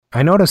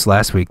I noticed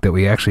last week that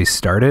we actually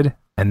started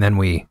and then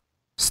we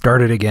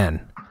started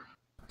again.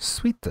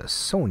 Sweet the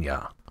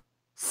Sonia.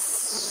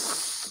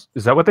 Is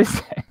that what they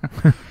say?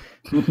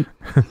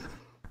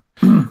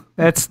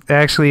 That's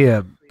actually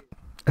a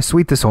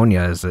Sweet the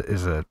Sonia is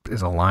a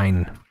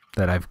line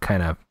that I've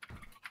kind of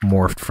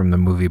morphed from the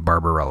movie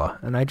Barbarella,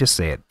 and I just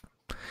say it.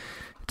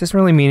 It doesn't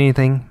really mean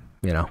anything,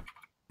 you know.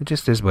 It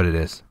just is what it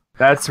is.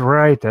 That's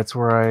right. That's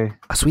where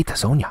A Sweet the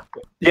Sonia.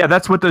 Yeah,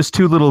 that's what those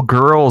two little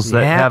girls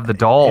that have the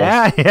dolls.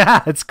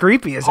 Yeah, it's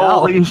creepy as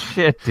hell. Holy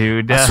shit,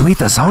 dude. A Sweet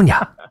the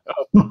Sonia.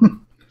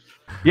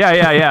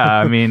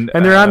 Yeah. I mean,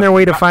 and they're on their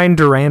way to find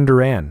Duran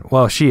Duran.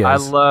 Well, she is.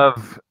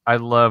 I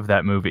love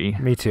that movie.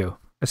 Me too,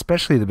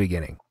 especially the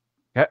beginning.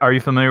 Are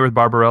you familiar with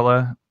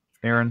Barbarella,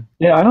 Aaron?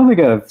 Yeah, I don't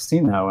think I've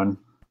seen that one.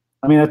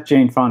 I mean, that's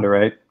Jane Fonda,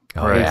 right?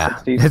 Oh, Right. yeah.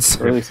 60s,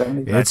 It's early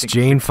 70s. It's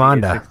Jane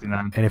Fonda.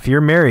 69. And if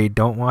you're married,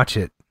 don't watch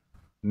it.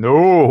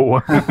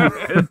 No.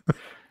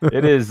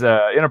 It is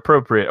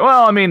inappropriate.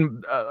 Well, I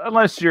mean,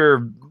 unless you're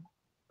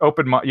you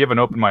have an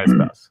open-minded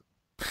spouse.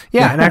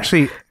 Yeah, and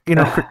actually, you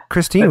know,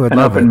 Christine would An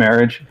love open it.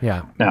 marriage.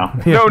 Yeah. No.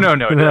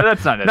 No,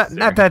 that's not necessary.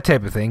 Not that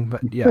type of thing,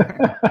 but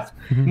yeah.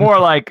 More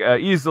like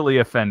easily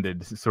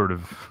offended, sort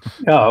of.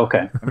 Oh,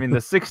 okay. I mean, the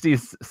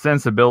 60s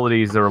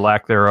sensibilities or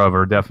lack thereof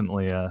are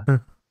definitely...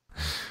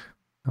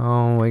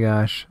 Oh my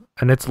gosh.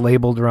 And it's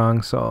labeled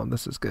wrong, so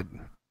this is good.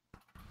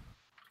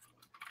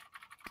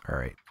 All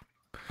right.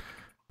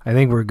 I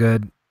think we're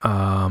good.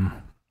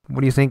 What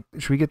do you think?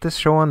 Should we get this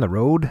show on the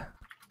road?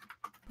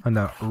 On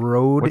the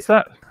road?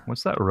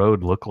 What's that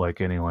road look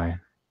like anyway?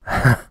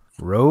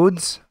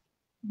 Roads?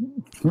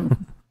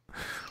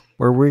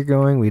 Where we're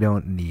going, we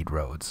don't need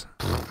roads.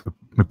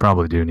 We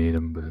probably do need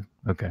them,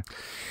 but okay.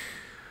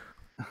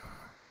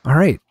 All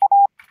right.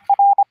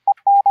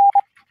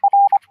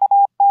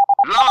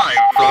 Live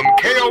from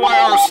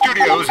KOYR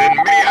Studios in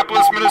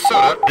Minneapolis,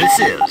 Minnesota, this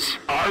is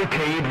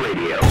Arcade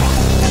Radio.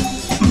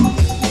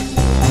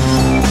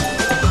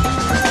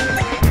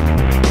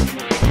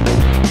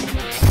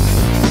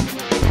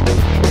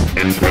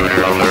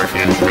 Intruder alert,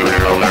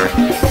 intruder alert.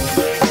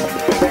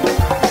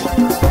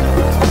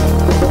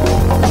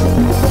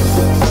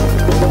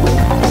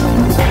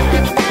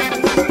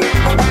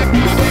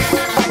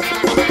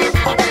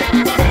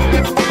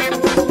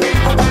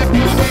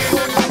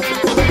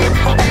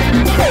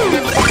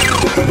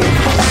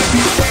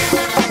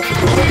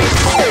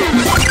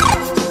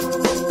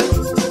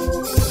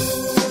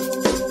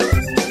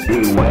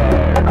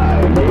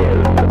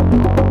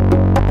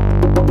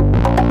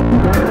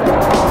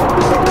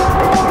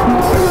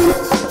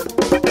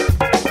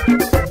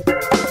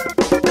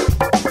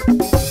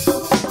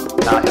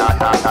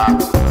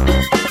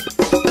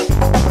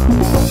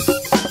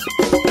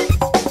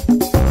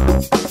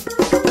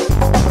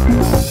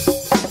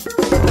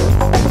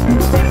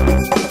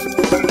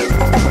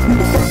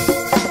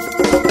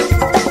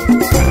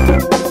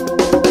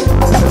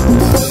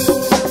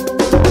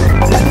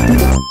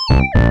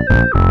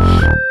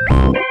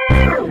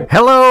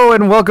 Hello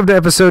and welcome to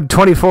episode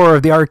 24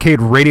 of the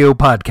Arcade Radio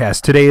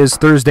Podcast. Today is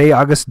Thursday,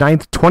 August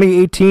 9th,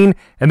 2018,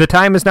 and the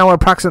time is now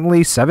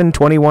approximately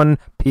 7:21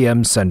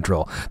 p.m.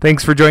 Central.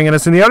 Thanks for joining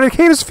us in the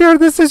Arcade Sphere.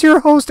 This is your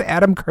host,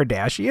 Adam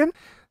Kardashian.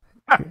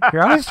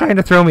 You're always trying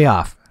to throw me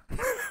off.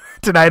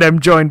 Tonight I'm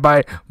joined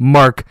by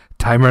Mark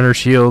Time Runner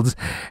Shields,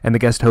 and the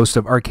guest host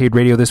of Arcade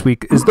Radio this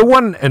week is the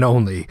one and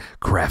only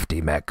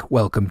Crafty Mech.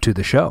 Welcome to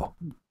the show.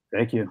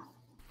 Thank you.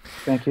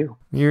 Thank you.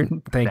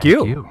 Thank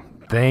you.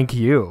 Thank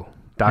you.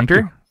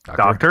 Doctor?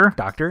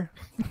 Doctor?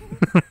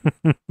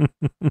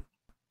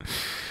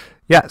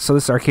 Yeah, so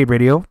this is Arcade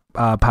Radio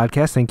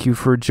podcast. Thank you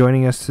for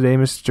joining us today,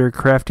 Mr.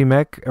 Crafty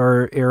Mech,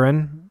 or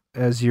Aaron,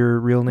 as your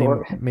real name,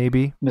 Or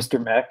maybe.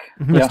 Mr. Mech.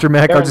 Mr.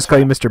 Mech, I'll just call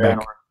you Mr. Aaron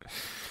Mech.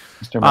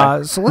 Mr.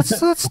 Mech. So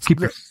let's Keep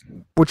your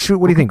what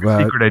do you think?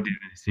 secret identity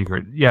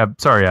secret. Yeah,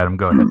 sorry, Adam.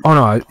 Go ahead. Oh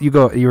no,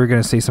 you were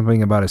going to say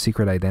something about a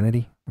secret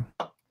identity?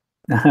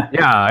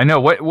 Yeah, I know.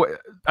 What?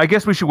 I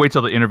guess we should wait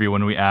till the interview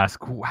when we ask,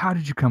 how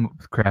did you come up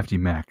with Crafty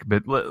Mech?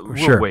 But we'll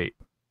Sure. wait.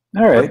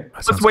 All right.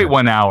 Let's wait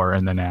 1 hour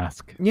and then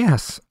ask.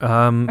 Yes.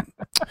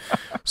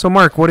 So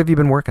Mark, what have you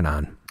been working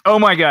on? Oh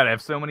my God, I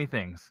have so many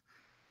things.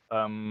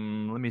 Let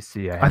me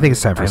see. I think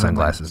it's time for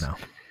sunglasses now.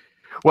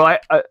 Well,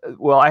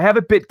 I have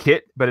a bit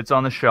kit, but it's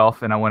on the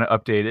shelf, and I want to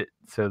update it.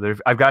 So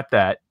I've got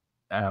that.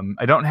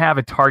 I don't have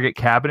a Target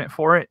cabinet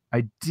for it.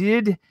 I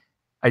did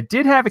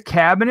have a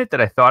cabinet that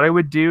I thought I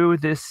would do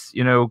this,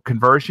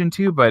 conversion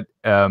to, but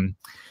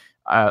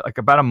like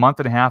about a month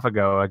and a half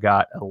ago, I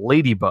got a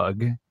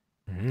Ladybug,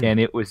 and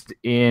it was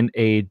in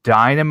a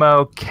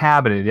Dynamo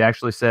cabinet. It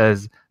actually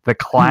says the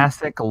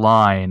classic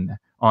line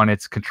on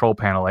its control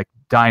panel, like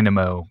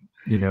Dynamo.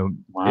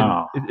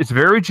 Wow. It's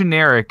very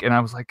generic, and I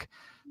was like,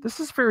 this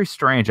is very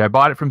strange. I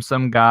bought it from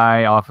some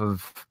guy off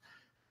of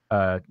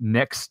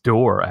Next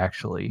Door,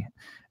 actually,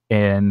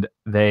 and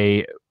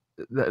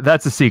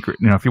that's a secret.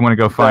 If you want to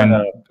go find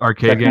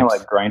arcade games,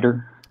 like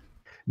Grinder.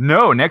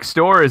 No, next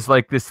door is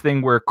like this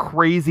thing where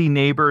crazy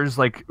neighbors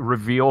like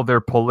reveal their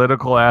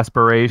political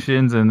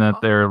aspirations and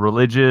that they're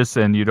religious,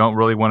 and you don't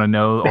really want to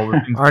know all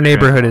the things. Our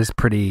neighborhood is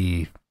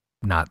pretty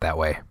not that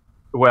way.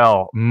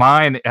 Well,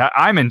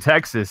 I'm in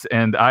Texas,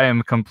 and I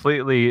am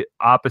completely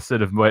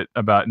opposite of what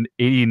about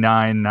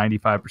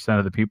 95%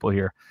 of the people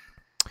here.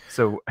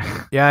 So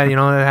Yeah,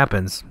 that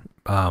happens.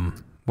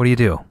 What do you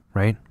do,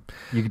 right?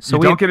 you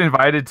don't get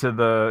invited to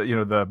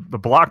the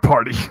block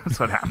party. That's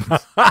what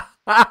happens.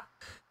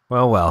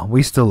 Well,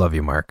 we still love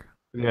you, Mark.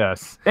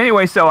 Yes.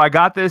 Anyway, so I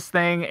got this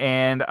thing,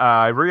 and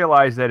I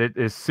realized that it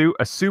is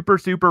a super,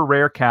 super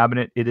rare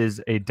cabinet. It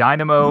is a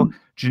Dynamo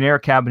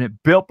generic cabinet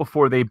built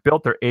before they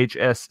built their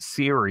HS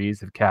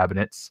series of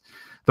cabinets.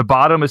 The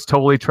bottom is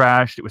totally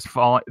trashed. It was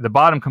falling. The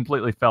bottom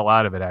completely fell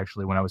out of it,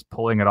 actually, when I was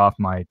pulling it off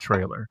my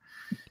trailer.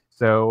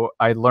 So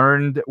I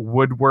learned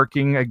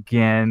woodworking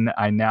again.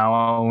 I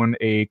now own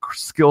a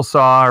skill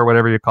saw, or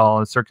whatever you call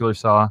it, a circular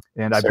saw,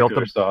 and I built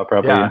saw,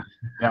 probably. Yeah,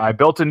 I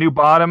built a new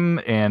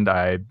bottom, and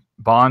I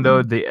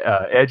bondoed the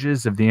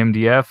edges of the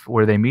MDF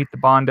where they meet the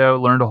bondo.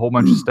 Learned a whole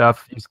bunch of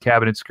stuff. Used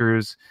cabinet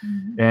screws,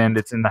 and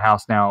it's in the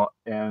house now.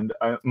 And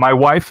my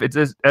wife,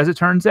 as it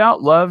turns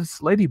out,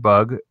 loves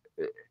Ladybug.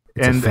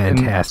 It's a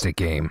fantastic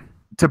game.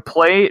 To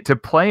play it,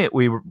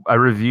 I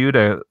reviewed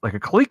a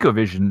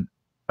ColecoVision.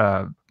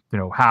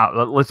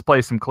 Let's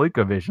play some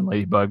ColecoVision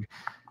Ladybug.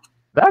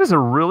 That is a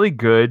really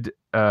good.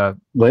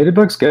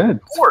 Ladybug's good.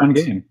 It's a fun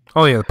port. game.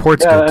 Oh yeah, the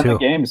port's good too.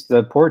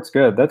 The port's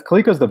good.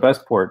 Coleco's the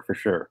best port for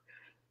sure.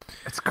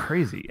 It's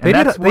crazy. They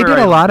did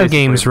a lot of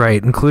games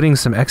right, inclooking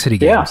some Exidy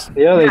games.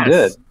 Yeah, they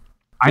did.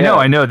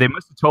 I know. They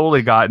must have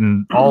totally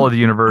gotten all of the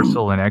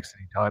Universal and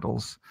Exidy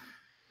titles.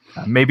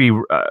 Maybe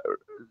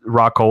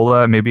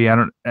Rockola. Maybe I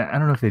don't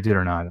know if they did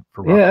or not.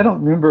 Yeah, I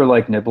don't remember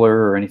like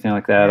Nibbler or anything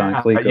like that on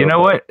Coleco. You know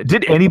what?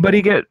 Did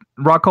anybody get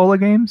Rockola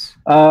games?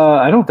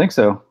 I don't think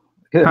so.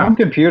 Home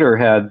computer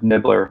had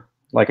Nibbler,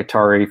 like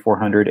Atari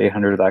 400,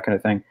 800, that kind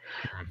of thing.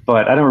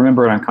 But I don't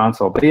remember it on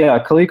console. But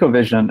yeah,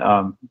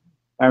 ColecoVision.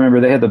 I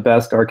remember they had the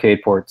best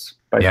arcade ports.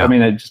 I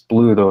mean, it just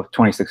blew the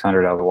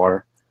 2600 out of the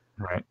water.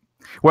 Right.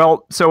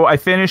 Well, so I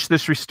finished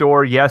this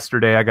restore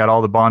yesterday. I got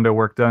all the Bondo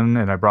work done,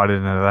 and I brought it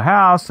into the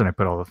house, and I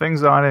put all the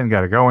things on it and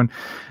got it going.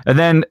 And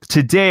then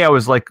today I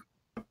was like,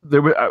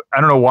 I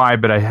don't know why,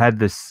 but I had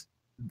this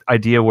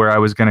idea where I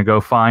was going to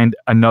go find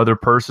another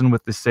person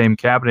with the same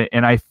cabinet,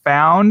 and I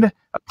found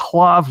a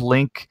Clav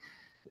link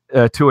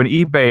to an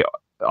eBay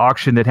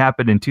auction that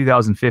happened in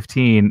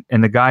 2015,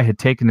 and the guy had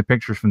taken the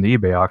pictures from the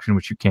eBay auction,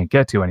 which you can't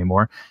get to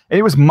anymore. And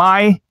it was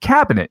my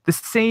cabinet, the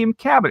same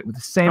cabinet with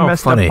the same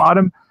messed up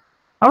bottom.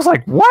 I was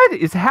like, "What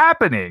is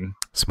happening?"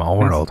 Small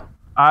world.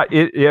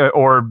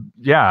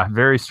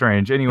 Very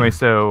strange. Anyway,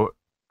 so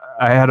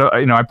I had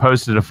I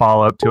posted a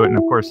follow up to it, and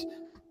of course,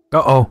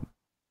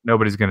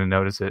 nobody's going to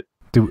notice it.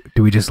 Do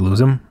we just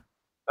lose him?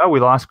 Oh, we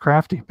lost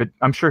Crafty, but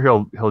I'm sure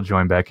he'll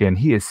join back in.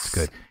 He is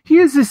good. He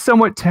is a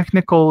somewhat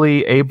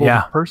technically able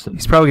person.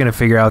 He's probably going to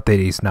figure out that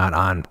he's not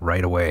on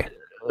right away.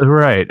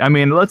 Right. I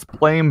mean, let's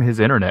blame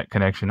his internet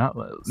connection.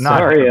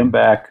 Sorry, I'm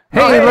back.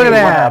 Hey, look at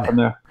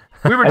that.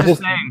 We were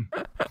just saying.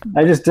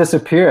 I just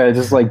disappeared. I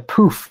just like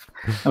poof.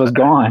 I was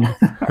gone.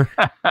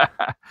 I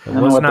don't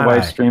know what the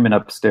wife's streaming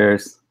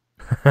upstairs.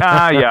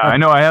 Yeah, I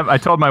know. I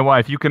told my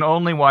wife you can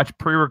only watch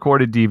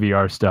pre-recorded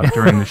DVR stuff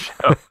during the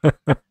show.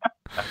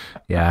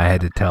 Yeah, I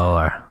had to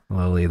tell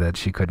Lily that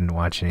she couldn't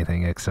watch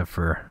anything except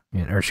for,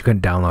 or she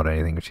couldn't download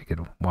anything, but she could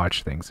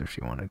watch things if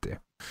she wanted to.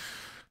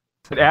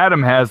 But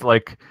Adam has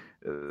like,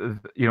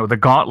 the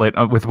gauntlet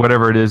with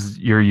whatever it is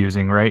you're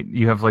using, right?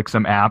 You have like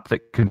some app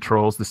that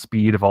controls the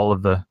speed of all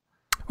of the.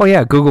 Oh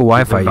yeah, Google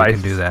Wi-Fi. You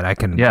can do that. I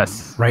can.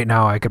 Yes. Right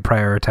now, I could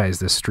prioritize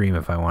this stream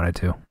if I wanted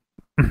to.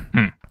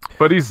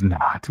 But he's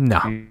not.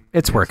 No,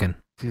 it's working.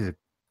 He's a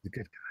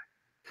good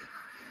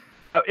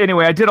guy.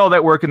 Anyway, I did all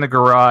that work in the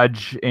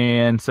garage,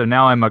 and so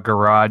now I'm a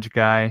garage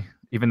guy,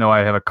 even though I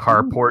have a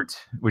carport,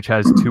 which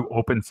has 2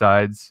 open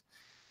sides.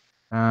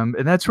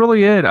 And that's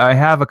really it. I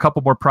have a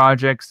couple more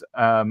projects.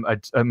 I'm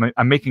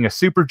making a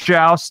Super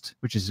Joust,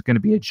 which is going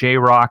to be a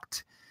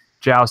J-Rocked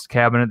Joust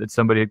cabinet that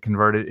somebody had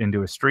converted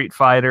into a Street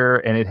Fighter,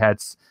 and it had,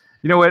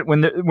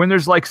 when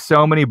there's like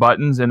so many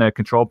buttons in a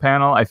control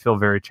panel, I feel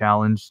very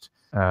challenged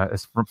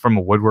from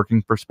a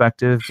woodworking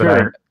perspective.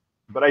 Sure.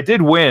 But I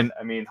did win.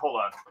 I mean, hold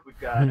on. We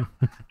got.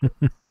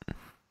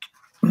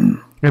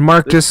 And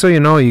Mark, just so you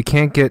know, you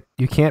can't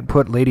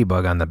put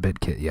Ladybug on the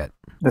BitKit yet.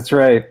 That's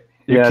right.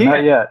 Yeah,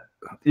 not yet.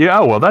 Yeah,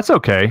 well, that's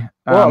okay.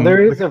 Well,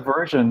 there is a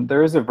version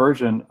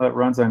that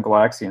runs on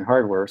Galaxian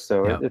hardware,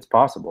 so it's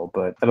possible,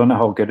 but I don't know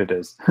how good it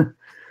is.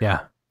 Yeah.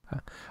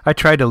 I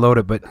tried to load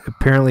it, but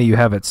apparently you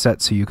have it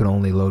set so you can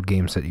only load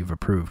games that you've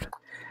approved.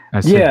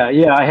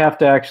 Yeah, I have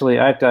to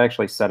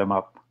actually set them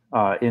up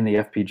in the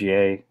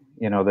FPGA,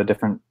 the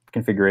different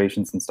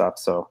configurations and stuff,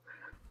 so.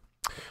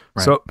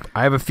 Right. So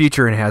I have a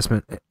feature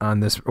enhancement on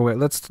this. Wait,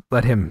 let's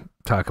let him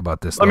talk about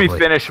this. Let me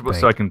finish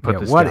so I can put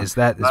this What down. is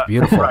that? It's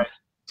beautiful. Right.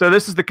 So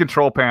this is the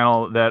control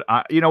panel that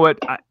I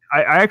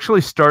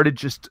actually started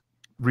just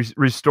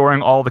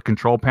restoring all the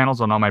control panels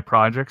on all my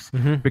projects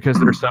Mhm. because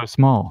they're so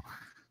small.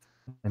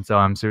 And so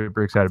I'm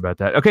super excited about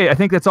that. Okay, I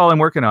think that's all I'm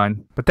working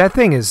on. But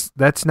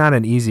that's not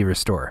an easy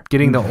restore.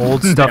 Getting the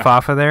old stuff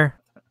off of there.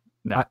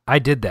 No. I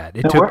did that.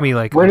 It Now, took me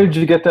like Where did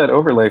you get that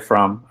overlay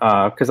from?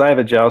 Because I have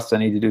a Joust. I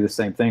need to do the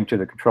same thing to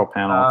the control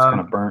panel. It's kind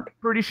of burnt.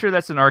 Pretty sure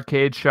that's an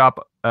arcade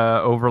shop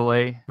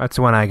overlay. That's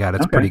the one I got.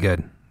 It's Okay. pretty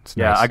good. It's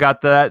Yeah, nice. I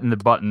got that and the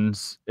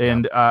buttons.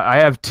 And I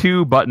have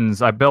 2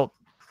 buttons. I built.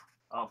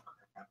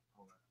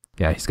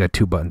 Yeah, he's got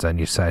 2 buttons on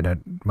each side. I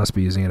must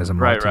be using it as a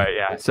multi. Right,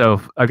 yeah. So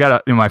I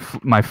got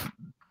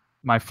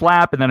my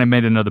flap, and then I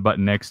made another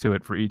button next to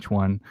it for each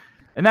one.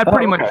 And that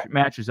pretty much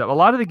matches up. A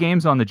lot of the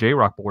games on the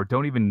J-Rock board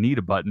don't even need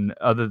a button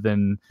other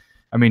than,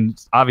 I mean,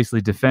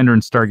 obviously Defender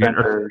and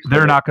Stargazer,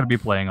 they're not going to be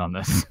playing on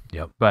this.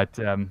 Yep. But,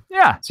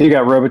 yeah. So you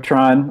got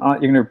Robotron.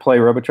 You're going to play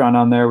Robotron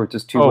on there with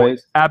just 2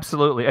 ways?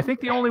 Absolutely. I think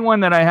the only one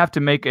that I have to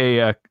make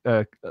a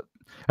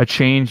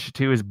change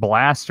to is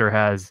Blaster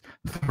has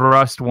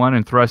Thrust 1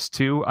 and Thrust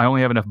 2. I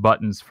only have enough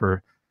buttons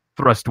for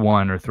Thrust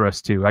 1 or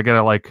Thrust 2. I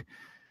got to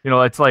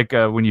it's like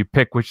when you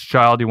pick which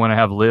child you want to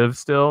have live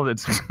still.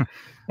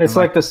 It's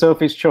like the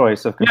Sophie's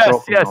Choice of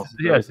control panels.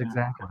 Yes,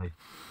 exactly.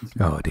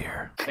 Oh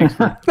dear. Thanks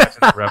for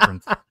the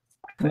reference.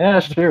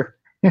 Yeah, sure.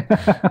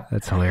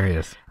 That's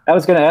hilarious. I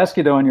was going to ask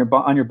you though on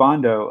your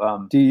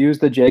Bondo, do you use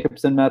the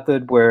Jacobson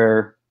method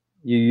where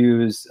you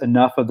use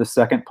enough of the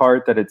second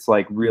part that it's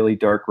like really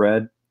dark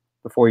red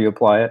before you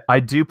apply it?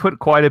 I do put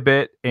quite a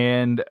bit,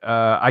 and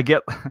I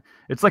get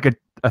it's like a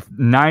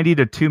 90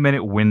 to 2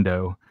 minute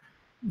window.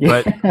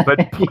 But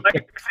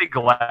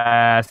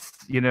plexiglass,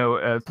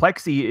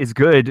 plexi is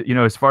good,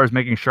 as far as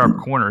making sharp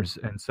corners.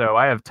 And so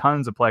I have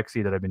tons of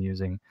plexi that I've been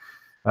using.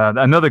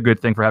 Another good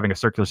thing for having a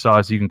circular saw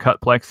is you can cut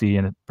plexi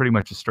in pretty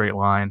much a straight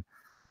line.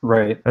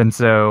 Right. And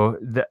so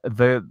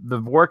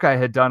the work I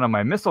had done on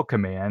my Missile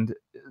Command,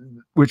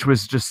 which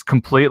was just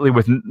completely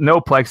with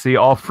no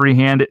plexi, all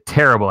freehand,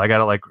 terrible. I got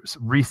to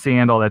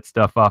resand all that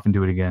stuff off and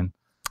do it again.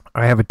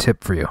 I have a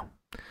tip for you.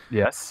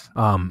 Yes.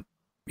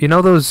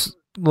 Those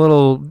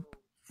little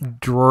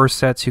drawer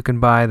sets you can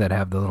buy that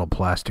have the little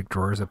plastic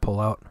drawers that pull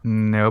out?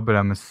 No, but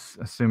I'm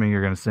assuming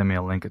you're going to send me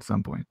a link at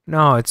some point.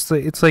 No, it's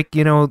like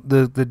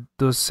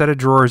those set of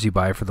drawers you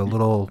buy for the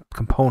little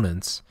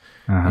components.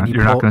 And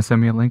you're not going to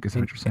send me a link, is that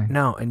what you're saying?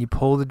 No, and you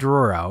pull the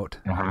drawer out,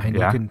 and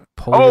you can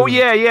pull. Oh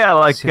yeah,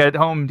 like at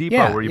Home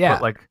Depot where you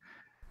put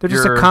they're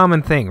just a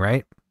common thing,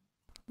 right?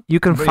 You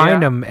can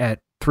find them at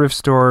thrift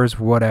stores,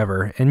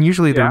 whatever, and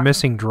usually they're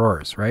missing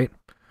drawers, right?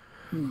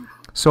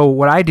 So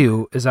what I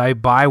do is I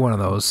buy one of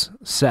those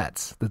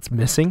sets that's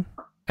missing,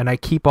 and I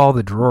keep all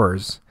the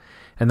drawers,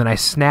 and then I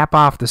snap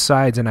off the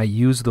sides, and I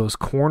use those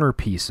corner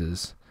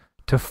pieces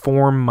to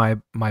form my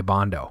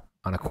Bondo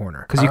on a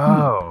corner.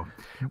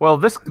 Well,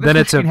 this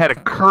machine had a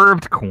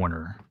curved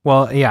corner.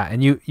 Well, yeah,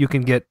 and you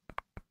can get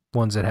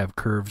ones that have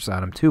curves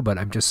on them too, but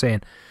I'm just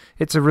saying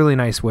it's a really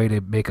nice way to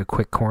make a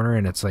quick corner,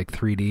 and it's like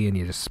 3D, and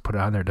you just put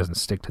it on there. It doesn't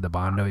stick to the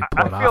Bondo. You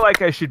pull it off. I feel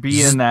like I should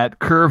be in that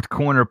curved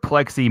corner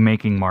plexi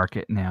making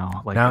market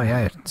now.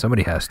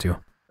 Somebody has to.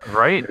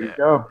 Right? There you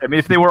go. I mean,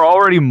 if they were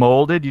already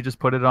molded, you just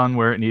put it on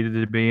where it needed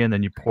to be, and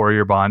then you pour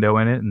your Bondo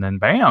in it, and then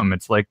bam,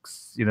 it's like,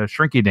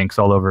 Shrinky Dinks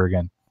all over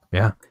again.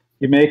 Yeah.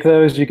 You make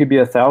those, you could be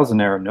a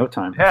thousandaire in no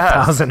time.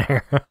 Yeah.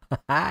 Thousandaire.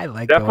 I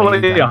like definitely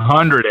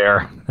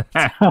 100-aire.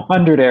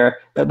 100-aire,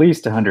 at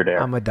least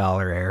 100-aire. I'm a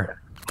 $1-aire.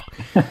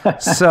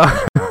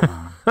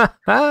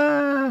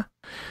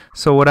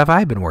 So what have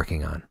I been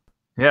working on?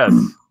 Yes.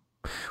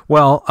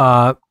 Well,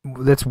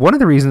 that's one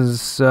of the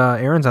reasons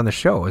Aaron's on the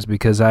show is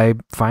because I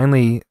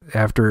finally,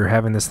 after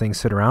having this thing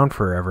sit around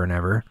forever and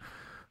ever,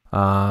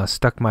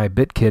 stuck my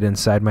BitKit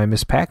inside my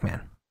Miss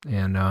Pac-Man.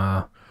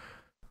 And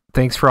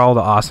thanks for all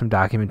the awesome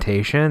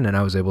documentation, and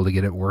I was able to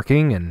get it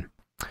working. And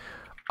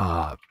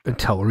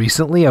until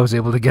recently, I was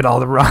able to get all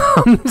the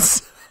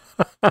ROMs.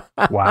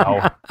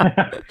 Wow.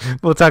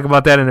 We'll talk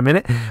about that in a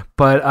minute.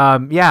 But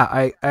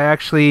I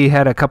actually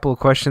had a couple of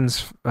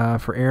questions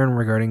for Aaron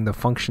regarding the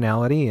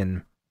functionality,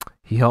 and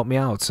he helped me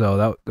out.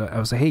 So I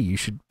was like, hey, you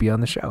should be on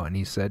the show. And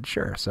he said,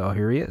 sure. So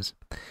here he is.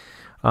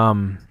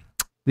 The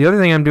other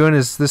thing I'm doing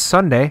is this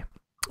Sunday,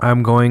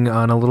 I'm going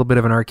on a little bit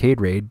of an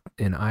arcade raid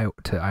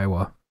to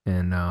Iowa,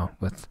 and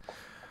with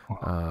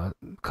a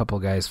couple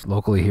of guys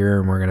locally here,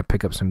 and we're going to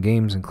pick up some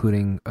games,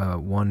 including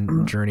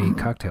one Journey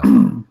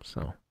cocktail.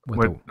 So.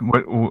 What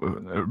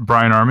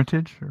Brian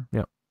Armitage? Or?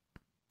 Yep.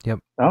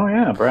 Oh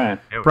yeah, Brian.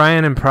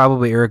 Brian and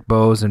probably Eric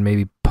Bose and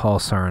maybe Paul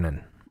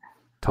Sarnen.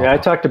 I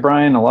talked to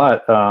Brian a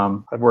lot.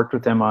 I've worked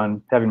with him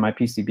on having my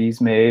PCBs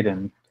made,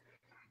 and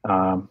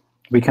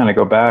we kind of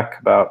go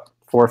back about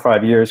 4 or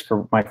 5 years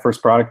for my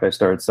first product I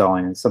started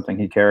selling. It's something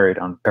he carried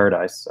on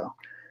Paradise. So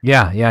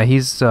yeah,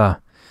 he's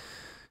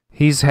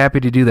happy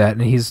to do that,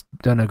 and he's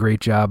done a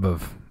great job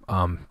of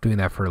doing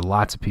that for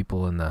lots of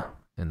people in the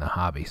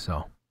hobby.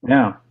 So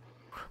yeah.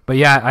 But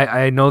yeah,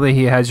 I know that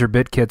he has your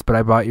bit kits, but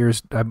I bought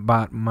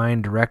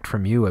mine direct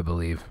from you, I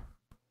believe.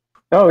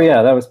 Oh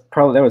yeah, that was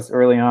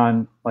early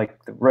on, like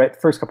the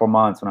first couple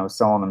months when I was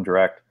selling them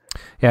direct.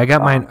 Yeah, I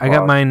got mine.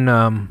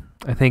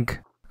 I think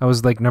I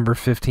was like number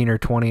 15 or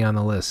 20 on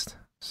the list.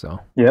 So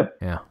Yep.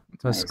 yeah,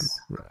 Nice.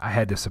 I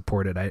had to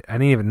support it. I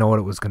didn't even know what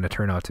it was going to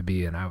turn out to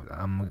be, and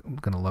I'm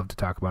going to love to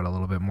talk about it a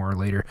little bit more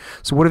later.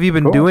 So what have you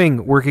been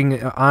doing,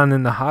 working on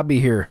in the hobby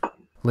here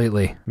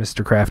lately,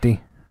 Mr.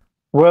 Crafty?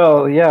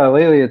 Well, yeah,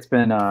 lately it's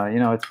been,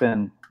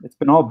 it's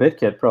been all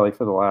BitKit probably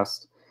for the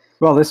last,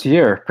 this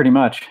year, pretty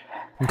much.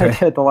 Okay. I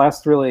had the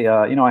last really,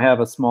 I have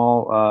a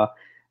small, I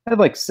had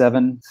like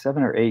seven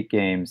or 8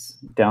 games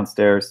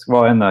downstairs.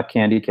 Well, in the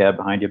candy cab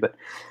behind you, but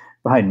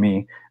behind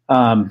me.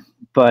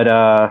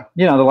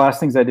 The last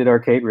things I did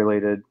arcade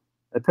related,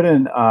 I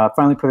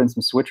finally put in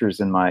some switchers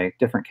in my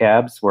different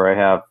cabs where I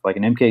have like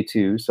an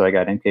MK2, so I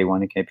got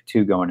MK1 and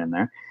MK2 going in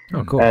there.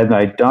 Oh, cool. I had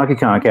my Donkey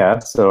Kong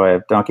cab, so I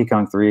have Donkey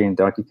Kong 3 and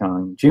Donkey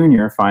Kong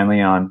Jr. finally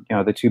on,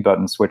 the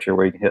 2-button switcher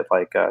where you can hit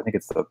like, I think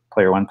it's the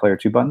player 1, player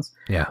 2 buttons.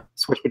 Yeah.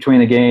 Switch between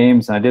the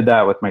games, and I did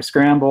that with my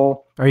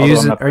Scramble. Are you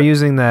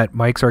using that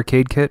Mike's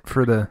Arcade Kit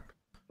for the...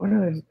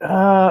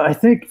 I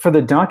think for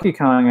the Donkey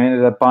Kong, I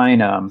ended up buying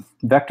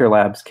Vector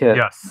Labs kit.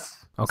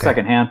 Yes. Okay.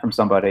 Secondhand from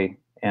somebody,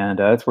 and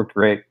it's worked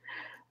great.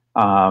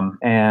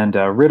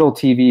 Riddle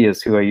TV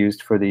is who I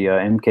used for the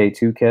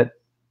MK2 kit,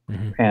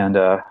 and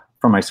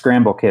for my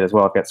Scramble kit as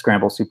well. I've got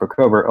Scramble Super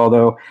Cobra,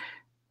 although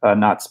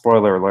not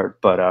spoiler alert,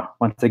 but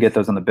once I get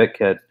those on the bit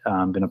kit,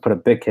 I'm going to put a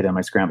bit kit in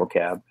my Scramble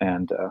cab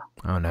and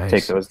nice.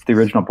 take the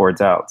original boards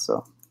out.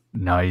 So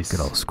nice.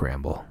 Good old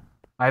Scramble.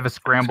 I have a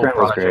Scramble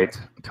Scramble's project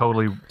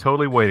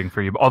totally waiting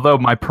for you. Although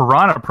my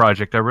Piranha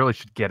project, I really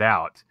should get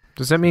out.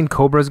 Does that mean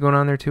Cobra's going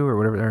on there too, or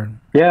whatever?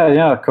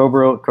 Yeah,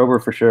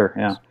 Cobra for sure.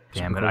 Yeah.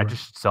 Damn it! I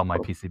just sell my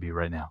PCB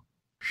right now.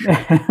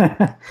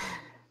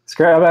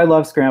 Scramble, I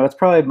love Scramble. It's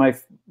probably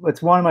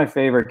it's one of my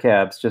favorite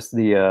cabs. Just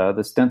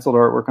the stenciled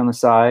artwork on the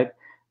side.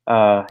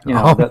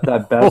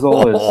 That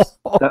bezel is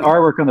that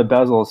artwork on the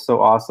bezel is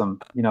so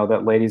awesome.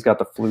 That lady's got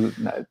the flute.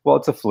 Well,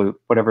 it's a flute,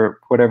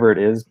 whatever it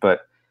is,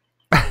 but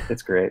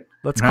it's great.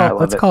 Let's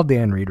call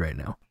Dan Reed right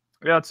now.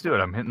 Yeah, let's do it.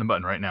 I'm hitting the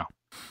button right now.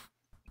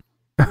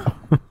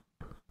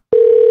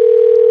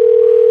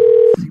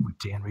 See what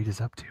Dan Reed is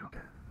up to.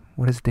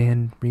 What is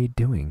Dan Reed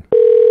doing?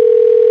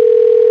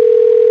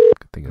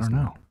 Good thing I don't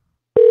know.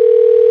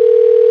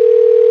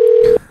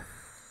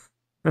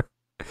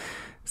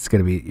 It's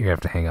gonna be. You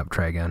have to hang up.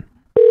 Try again.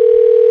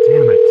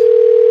 Damn it.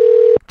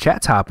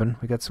 Chat's hopping.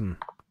 We got some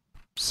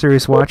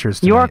serious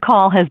watchers tonight. Your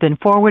call has been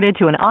forwarded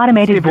to an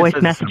automated voice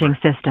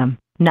messaging system.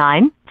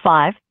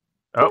 95.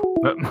 Oh,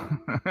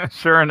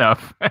 sure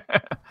enough.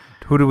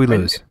 Who do we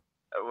lose?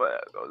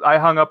 I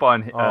hung up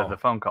on the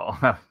phone call.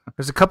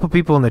 There's a couple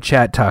people in the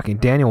chat talking.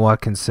 Daniel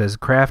Watkins says,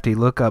 Crafty,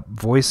 look up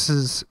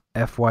Voices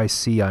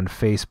FYC on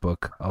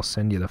Facebook. I'll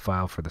send you the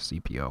file for the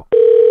CPO.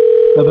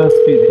 That must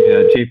be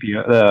the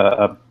GPO,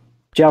 the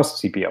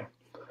Joust CPO.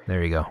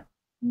 There you go.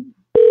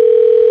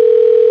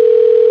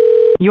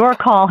 Your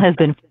call has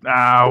been...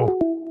 Ow.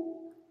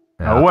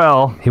 Oh,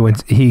 well.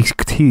 He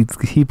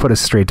put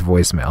us straight to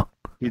voicemail.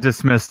 He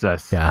dismissed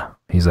us. Yeah.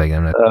 He's like,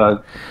 I'm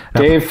not...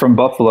 Dave from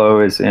Buffalo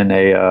is in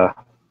a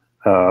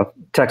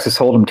Texas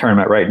Hold'em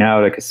tournament right now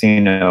at a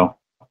casino.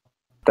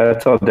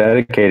 That's how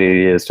dedicated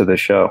he is to the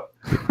show.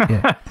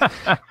 Yeah.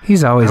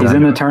 He's always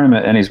in the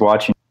tournament and he's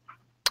watching.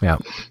 Yeah.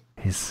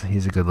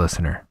 He's a good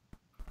listener.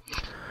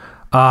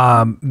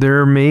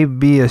 There may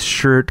be a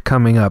shirt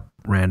coming up,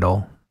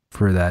 Randall,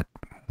 for that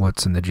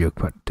What's in the Juke,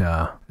 but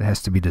it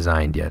has to be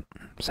designed yet.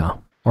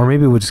 So, or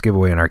maybe we'll just give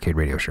away an Arcade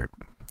Radio shirt.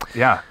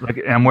 Yeah, like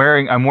I'm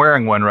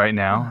wearing one right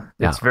now.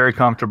 It's very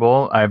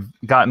comfortable. I've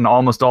gotten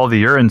almost all the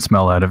urine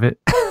smell out of it.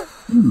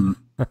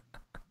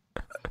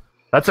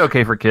 That's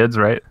okay for kids,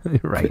 right?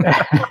 Right.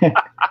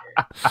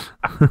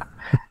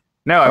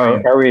 No, I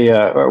mean,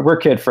 we're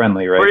kid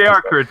friendly, right? We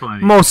are kid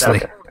friendly. Mostly.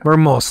 Okay. We're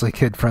mostly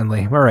kid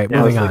friendly. All right,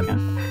 moving on.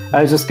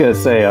 I was just gonna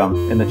say,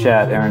 in the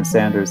chat, Aaron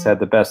Sanders had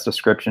the best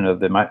description of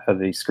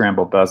the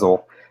Scramble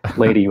bezel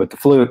lady with the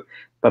flute,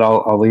 but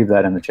I'll leave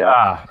that in the chat.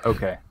 Ah,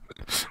 okay.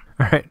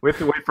 All right. We have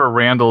to wait for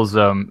Randall's.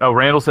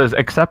 Randall says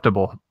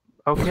acceptable.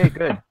 Okay,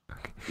 good.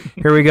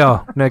 Here we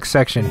go. Next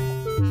section.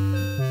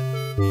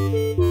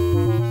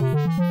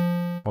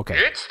 Okay.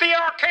 It's the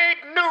Arcade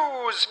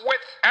News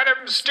with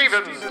Adam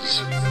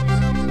Stevens.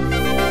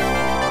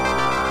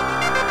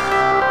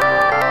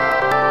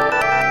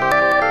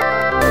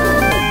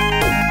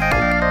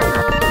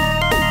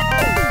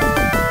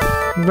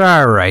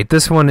 All right.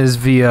 This one is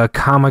via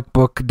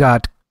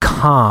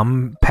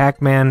comicbook.com.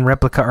 Pac-Man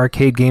replica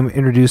arcade game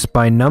introduced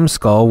by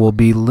Numskull will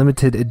be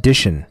limited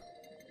edition.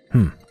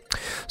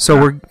 So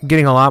we're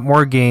getting a lot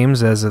more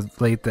games as of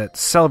late that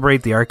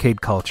celebrate the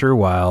arcade culture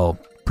while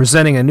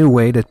presenting a new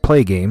way to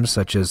play games,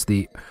 such as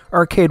the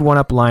Arcade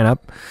 1-Up lineup,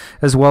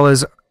 as well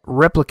as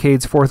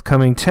Replicade's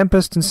forthcoming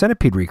Tempest and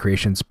Centipede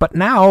recreations. But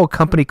now a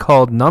company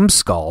called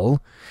Numskull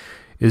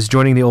is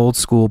joining the old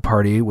school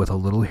party with a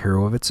little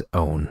hero of its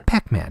own,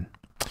 Pac-Man.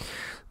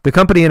 The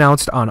company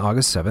announced on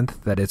August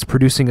 7th that it's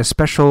producing a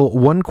special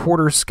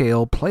 1/4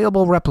 scale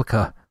playable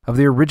replica of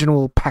the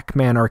original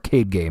Pac-Man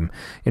arcade game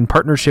in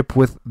partnership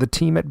with the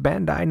team at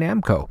Bandai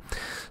Namco.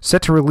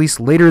 Set to release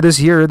later this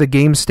year, the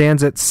game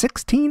stands at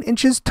 16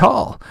 inches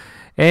tall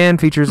and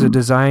features a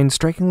design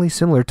strikingly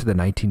similar to the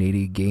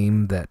 1980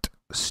 game that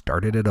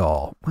started it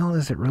all. Well,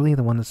 is it really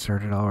the one that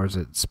started it all, or is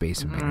it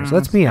Space Invaders?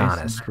 Let's be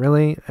honest.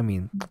 Really? I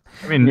mean,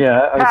 yeah,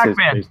 I would say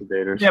Pac-Man. Space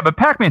Invaders. Yeah, but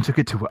Pac-Man took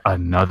it to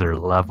another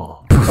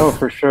level. Oh,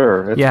 for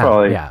sure. It's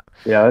probably,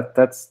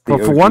 that's the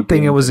well, for OG one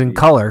thing, game it was to in be.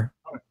 color.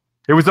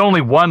 It was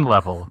only one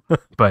level,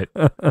 but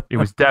it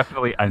was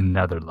definitely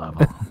another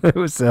level. It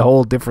was a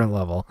whole different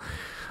level.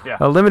 Yeah.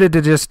 Limited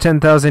to just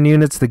 10,000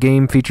 units, the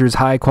game features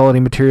high-quality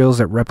materials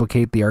that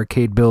replicate the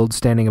arcade build,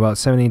 standing about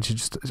 7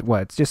 inches.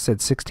 What? It just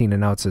said 16, and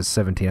now it says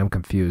 17. I'm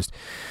confused.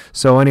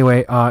 So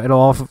anyway,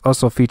 it'll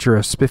also feature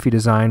a spiffy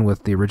design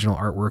with the original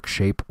artwork,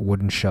 shape,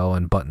 wooden shell,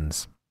 and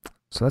buttons.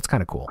 So that's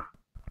kind of cool.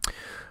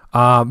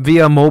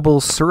 Via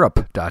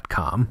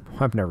mobilesyrup.com.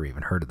 I've never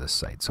even heard of this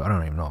site, so I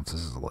don't even know if this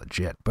is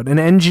legit. But an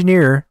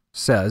engineer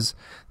says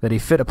that he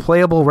fit a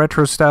playable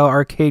retro-style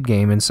arcade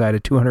game inside a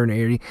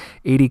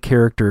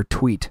 280-character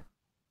tweet.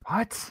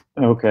 What?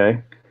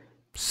 Okay.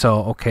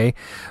 So, okay.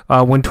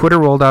 When Twitter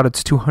rolled out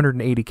its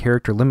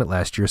 280-character limit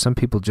last year, some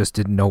people just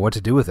didn't know what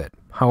to do with it.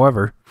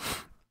 However,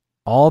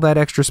 all that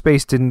extra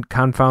space didn't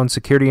confound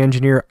security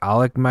engineer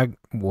Alec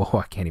Whoa,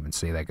 I can't even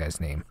say that guy's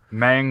name.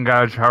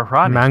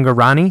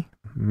 Mangarani.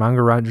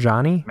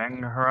 Mangarajani?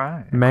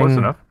 Close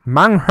enough.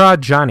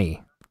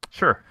 Mangarajani.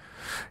 Sure.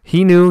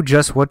 He knew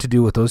just what to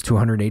do with those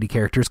 280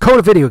 characters. Code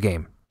a video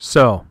game.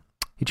 So,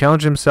 he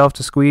challenged himself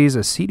to squeeze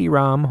a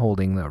CD-ROM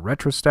holding the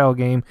retro-style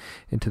game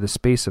into the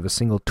space of a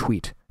single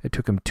tweet. It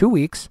took him 2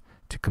 weeks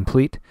to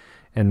complete,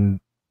 and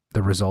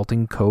the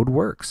resulting code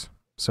works.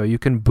 So you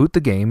can boot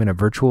the game in a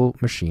virtual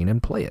machine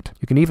and play it.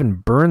 You can even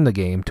burn the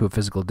game to a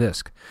physical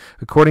disc.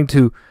 According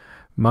to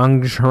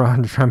According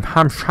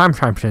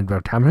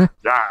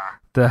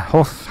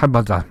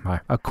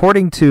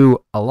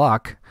to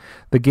Alok,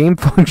 the game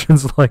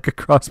functions like a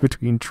cross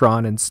between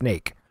Tron and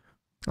Snake.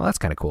 Well, that's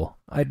kind of cool.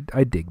 I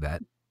dig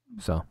that.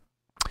 So,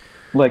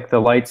 Like the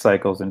light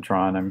cycles in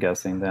Tron, I'm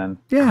guessing then.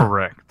 yeah,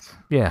 Correct.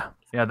 yeah.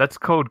 Yeah, that's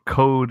code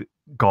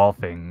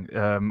golfing.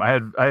 I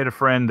had a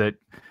friend that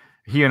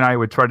he and I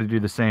would try to do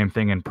the same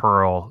thing in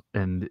Perl,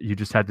 and you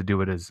just had to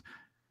do it as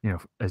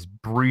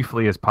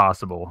briefly as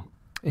possible.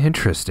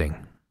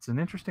 Interesting. It's an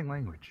interesting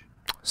language.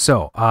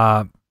 So,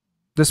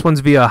 this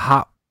one's via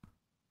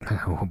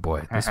oh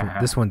boy,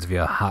 this one's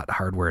via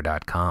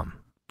hothardware.com.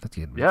 That's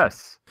good.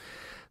 Yes.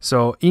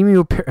 So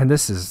and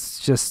this is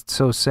just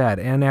so sad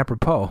and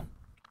apropos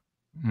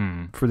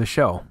for the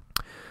show,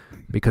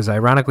 because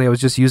ironically I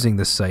was just using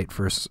this site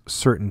for a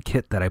certain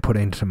kit that I put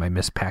into my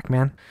Miss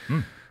Pac-Man.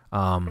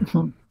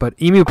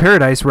 But Emu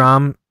Paradise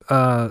ROM,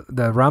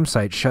 the ROM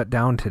site shut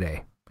down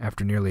today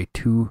after nearly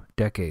 2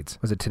 decades.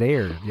 Was it today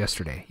or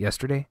yesterday?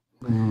 Yesterday?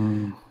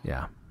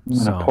 Yeah. I'm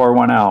going to pour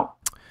one out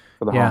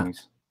for the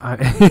homies.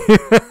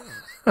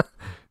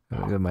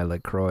 My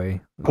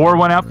LaCroix. Pour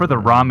one out for the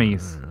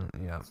Ramis.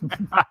 Yeah.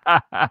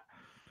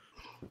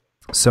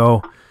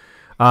 So,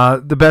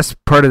 the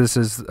best part of this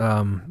is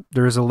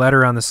there is a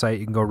letter on the site.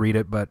 You can go read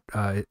it, but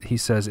he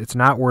says, it's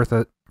not worth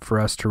it for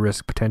us to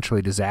risk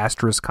potentially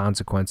disastrous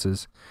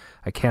consequences.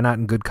 I cannot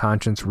in good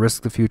conscience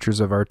risk the futures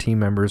of our team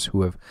members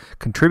who have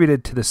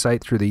contributed to the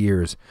site through the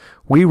years.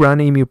 We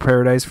run Emu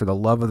Paradise for the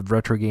love of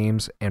retro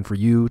games and for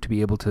you to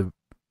be able to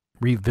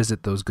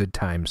revisit those good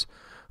times.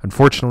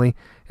 Unfortunately,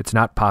 it's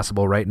not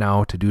possible right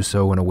now to do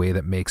so in a way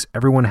that makes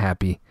everyone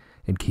happy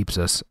and keeps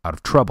us out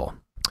of trouble.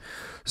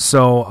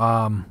 So,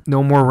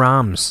 no more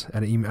ROMs.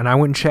 And I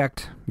went and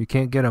checked. You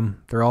can't get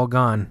them. They're all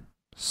gone.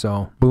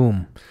 So,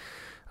 boom.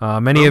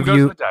 Many of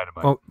you...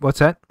 Oh, what's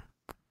that?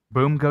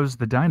 Boom goes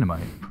the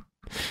dynamite.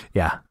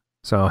 Yeah.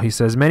 So he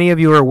says, many of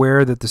you are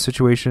aware that the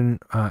situation,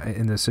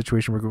 in the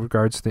situation with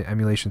regards to the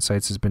emulation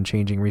sites has been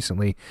changing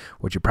recently.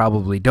 What you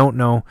probably don't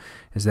know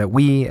is that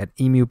we at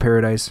Emu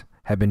Paradise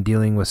have been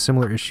dealing with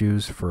similar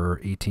issues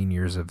for 18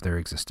 years of their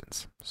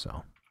existence.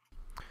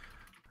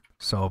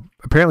 So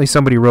apparently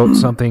somebody wrote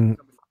something,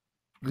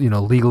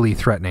 legally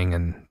threatening,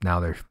 and now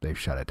they've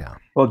shut it down.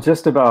 Well,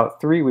 just about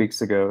 2 or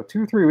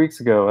 3 weeks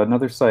ago,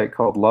 another site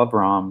called Love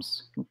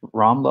ROMs,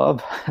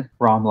 ROMLove.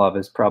 ROMLove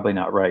is probably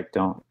not right.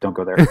 Don't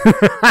go there.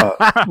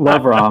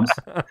 Love ROMs.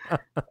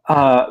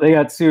 They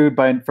got sued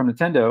from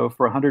Nintendo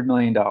for $100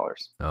 million.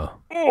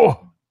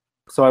 Oh.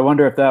 So I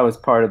wonder if that was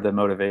part of the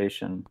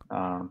motivation,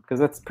 because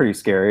that's pretty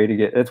scary to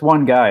get. It's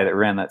one guy that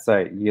ran that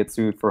site. You get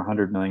sued for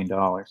 $100 million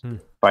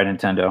by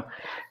Nintendo.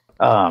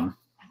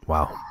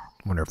 Wow.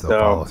 Wonder if they'll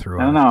follow through.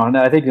 I don't know.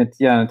 I think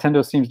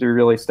Nintendo seems to be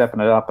really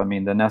stepping it up. I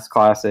mean, the NES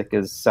Classic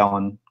is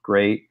selling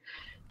great.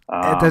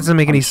 It doesn't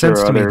make any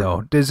sense to me,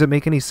 though. Does it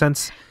make any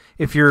sense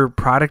if your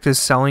product is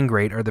selling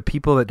great? Are the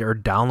people that are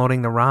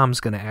downloading the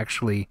ROMs going to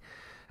actually?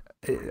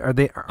 Aren't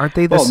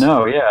they? Well,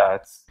 no.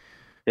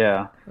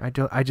 Yeah, I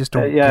just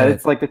don't.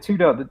 It's like the two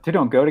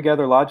don't go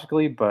together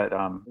logically, but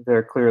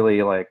they're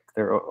clearly like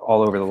they're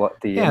all over the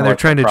they're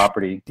trying to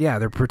property.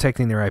 They're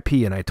protecting their IP,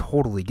 and I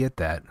totally get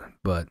that.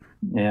 But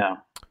yeah.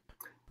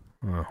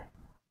 Oh,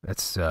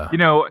 that's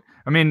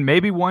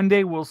maybe one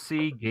day we'll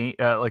see the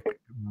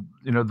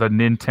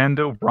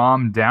Nintendo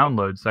ROM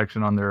download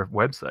section on their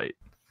website.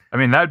 I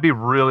mean, that'd be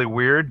really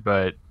weird,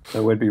 but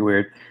That would be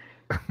weird.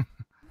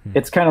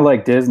 It's kind of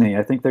like Disney.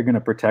 I think they're going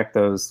to protect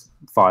those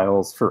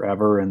files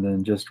forever and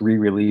then just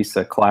re-release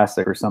a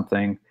classic or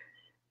something.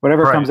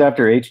 Whatever Right. comes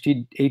after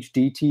HD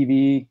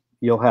TV,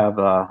 you'll have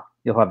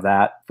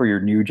that for your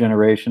new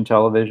generation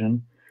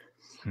television.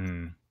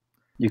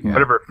 You can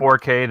whatever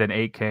 4K, then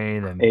 8K,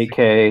 then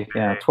 8K,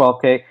 yeah,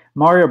 12K.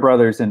 Mario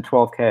Brothers in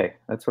 12K.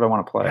 That's what I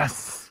want to play.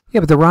 Yes. Yeah,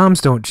 but the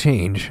ROMs don't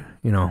change,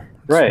 you know.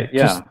 It's Right,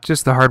 yeah.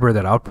 Just the hardware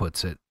that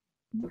outputs it.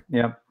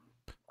 Yep.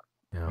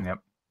 Yeah. Yep.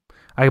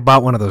 I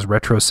bought one of those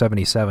Retro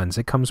 77s.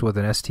 It comes with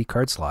an SD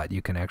card slot.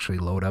 You can actually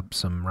load up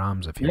some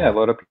ROMs if you Yeah, want.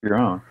 load up your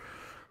own.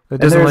 It And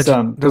doesn't there's let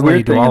you, the doesn't let you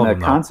weird do thing all in of the them,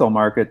 though. console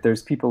market,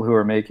 there's people who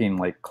are making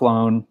like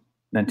clone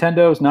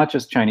Nintendos, not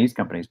just Chinese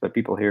companies, but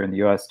people here in the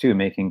US too,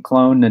 making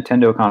clone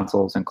Nintendo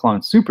consoles and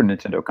clone Super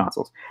Nintendo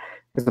consoles.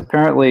 Because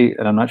apparently,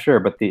 and I'm not sure,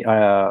 but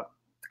the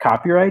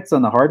copyrights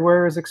on the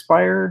hardware is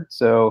expired.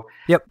 So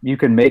Yep. you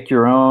can make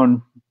your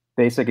own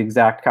basic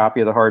exact copy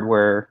of the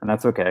hardware, and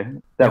that's okay.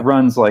 That Yep.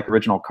 runs like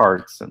original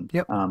cards. And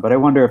Yep. But I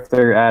wonder if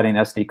they're adding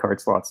SD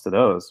card slots to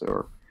those,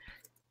 or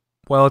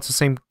Well, it's the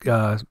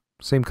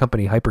same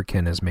company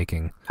Hyperkin is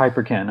making.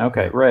 Hyperkin.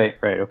 Okay, right.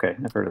 Okay,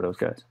 I've heard of those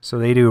guys. So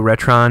they do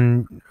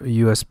Retron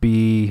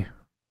USB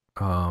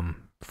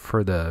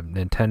for the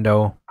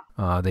Nintendo.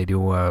 They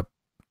do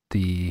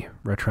the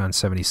Retron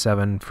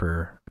 77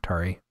 for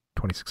Atari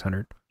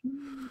 2600.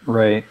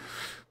 Right.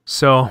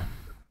 So,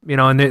 you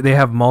know, and they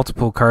have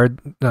multiple card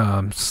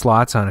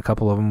slots on a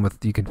couple of them.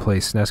 You can play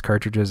SNES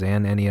cartridges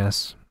and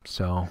NES.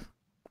 So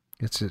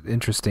it's an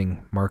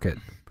interesting market.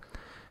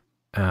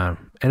 And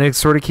it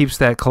sort of keeps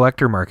that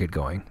collector market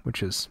going,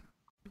 which is,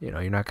 you know,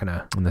 you're not going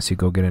to, unless you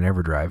go get an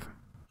EverDrive.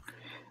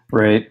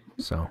 Right.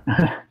 So,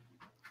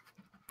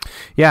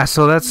 yeah,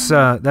 so that's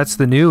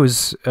the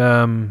news.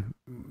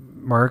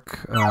 Mark,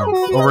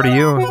 over to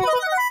you.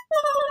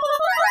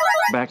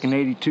 Back in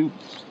 '82,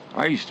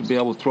 I used to be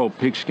able to throw a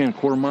pigskin a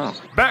quarter mile.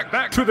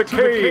 Back to the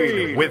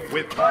cave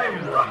with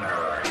Time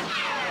Runner.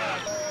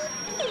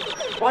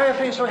 Why are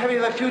things so heavy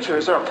in the future?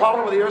 Is there a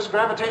problem with the Earth's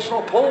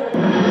gravitational pull?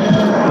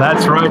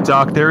 That's right,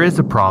 Doc. There is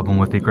a problem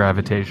with the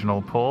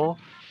gravitational pull.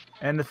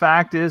 And the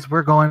fact is,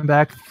 we're going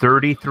back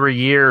 33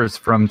 years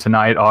from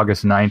tonight,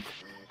 August 9th,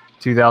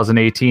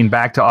 2018,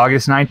 back to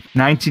August 9th,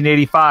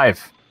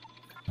 1985.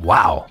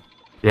 Wow.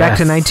 Back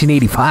to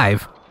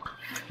 1985.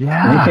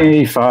 Yeah.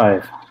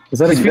 1985.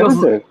 That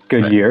was a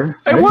good year.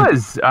 It right?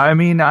 was. I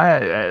mean,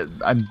 I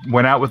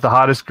went out with the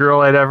hottest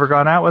girl I'd ever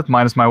gone out with,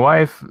 minus my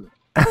wife.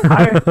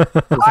 I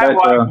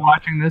was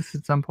watching this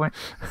at some point.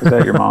 Is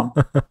that your mom?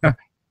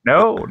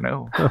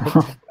 No.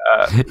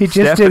 He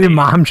just did a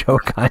mom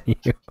joke on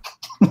you.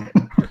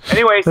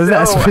 Anyway, so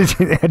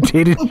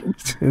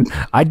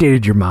I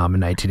dated your mom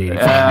in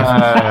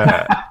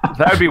 1985.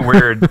 that'd be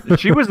weird.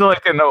 She was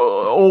like an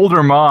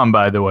older mom,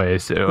 by the way,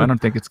 so I don't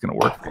think it's going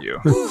to work for you.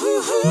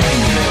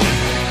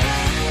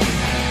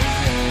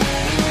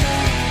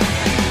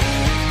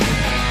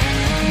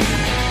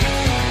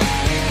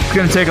 It's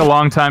going to take a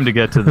long time to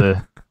get to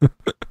the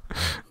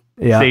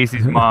Yeah.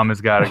 Stacy's mom has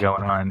got it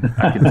going on.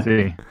 I can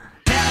see.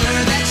 Tell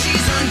her that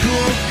she's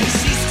uncool,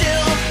 'cause she's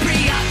still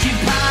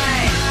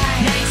preoccupied.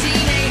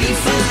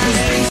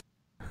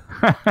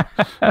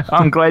 1985.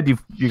 I'm glad you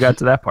got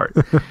to that part.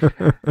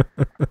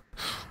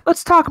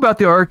 Let's talk about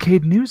the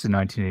arcade news in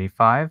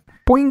 1985.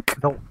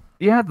 Boink.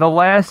 The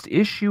last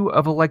issue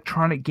of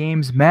Electronic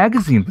Games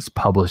magazine was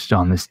published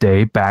on this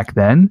day back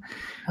then.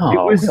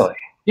 Oh, really?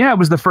 Yeah, it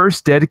was the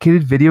first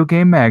dedicated video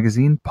game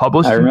magazine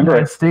published in the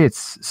United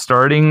States,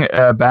 starting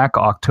back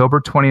October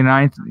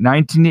 29th,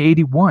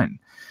 1981.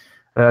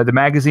 The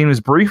magazine was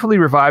briefly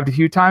revived a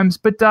few times,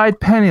 but died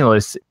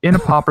penniless in a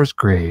pauper's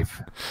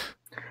grave.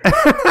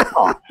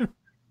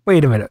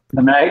 Wait a minute.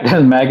 The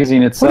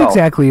magazine itself. What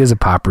exactly is a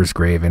pauper's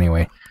grave,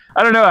 anyway?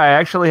 I don't know. I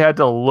actually had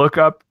to look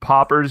up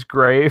Pauper's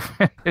grave.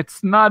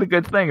 It's not a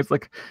good thing. It's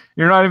like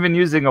you're not even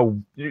using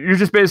you're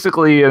just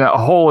basically in a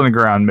hole in the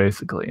ground,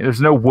 basically.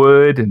 There's no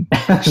wood. And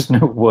There's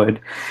no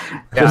wood.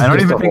 yeah, I don't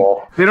even think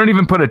they don't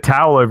even put a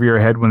towel over your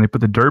head when they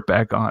put the dirt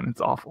back on.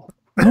 It's awful.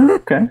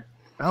 Okay.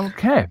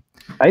 Okay.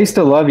 I used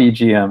to love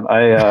EGM.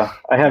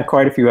 I have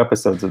quite a few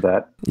episodes of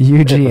that.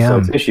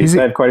 UGM. Issues.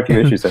 I have quite a few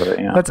issues of it.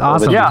 Yeah. That's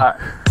awesome. Yeah,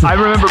 I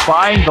remember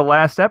buying the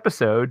last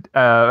episode.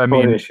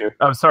 Issue.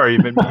 I'm sorry,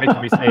 you've been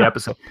making me say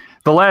episode.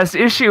 The last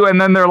issue, and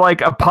then they're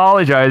like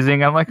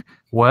apologizing. I'm like,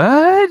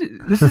 what?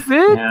 This is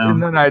it? Yeah.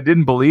 And then I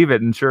didn't believe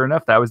it, and sure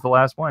enough, that was the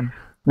last one.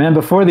 Man,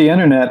 before the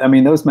internet, I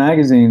mean, those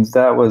magazines,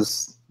 that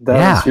was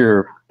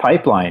your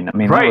pipeline. I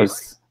mean, Right.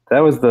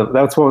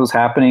 that's what was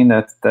happening.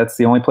 That's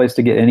the only place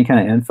to get any kind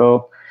of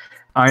info.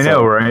 I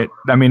know, right?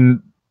 I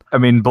mean,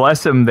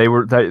 bless them. They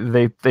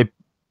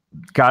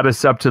got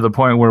us up to the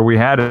point where we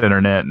had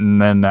internet,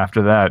 and then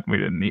after that, we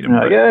didn't need them.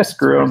 Yeah,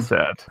 screw them.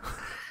 Sad.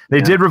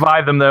 They did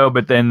revive them though,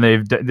 but then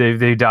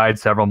they died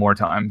several more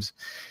times.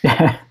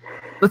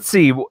 Let's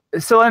see.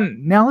 So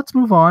now let's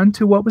move on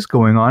to what was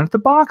going on at the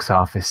box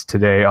office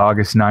today,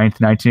 August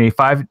 9th,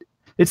 1985.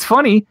 It's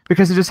funny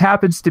because it just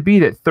happens to be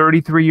that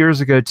 33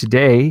 years ago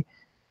today,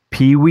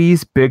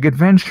 Pee-wee's Big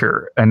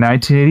Adventure, a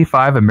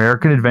 1985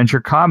 American adventure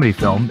comedy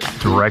film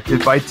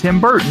directed by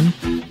Tim Burton.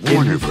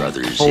 Warner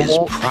Brothers is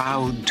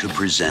proud to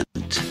present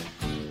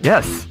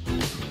Yes.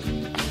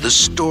 the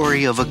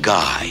story of a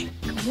guy.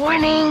 Good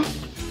morning.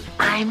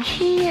 I'm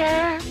here.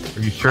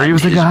 Are you sure he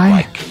was a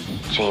guy?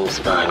 James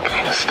Bond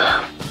kind of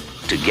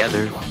stuff.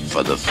 Together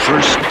for the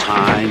first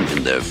time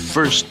in their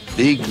first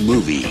big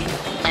movie.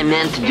 I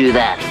meant to do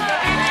that.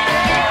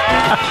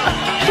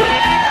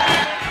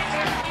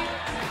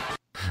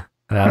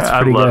 That's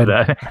I pretty love good.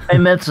 that. I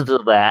meant to do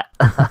that.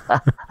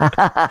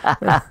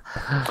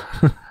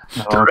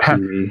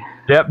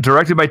 Yep,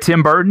 directed by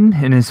Tim Burton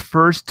in his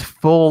first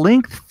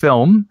full-length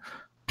film,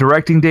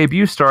 directing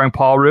debut starring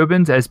Paul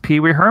Rubens as Pee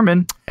Wee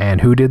Herman.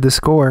 And who did the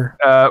score?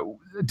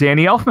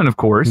 Danny Elfman, of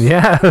course.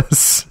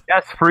 Yes.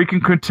 Yes,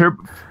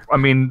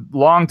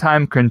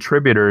 longtime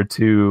contributor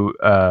to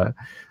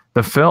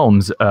the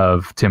films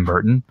of Tim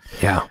Burton.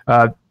 Yeah.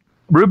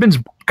 Rubens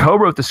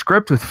co-wrote the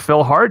script with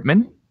Phil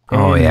Hartman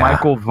and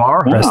Michael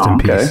Varhol. Rest in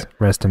peace.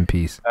 Rest in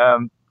peace.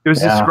 It was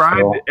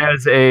described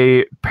as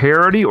a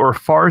parody or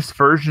farce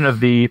version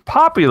of the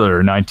popular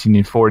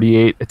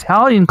 1948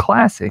 Italian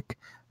classic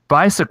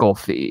Bicycle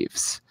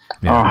Thieves.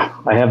 Yeah.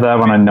 Oh, I have that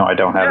one. No, I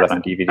don't have that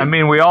on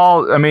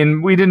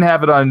DVD. We didn't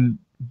have it on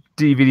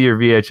DVD or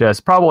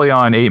VHS, probably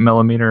on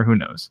 8mm, who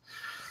knows.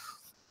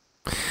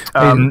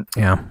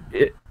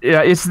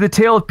 It's the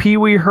tale of Pee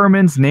Wee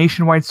Herman's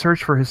nationwide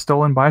search for his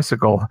stolen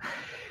bicycle.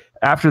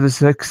 After the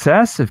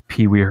success of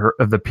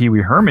the Pee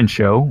Wee Herman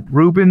Show,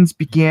 Rubens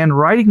began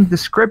writing the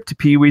script to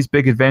Pee Wee's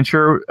Big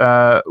Adventure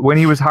when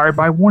he was hired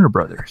by Warner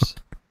Brothers.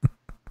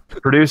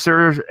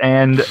 Producers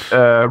and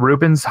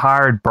Rubens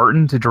hired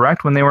Burton to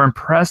direct when they were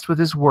impressed with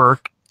his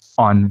work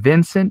on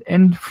Vincent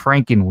and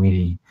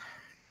Frankenweenie.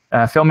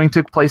 Filming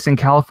took place in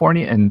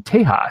California and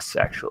Tejas,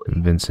 actually.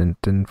 Vincent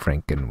and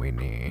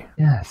Frankenweenie.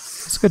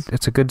 Yes. It's good.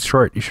 It's a good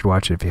short. You should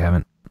watch it if you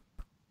haven't.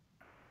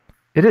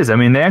 It is. I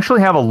mean, they actually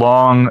have a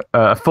long,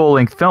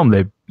 full-length film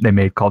they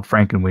made called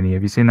Frankenweenie.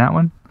 Have you seen that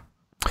one?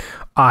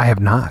 I have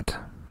not.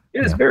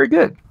 It is very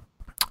good.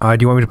 Do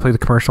you want me to play the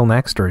commercial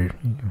next, or?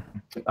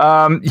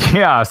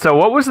 Yeah. So,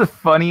 what was the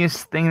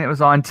funniest thing that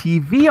was on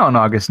TV on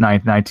August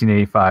 9th,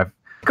 1985?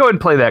 Go ahead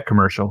and play that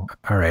commercial.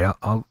 All right,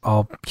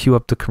 I'll cue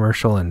up the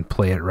commercial and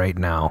play it right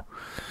now.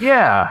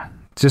 Yeah.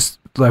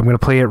 I'm going to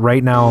play it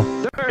right now.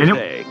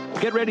 Thursday.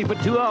 Get ready for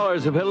 2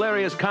 hours of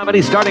hilarious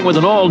comedy starting with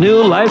an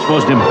all-new Life's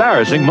Most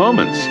Embarrassing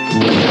Moments.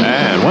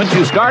 And once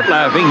you start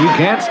laughing, you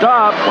can't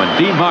stop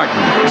when Dean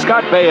Martin,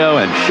 Scott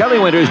Baio, and Shelley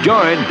Winters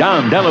join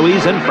Dom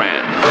DeLuise and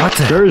friends.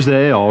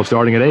 Thursday, all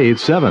starting at 8,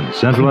 7,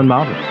 Central and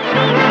Mountain.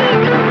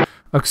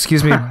 Oh,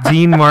 excuse me,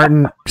 Dean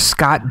Martin,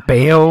 Scott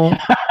Baio.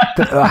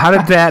 How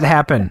did that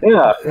happen?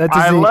 Yeah,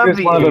 I love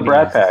he was one of the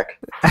Brat Pack.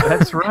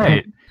 That's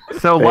right.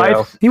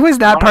 So he was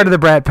not part of the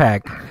Brat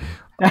Pack.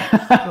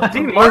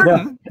 Dean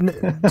Martin.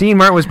 Dean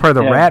Martin was part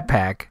of the Rat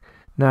Pack,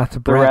 not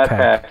the Brat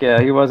Pack. Yeah,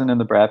 he wasn't in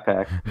the Brat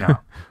Pack. No.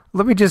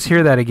 Let me just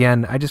hear that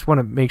again. I just want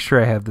to make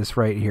sure I have this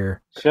right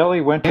here.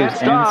 Shelley Winters and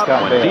Scott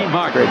Baio. Dean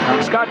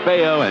Martin, Scott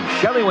Baio, and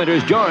Shelley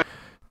Winters join.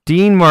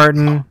 Dean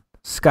Martin,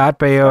 Scott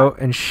Baio,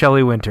 and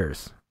Shelley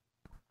Winters.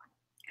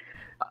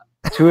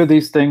 Two of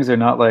these things are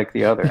not like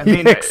the other. I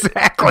mean,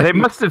 exactly. They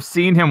must have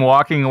seen him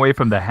walking away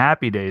from the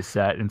Happy Days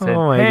set and said,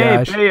 Oh my "Hey,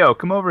 gosh. Baio,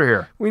 come over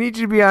here." We need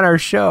you to be on our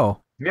show.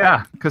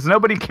 Yeah, because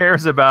nobody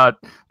cares about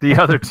the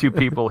other two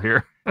people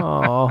here.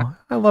 Oh,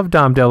 I love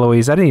Dom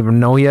DeLuise. I didn't even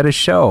know he had a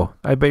show.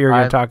 I bet you're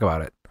going to talk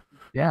about it.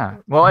 Yeah.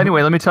 Well,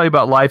 anyway, let me tell you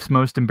about Life's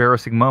Most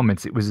Embarrassing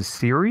Moments. It was a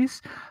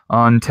series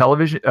on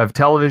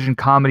television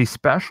comedy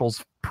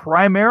specials,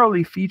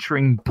 primarily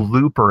featuring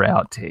blooper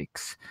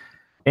outtakes,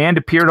 and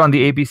appeared on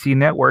the ABC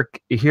network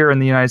here in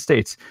the United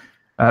States.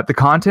 The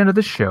content of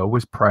the show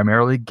was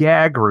primarily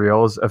gag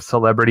reels of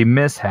celebrity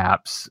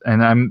mishaps,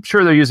 and I'm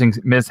sure they're using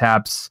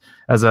mishaps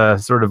as a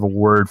sort of a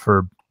word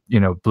for,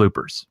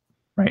 bloopers,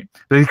 right?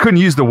 They couldn't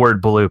use the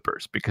word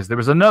bloopers because there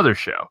was another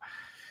show.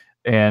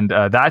 And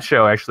that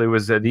show actually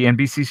was the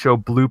NBC show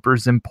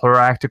Bloopers and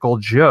Practical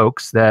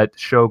Jokes that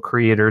show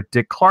creator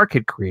Dick Clark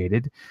had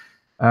created.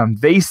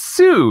 They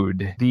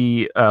sued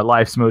the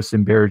Life's Most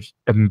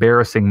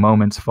Embarrassing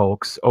Moments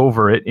folks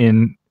over it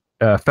in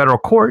federal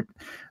court.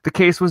 The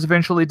case was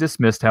eventually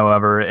dismissed,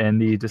 however, and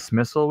the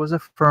dismissal was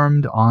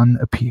affirmed on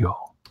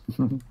appeal.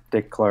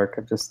 Dick Clark.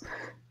 I'm just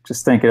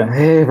thinking,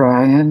 hey,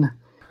 Ryan.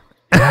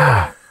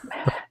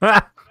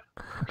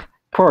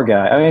 Poor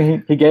guy. I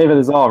mean, he gave it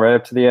his all right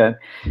up to the end.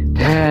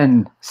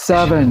 10,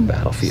 7,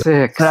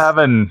 6.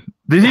 7.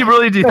 Did he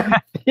really do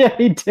that? Yeah,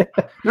 he did.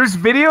 There's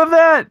video of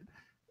that?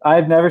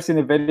 I've never seen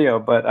a video,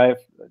 but I've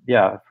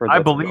heard I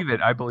believe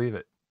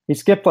it. He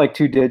skipped like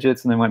 2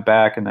 digits and then went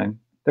back, and then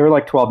there were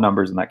like 12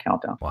 numbers in that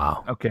countdown.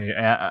 Wow. Okay,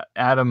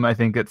 Adam, I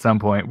think at some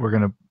point we're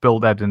going to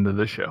build that into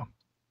the show.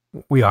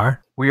 We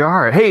are? We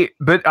are. Hey,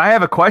 but I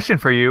have a question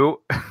for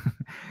you.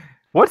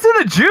 What's in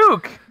the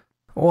juke?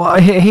 Well,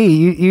 hey,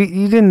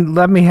 you didn't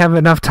let me have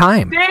enough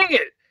time. Dang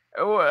it.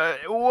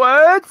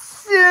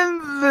 What's in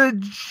the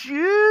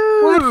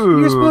juke? What?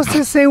 You're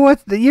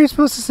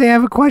supposed to say I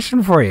have a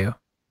question for you.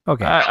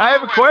 Okay. I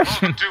have a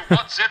question. To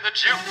what's in the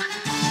juke?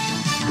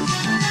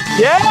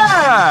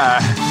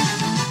 Yeah.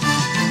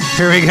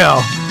 Here we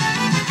go.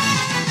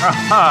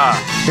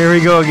 Here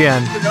we go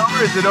again. Is it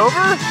over? Is it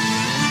over?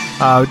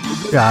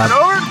 Is it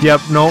over?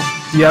 Yep. Nope.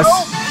 Yes.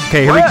 No?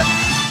 Okay. Here we. What?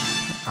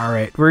 All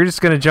right. We're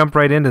just gonna jump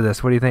right into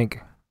this. What do you think?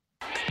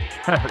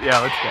 Yeah,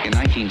 let's go. In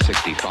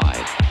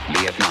 1965,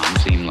 Vietnam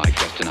seemed like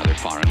just another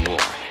foreign war,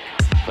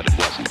 but it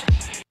wasn't.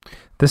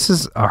 This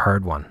is a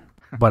hard one,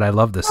 but I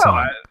love this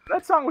song.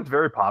 That song was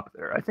very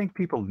popular. I think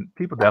people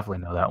definitely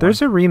know that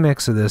There's one. a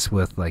remix of this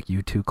with like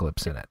U2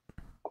 clips in it.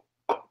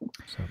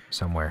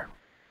 Somewhere.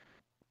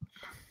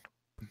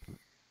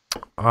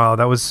 Oh,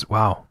 that was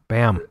wow.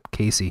 Bam,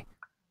 Casey.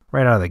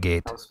 Right out of the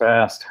gate. That was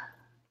fast.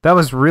 That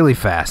was really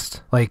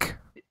fast. Like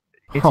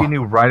Casey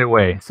knew right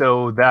away.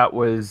 So that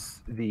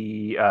was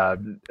the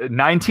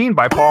 19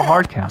 by Paul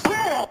Hardcastle.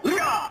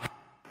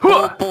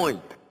 Full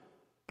point.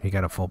 He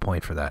got a full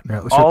point for that.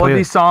 All of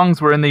these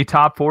songs were in the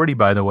top 40,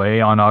 by the way,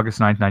 on August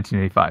 9th,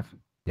 1985.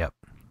 Yep.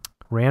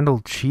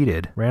 Randall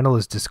cheated. Randall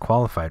is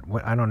disqualified.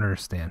 What? I don't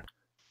understand.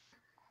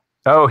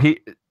 Oh, he...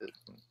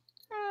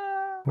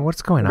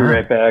 What's going Be on?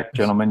 right back,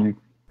 gentlemen. You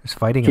There's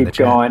fighting keep in the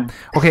chat. going.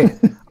 Okay.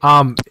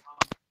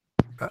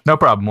 No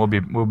problem.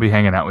 We'll be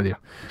hanging out with you.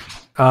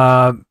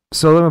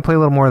 So let me play a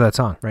little more of that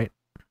song, right?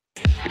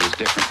 It was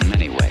different in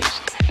many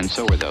ways, and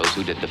so were those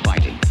who did the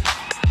fighting.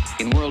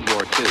 In World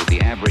War II,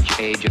 the average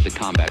age of the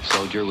combat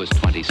soldier was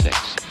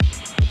 26.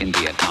 In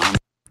Vietnam...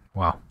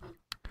 Wow.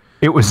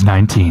 It was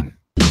 19.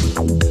 In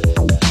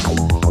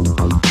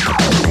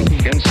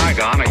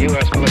Saigon, a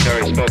U.S.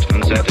 military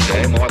spokesman said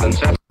today more than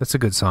 7... That's a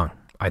good song,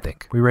 I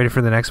think. We ready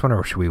for the next one,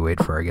 or should we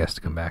wait for our guest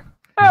to come back?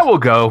 Yeah, we'll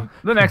go.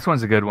 The next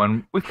one's a good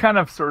one. We kind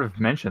of sort of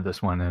mentioned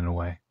this one in a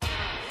way.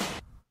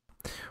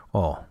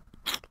 Oh.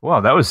 Wow,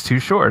 that was too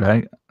short.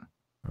 I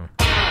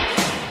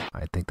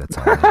think that's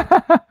all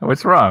right.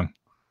 What's wrong?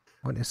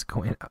 What is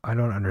going on? I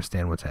don't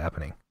understand what's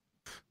happening.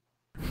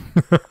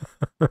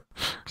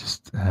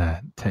 Just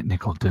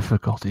technical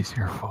difficulties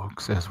here,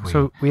 folks.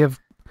 So we have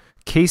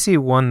Casey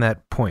won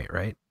that point,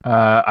 right?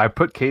 I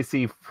put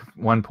Casey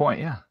 1 point,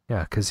 yeah.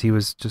 Yeah, because he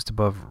was just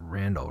above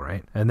Randall,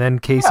 right? And then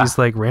Casey's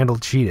like, Randall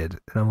cheated.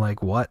 And I'm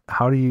like, what?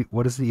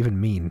 What does it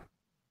even mean?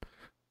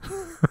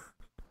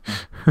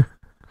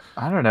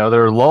 I don't know.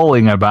 They're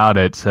lulling about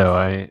it, so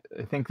I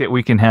think that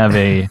we can have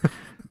a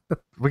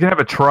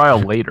trial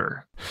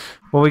later.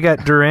 Well, we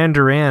got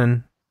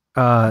Duran.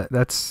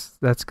 That's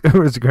we're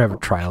gonna have a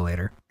trial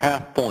later.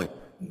 Half point.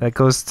 That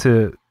goes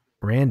to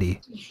Randy,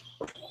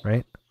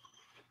 right?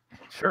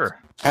 Sure.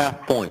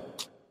 Half point.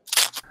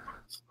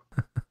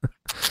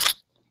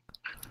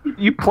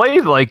 You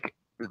played like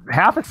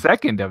half a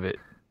second of it.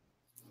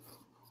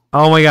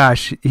 Oh my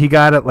gosh, he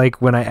got it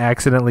like when I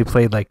accidentally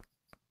played like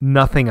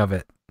nothing of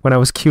it when I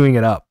was queuing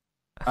it up.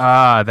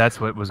 That's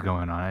what was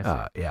going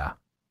on. Yeah,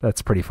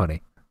 that's pretty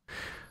funny.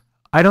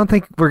 I don't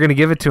think we're gonna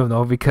give it to him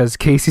though because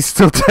Casey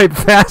still typed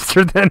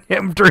faster than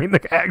him during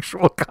the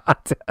actual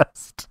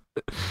contest.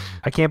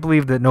 I can't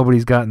believe that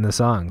nobody's gotten the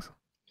songs.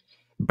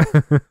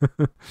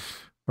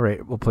 All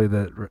right, we'll play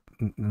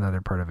another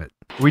part of it.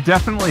 We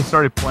definitely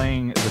started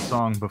playing the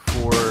song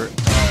before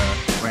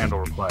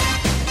Randall replied.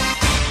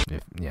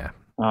 Yeah.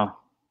 Oh,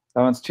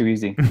 that one's too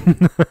easy.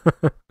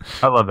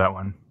 I love that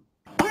one.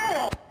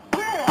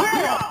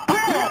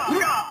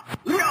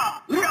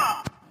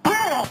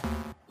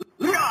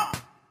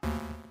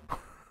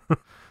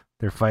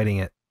 They're fighting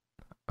it.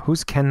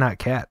 Who's Ken Not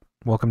Cat?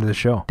 Welcome to the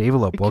show. Dave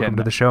Elope, welcome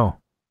to the show.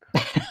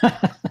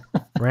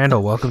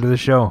 Randall, welcome to the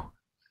show.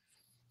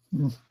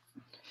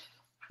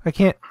 I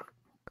can't.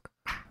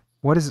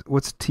 What's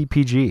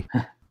TPG?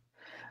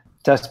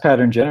 Test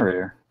pattern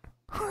generator.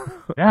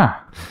 Yeah.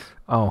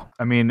 Oh.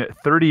 I mean,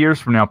 30 years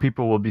from now,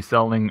 people will be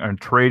selling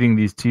and trading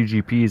these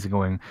TGPs and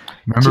going,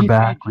 remember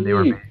back when they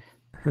were made?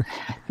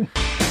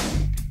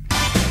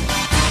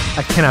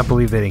 I cannot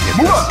believe they didn't get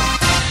this.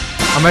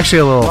 I'm actually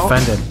a little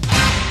offended.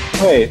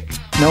 Wait,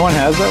 no one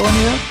has that one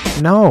yet?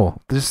 No,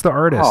 this is the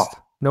artist. Oh.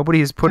 Nobody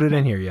has put it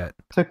in here yet.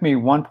 Took me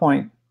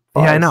 1.5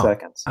 yeah, I know.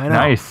 seconds. I know.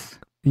 Nice.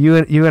 You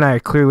and I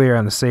clearly are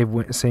on the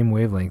same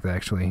wavelength,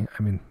 actually.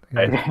 I mean,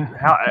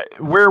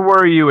 where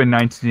were you in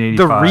 1985?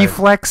 The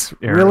Reflex?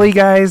 era? Really,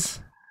 guys?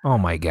 Oh,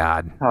 my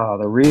God. Oh,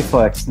 the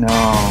Reflex, no.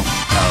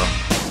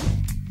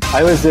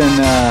 I was in,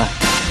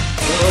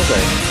 what was I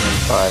in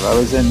 1985? I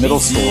was in middle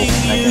school in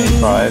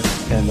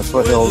 1985 in the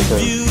foothills of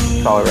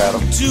Colorado.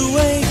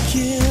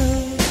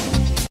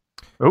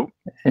 Oh.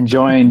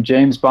 Enjoying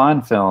James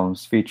Bond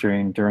films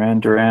featuring Duran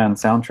Duran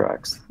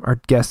soundtracks. Our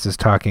guest is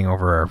talking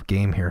over our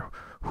game here.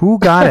 Who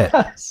got it?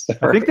 I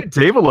think that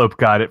Dave Elope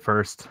got it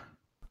first.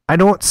 I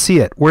don't see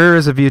it. Where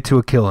is A View to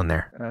a Kill in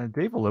there?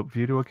 Dave Elope,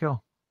 View to a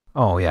Kill.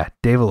 Oh, yeah,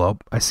 Dave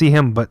Elope. I see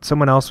him, but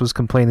someone else was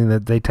complaining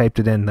that they typed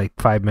it in like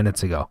 5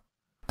 minutes ago.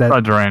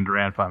 Duran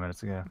Duran 5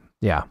 minutes ago.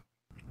 Yeah.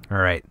 All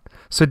right.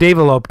 So Dave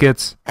Elope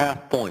gets...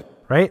 half point.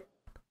 Right?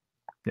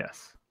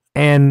 Yes.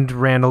 And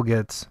Randall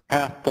gets...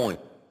 half point.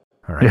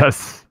 All right.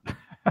 Yes.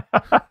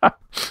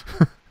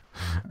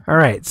 All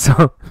right.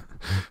 So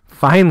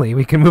Finally,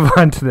 we can move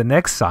on to the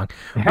next song.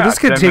 Yeah, Well, this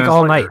could 10 take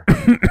all night.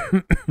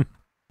 minutes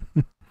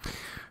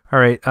All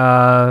right.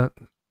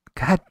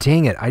 God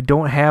dang it. I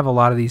don't have a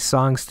lot of these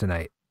songs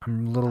tonight.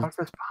 I'm a little... How's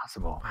this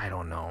possible? I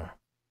don't know.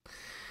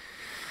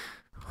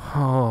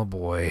 Oh,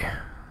 boy.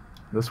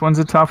 This one's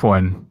a tough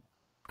one.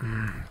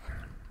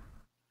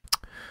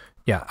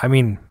 Yeah, I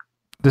mean,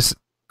 this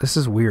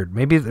is weird.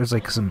 Maybe there's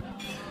like some...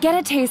 Get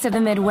a taste of the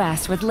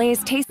Midwest with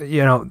Lay's Taste.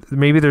 You know,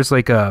 maybe there's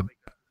like a...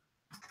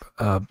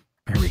 Here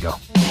we go.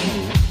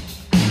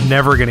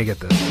 Never gonna get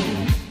this.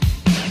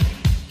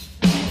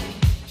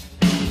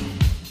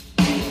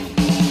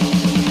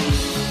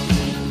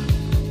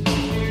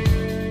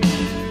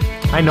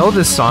 I know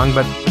this song,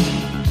 but...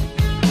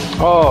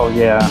 Oh,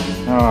 yeah.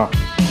 Oh.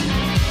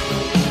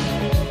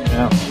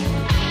 Yeah.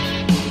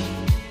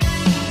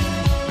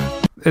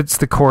 It's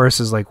the chorus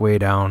is like way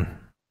down.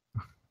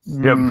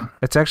 Yep.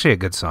 It's actually a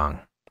good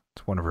song.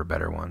 It's one of her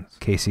better ones.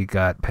 Casey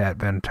got Pat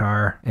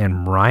Benatar,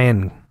 and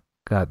Ryan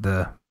got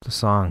the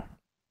song.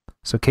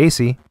 So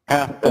Casey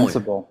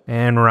Invincible.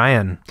 and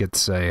Ryan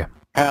gets a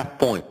Half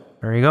point.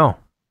 There you go.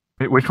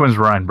 Wait, which one's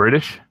Ryan?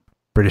 British?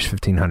 British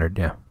 1500,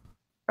 yeah.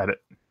 Got it.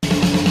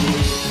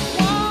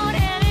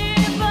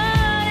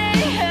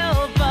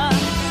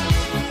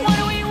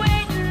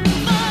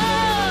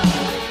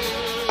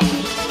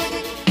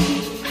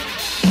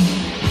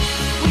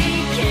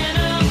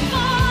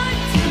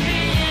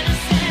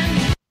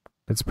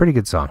 It's a pretty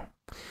good song.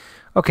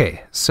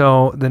 Okay,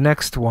 so the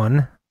next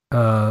one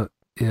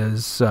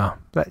is that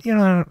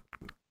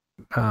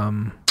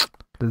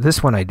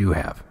this one I do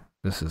have.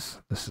 This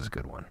is a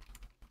good one.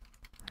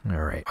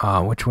 All right.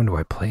 Which one do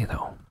I play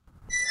though?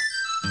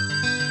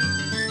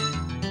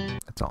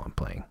 That's all I'm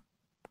playing.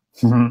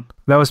 Mm-hmm.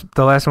 That was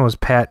the last one was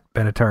Pat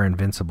Benatar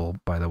Invincible,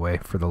 by the way,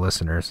 for the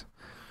listeners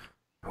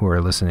who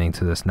are listening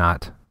to this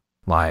not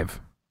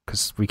live,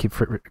 because we keep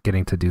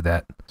forgetting to do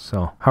that.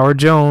 So Howard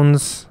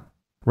Jones.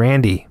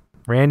 Randy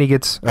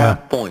gets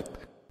half point,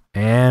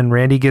 and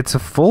Randy gets a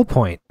full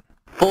point.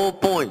 Full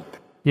point.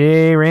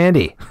 Yay,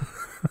 Randy.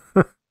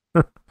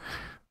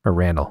 Or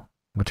Randall,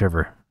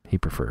 whichever he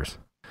prefers.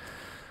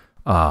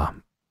 I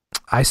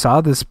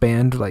saw this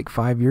band like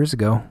 5 years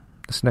ago.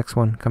 This next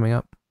one coming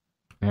up.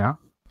 Yeah.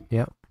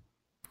 Yep.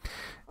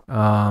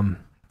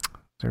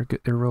 They're good.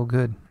 They're real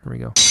good. Here we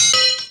go.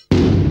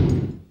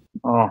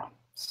 Oh,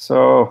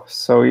 so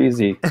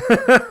easy.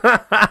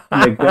 Oh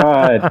my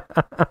God.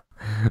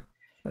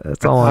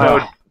 That's all I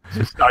know.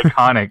 Just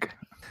iconic.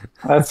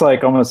 That's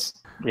like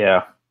almost,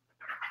 yeah.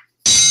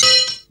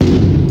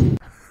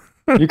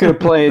 You could have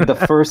played the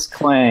first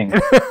clang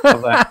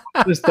of that.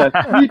 Just that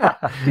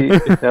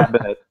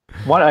bit.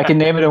 I can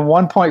name it in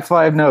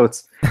 1.5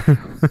 notes.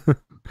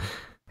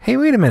 Hey,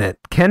 wait a minute.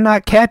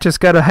 Cannot Cat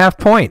just got a half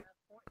point.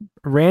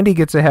 Randy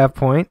gets a half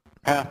point.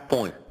 Half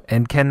point.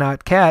 And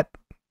Cannot Cat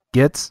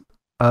gets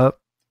a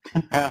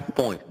half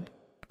point.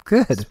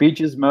 Good.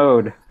 Speeches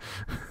mode.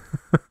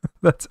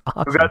 That's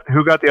awesome.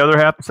 Who got the other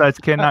half besides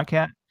Cannot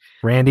Cat?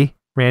 Randy.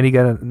 Randy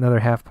got another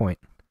half point.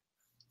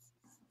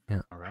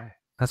 Yeah. All right.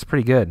 That's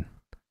pretty good.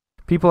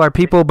 People Are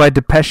People by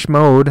Depeche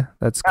Mode.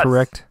 That's Yes.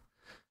 correct.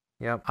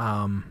 Yep.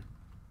 I'm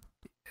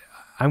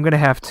gonna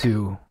have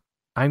to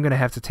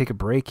take a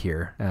break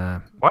here.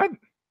 What?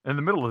 In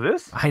the middle of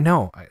this? I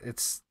know.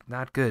 It's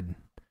not good.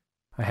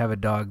 I have a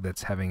dog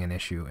that's having an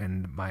issue,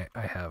 and I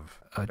have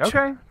a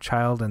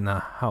child in the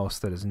house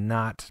that is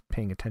not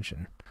paying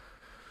attention.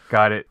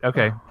 Got it.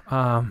 Okay.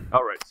 All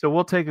right. So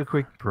we'll take a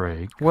quick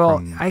break.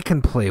 Well, I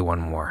can play one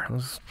more.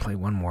 Let's play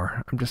one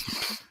more. I'm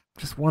just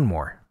one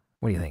more.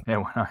 What do you think? Yeah,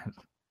 why not?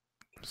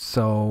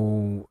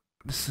 So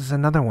this is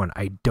another one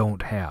I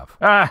don't have.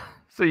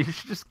 So you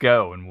should just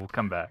go and we'll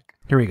come back.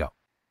 Here we go.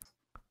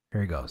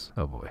 Here he goes.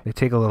 Oh boy. They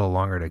take a little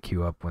longer to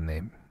queue up when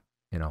they,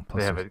 plus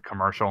they have a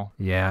commercial.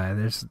 Yeah,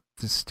 there's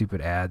just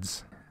stupid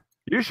ads.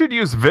 You should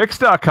use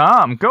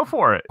Vix.com. Go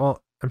for it. Well,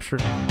 I'm sure.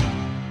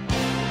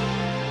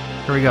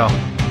 Here we go.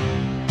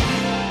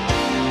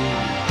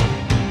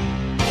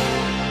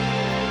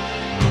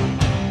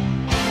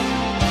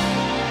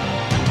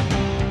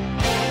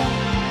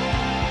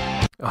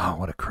 Oh,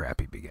 what a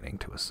crappy beginning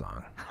to a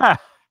song.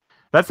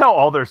 That's how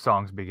all their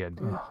songs begin.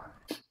 Dude.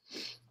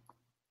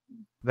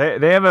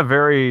 They have a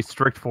very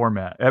strict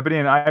format. Ebony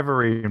and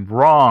Ivory,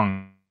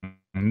 wrong.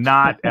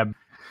 Not Sorry,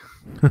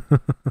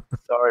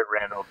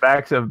 Randall.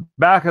 Back of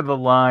the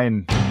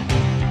line.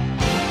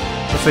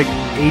 It's like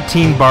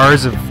 18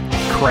 bars of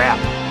crap.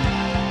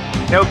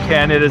 No,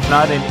 Ken, it is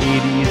not an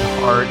 80s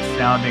hard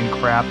sounding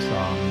crap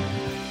song.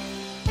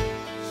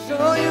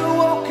 So you're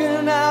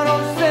walking out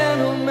on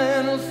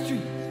Sentimental Street.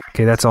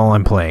 Okay, that's all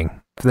I'm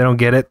playing. If they don't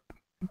get it,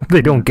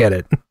 they don't get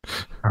it.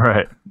 All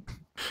right.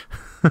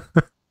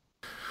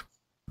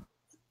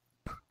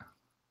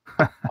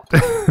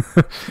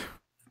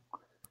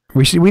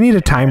 We need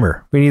a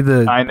timer. We need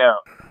the. I know.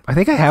 I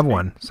think I have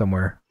one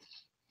somewhere.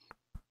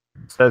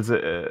 Says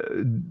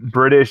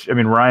British. I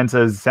mean, Ryan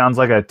says sounds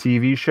like a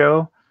TV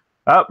show.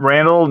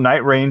 Randall,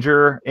 Night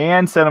Ranger,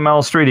 and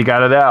Sentimental Street. He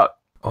got it out.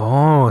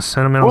 Oh,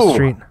 Sentimental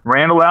Street.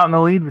 Randall out in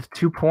the lead with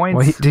 2 points.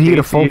 Well, did he get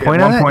a full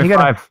point on that?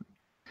 1.5.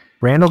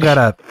 Randall got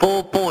a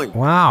full point.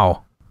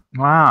 Wow.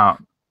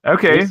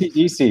 Okay.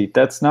 AC/DC.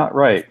 That's not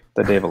right.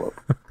 The Davelope.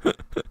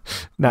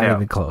 Not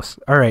even close.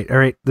 All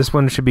right. This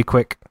one should be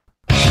quick.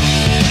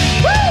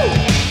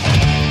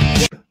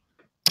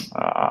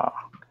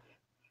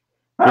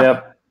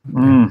 Yep.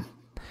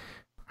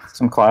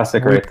 Some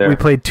classic right there. We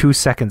played 2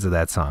 seconds of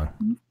that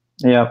song.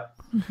 Yep.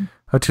 I'm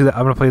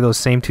going to play those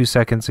same 2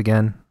 seconds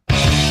again.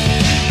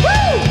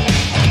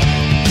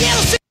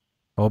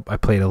 Oh, I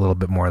played a little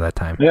bit more that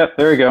time. Yep,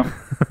 there we go.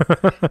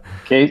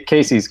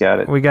 Casey's got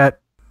it. We got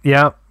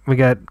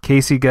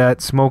Casey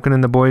got Smoking in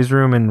the Boys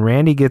Room, and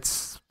Randy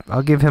gets,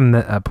 I'll give him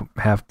the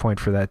half point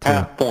for that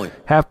too.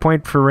 Half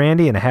point for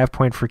Randy and a half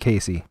point for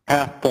Casey.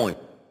 Half point.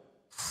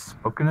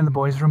 Smoking in the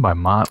Boys Room by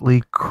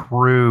Motley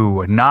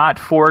Crue. Not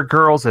 4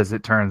 girls, as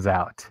it turns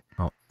out.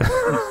 Oh.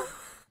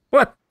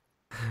 What?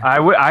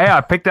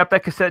 I picked up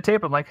that cassette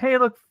tape. I'm like, hey,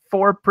 look,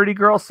 4 pretty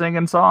girls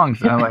singing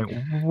songs. And I'm like,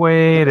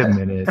 wait a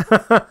minute.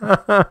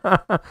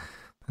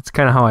 That's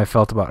kind of how I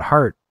felt about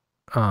Heart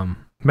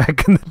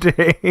back in the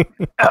day.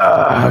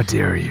 How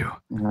dare you?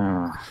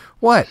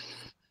 What?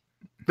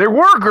 There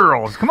were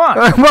girls. Come on.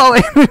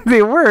 Well,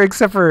 they were,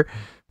 except for,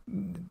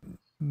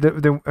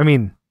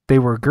 they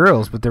were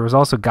girls, but there was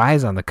also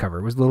guys on the cover.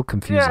 It was a little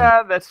confusing.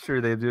 Yeah, that's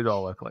true. They did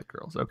all look like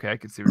girls. Okay, I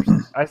can see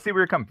I see where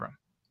you're coming from.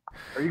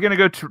 Are you going to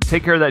go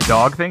take care of that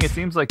dog thing? It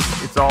seems like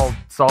it's all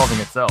solving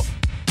itself.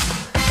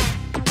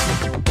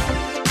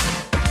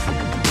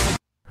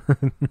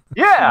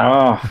 Yeah.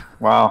 Oh,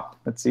 wow.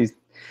 Let's see.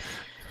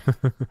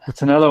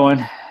 That's another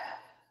one.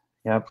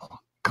 Yep.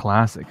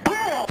 Classic.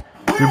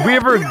 Did we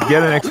ever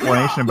get an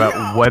explanation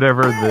about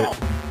whatever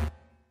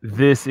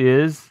this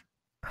is?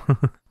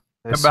 About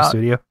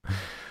Susudio.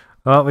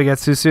 Well, we got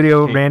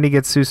Susudio. Randy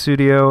gets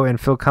Susudio,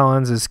 and Phil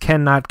Collins is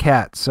Ken, not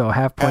Cat. So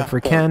half point for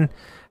Ken,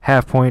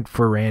 half point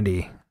for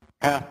Randy.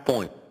 Half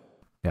point.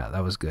 Yeah,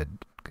 that was good.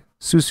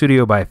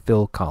 Susudio by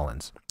Phil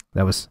Collins.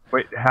 That was.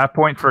 Wait, half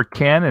point for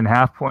Ken and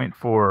half point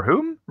for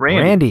whom?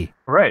 Randy.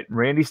 Right.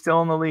 Randy's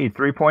still in the lead.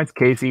 3 points.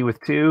 Casey with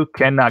 2.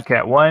 Ken, not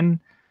Cat, 1.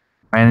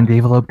 Ryan and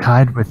Davelope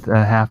tied with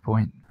a half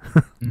point.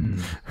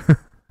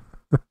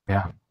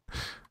 Yeah.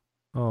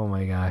 Oh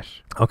my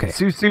gosh. Okay.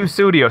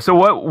 Susudio. So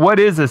what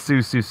is a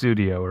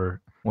Susudio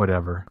or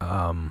whatever?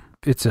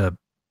 It's a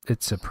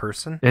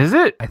person. Is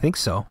it? I think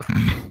so.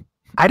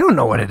 I don't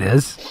know what it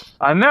is.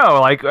 I know.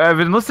 Like, I've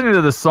been listening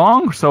to the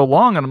song so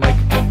long, and I'm like,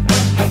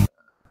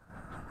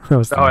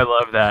 I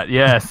love that.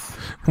 Yes.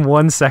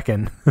 1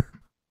 second.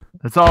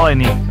 That's all I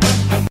need.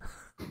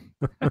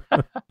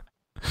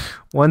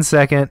 1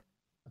 second.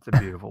 That's a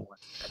beautiful one.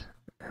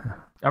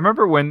 I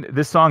remember when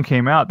this song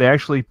came out, they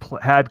actually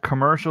had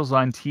commercials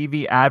on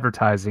TV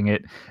advertising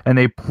it, and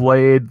they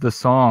played the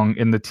song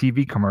in the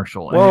TV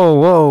commercial.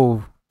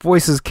 Whoa.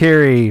 Voices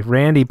carry.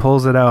 Randy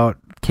pulls it out.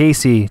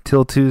 Casey,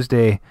 till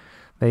Tuesday.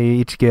 They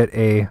each get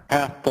a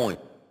half point.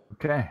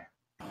 Okay.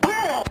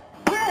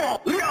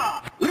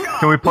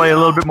 Can we play a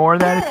little bit more of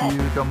that if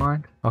you don't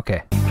mind?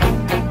 Okay.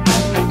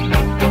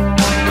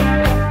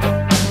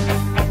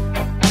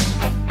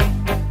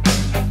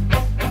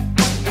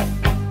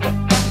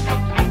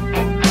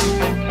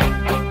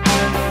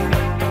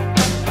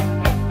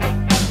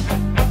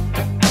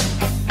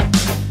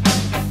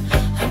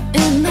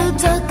 In the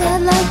dark, I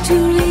like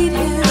to read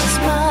his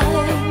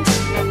mind.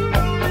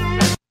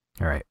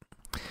 All right.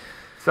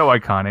 So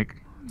iconic.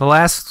 The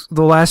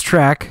last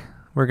track,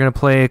 we're gonna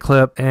play a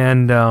clip,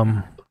 and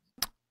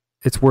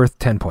it's worth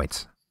 10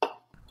 points.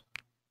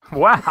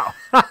 Wow.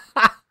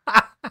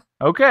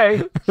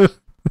 Okay.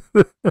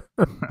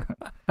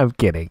 I'm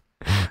kidding.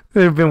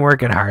 We've been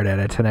working hard at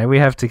it tonight. We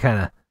got,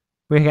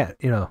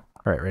 all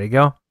right, ready to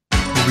go?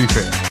 We'll be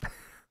fair.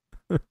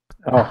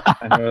 Oh,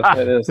 I know what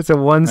that is. It's a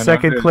 1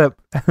 second clip.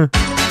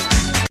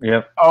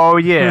 Yep. Oh,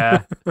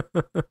 yeah.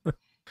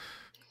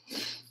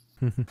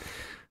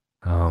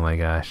 Oh, my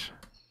gosh.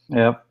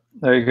 Yep.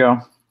 There you go.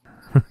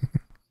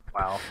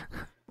 Wow.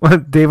 Well,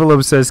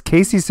 Davelope says,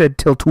 Casey said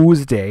till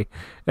Tuesday.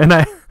 And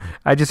I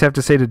just have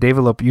to say to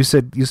Davelope, you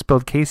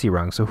spelled Casey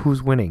wrong, so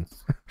who's winning?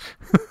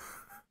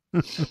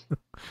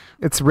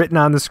 It's written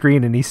on the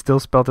screen, and he still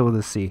spelled it with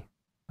a C.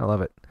 I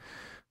love it.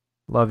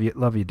 Love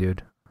you,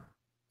 dude.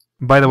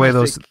 By the way,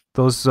 those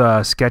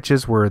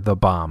sketches were the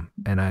bomb,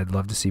 and I'd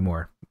love to see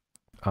more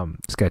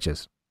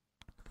sketches.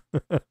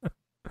 I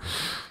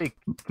think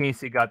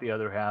Casey got the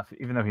other half,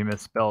 even though he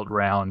misspelled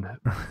round.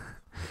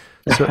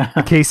 So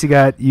Casey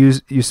got you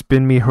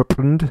spin me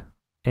hoppened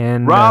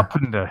and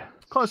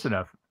close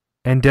enough.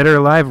 And Dead or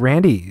Alive,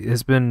 Randy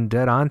has been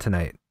dead on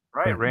tonight.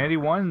 Right, Randy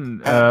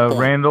won.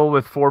 Randall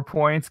with 4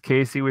 points,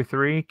 Casey with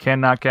 3, Ken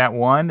not Cat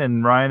 1,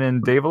 and Ryan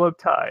and Davelope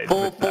tied.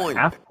 Full point.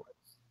 Half point.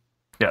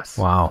 Yes.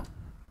 Wow.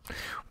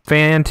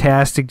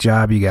 Fantastic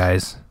job, you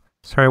guys.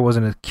 Sorry it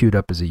wasn't as queued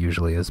up as it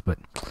usually is, but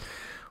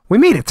we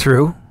made it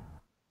through.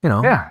 You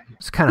know. Yeah.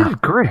 It's kind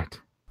of great.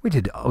 We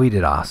did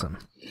awesome.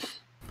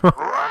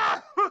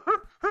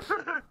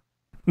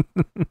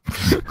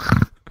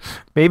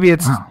 Maybe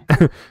it's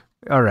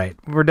All right.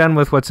 We're done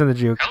with what's in the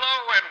juke. Hello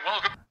and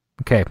welcome.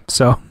 Okay,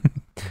 so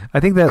I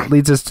think that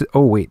leads us to...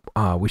 Oh, wait.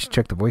 We should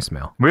check the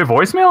voicemail. We have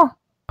voicemail?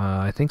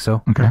 I think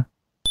so. Okay.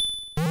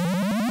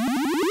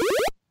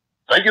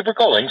 Thank you for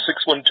calling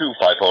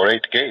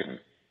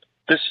 612-548-GAME.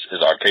 This is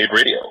Arcade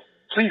Radio.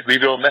 Please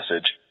leave your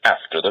message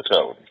after the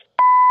tone.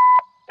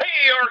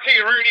 Hey,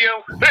 Arcade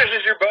Radio. This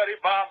is your buddy,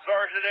 Bob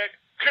Zarzadek,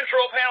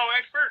 control panel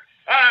expert.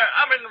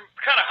 I've been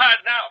kind of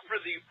hiding out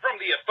from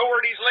the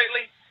authorities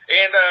lately,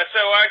 and so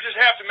I just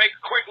have to make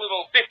a quick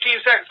little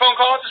 15-second phone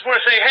call. I just want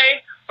to say,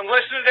 hey, I'm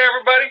listening to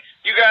everybody.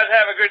 You guys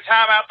have a good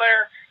time out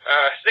there.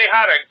 Say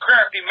hi to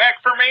Crafty Mac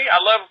for me. I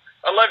love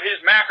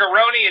his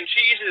macaroni and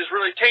cheese. It is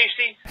really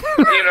tasty.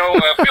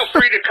 Feel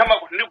free to come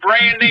up with new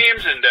brand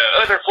names and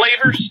other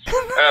flavors.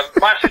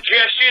 My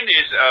suggestion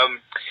is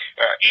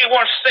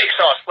A1 steak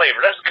sauce flavor.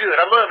 That's good.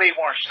 I love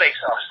A1 steak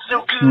sauce. It's so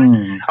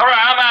good. All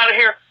right, I'm out of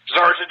here.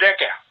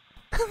 Zarzadek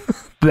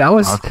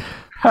out.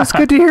 That's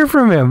good to hear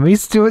from him.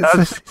 He's doing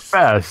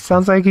fast.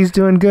 Sounds like he's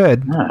doing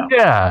good.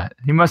 Yeah,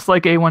 he must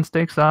like A1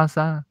 steak sauce.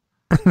 I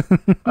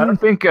don't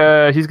think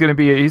he's gonna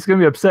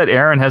be upset.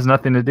 Aaron has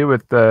nothing to do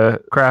with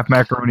Kraft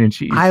macaroni and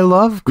cheese. I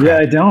love. Yeah,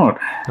 I don't.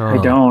 I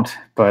don't.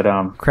 But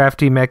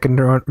Crafty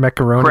macaroni.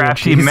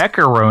 Crafty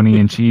macaroni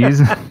and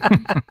cheese.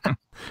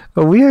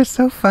 Oh, we are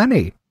so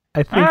funny.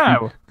 I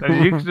think.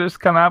 Did you just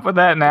come up with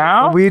that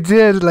now? We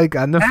did, like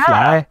on the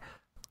fly.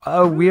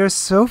 Oh, we are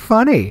so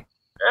funny.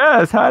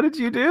 Yes. How did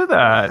you do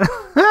that?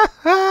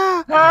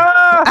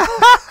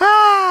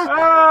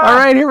 All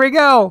right, here we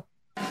go.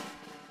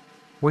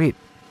 Wait.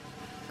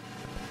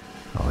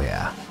 Oh,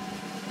 yeah.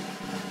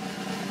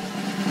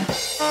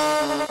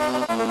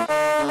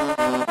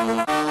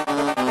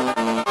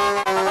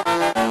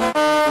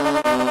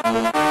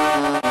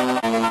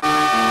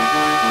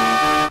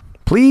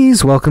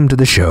 Please welcome to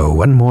the show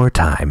one more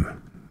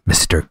time,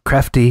 Mr.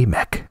 Crafty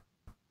Mech.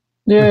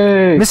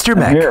 Yay! Mr.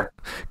 Mech,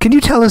 can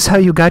you tell us how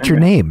you got your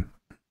name?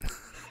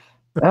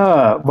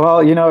 Well,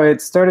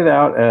 it started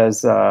out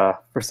as,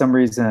 for some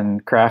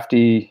reason,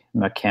 Crafty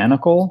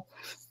Mechanical.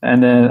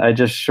 And then I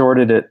just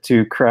shorted it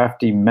to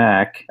Crafty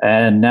Mech,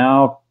 and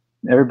now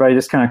everybody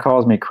just kind of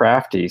calls me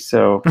Crafty.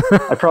 So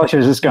I probably should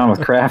have just gone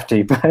with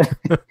Crafty, but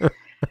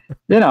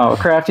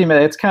Crafty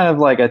Mech, it's kind of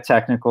like a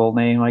technical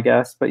name, I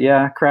guess. But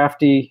yeah,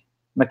 Crafty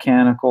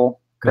Mechanical,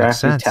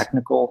 Crafty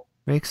Technical,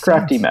 Makes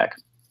Crafty sense. Mech.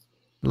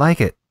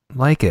 Like it.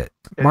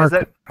 Mark,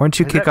 why don't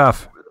you kick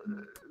off?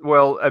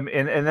 Well, and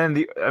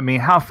then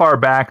how far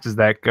back does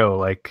that go?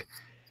 Like,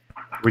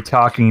 we're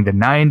talking the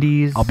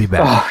 90s. I'll be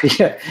back. Oh,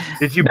 yeah.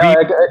 Did you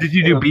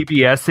do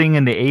BBSing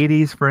in the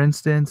 80s, for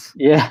instance?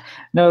 Yeah.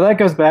 No, that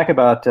goes back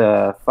about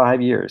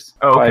 5 years.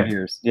 Oh, okay. 5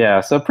 years.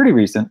 Yeah. So pretty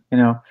recent,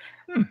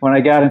 when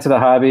I got into the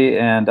hobby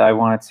and I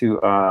wanted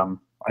to,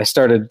 I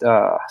started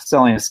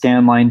selling a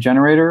scan line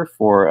generator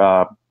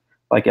for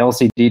like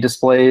LCD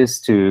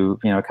displays to,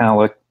 kind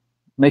of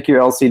make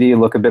your LCD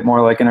look a bit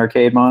more like an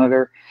arcade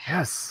monitor.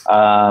 Yes.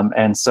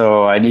 And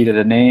so I needed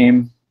a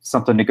name,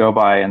 something to go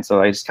by, and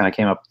so I just kind of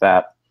came up with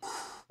that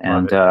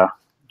and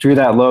drew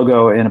that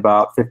logo in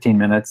about 15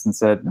 minutes and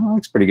said, "Oh, it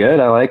looks pretty good.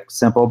 I like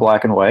simple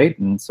black and white,"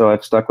 and so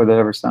I've stuck with it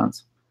ever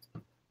since.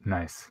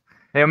 Nice.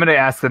 Hey, I'm going to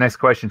ask the next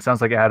question.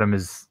 Sounds like Adam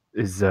is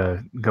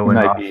going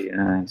off. He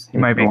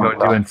might be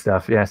doing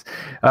stuff. Yes.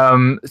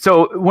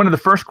 So one of the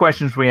first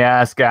questions we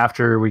ask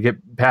after we get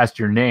past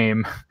your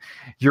name,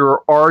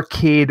 your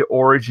arcade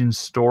origin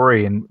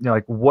story, and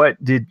when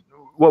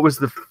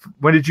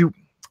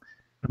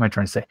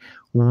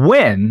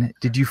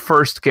did you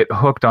first get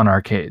hooked on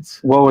arcades?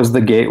 What was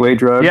the gateway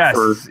drug? Yes.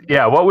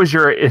 What was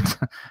your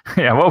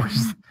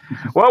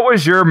what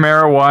was your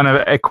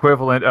marijuana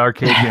equivalent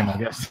arcade game, I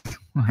guess?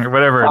 Or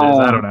whatever it is.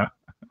 I don't know.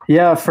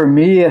 Yeah, for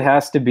me it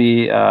has to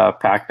be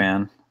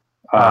Pac-Man.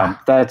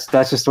 That's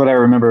just what I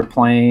remember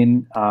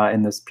playing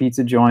in this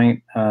pizza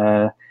joint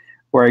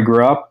where I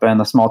grew up, and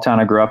the small town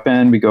I grew up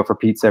in. We go for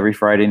pizza every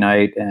Friday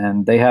night,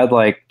 and they had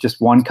just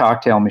one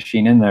cocktail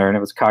machine in there, and it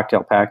was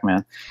Cocktail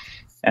Pac-Man.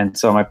 And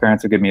so my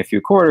parents would give me a few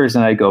quarters,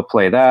 and I'd go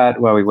play that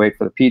while we wait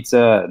for the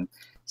pizza. And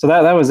so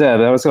that was it.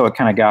 That was what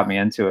kind of got me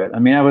into it. I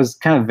mean, I was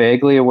kind of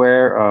vaguely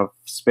aware of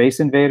Space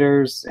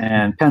Invaders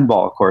and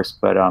Pinball, of course,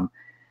 but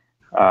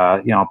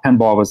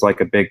Pinball was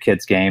like a big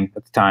kids game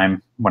at the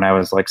time when I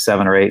was like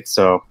 7 or 8.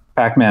 So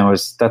Pac-Man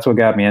that's what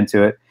got me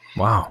into it.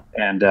 Wow.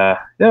 And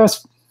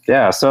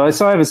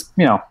so I was,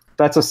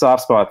 that's a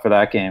soft spot for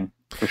that game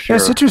for sure.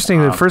 Yeah, it's interesting.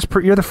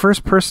 You're the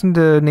first person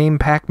to name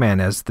Pac-Man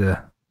as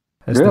the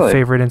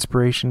favorite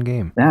inspiration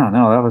game. Yeah,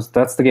 no,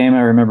 that's the game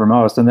I remember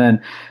most. And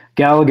then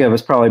Galaga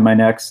was probably my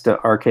next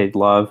arcade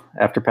love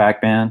after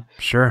Pac-Man.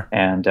 Sure.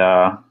 And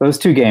those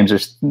two games are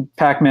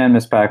Pac-Man,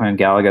 Miss Pac-Man,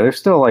 Galaga. They're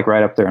still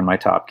right up there in my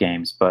top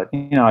games. But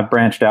I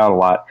branched out a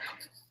lot.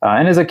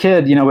 And as a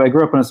kid, I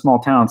grew up in a small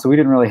town, so we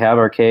didn't really have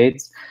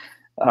arcades.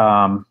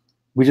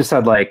 We just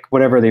had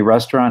whatever the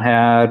restaurant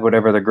had,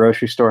 whatever the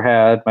grocery store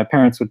had. My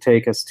parents would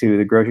take us to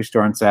the grocery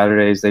store on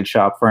Saturdays. They'd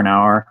shop for an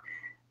hour,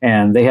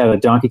 and they had a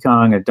Donkey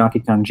Kong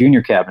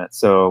Junior cabinet.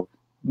 So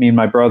me and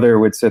my brother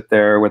would sit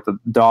there with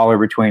 $1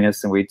 between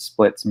us, and we'd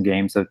split some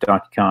games of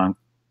Donkey Kong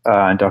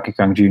and Donkey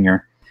Kong Jr.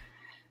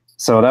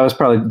 So that was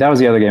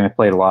the other game I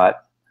played a lot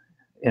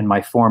in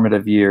my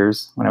formative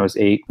years when I was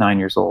 8, 9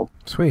 years old.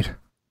 Sweet.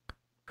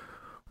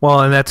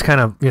 Well, and that's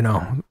kind of,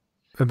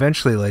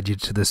 eventually led you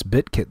to this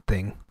BitKit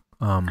thing.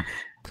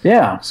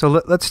 Yeah.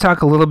 So let's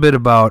talk a little bit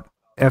about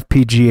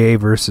FPGA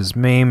versus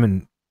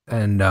MAME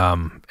and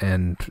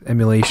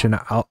emulation.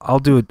 I'll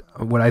do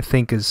what I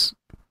think is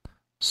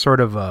sort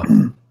of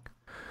an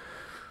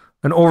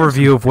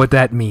overview of what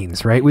that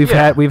means, right? We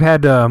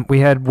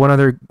had one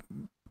other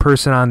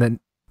person on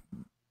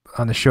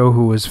the show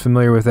who was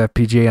familiar with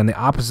FPGA. On the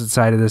opposite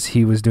side of this,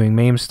 he was doing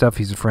MAME stuff.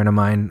 He's a friend of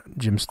mine,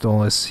 Jim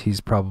Stolas. He's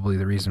probably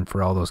the reason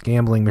for all those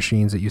gambling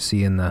machines that you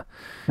see in the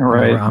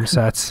ROM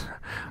sets.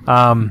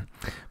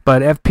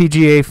 But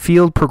FPGA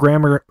field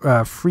programmable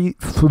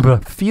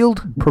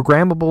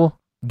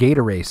gate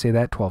array. Say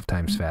that 12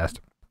 times fast.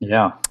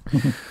 Yeah.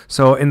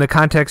 So in the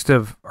context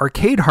of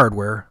arcade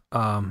hardware,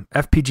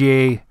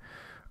 FPGA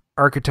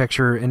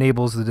architecture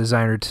enables the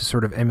designer to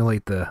sort of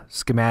emulate the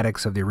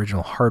schematics of the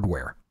original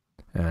hardware.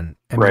 And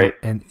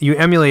you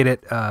emulate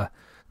it, the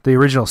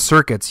original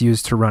circuits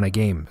used to run a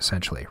game,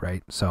 essentially,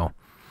 right? So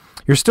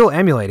you're still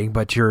emulating,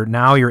 but you're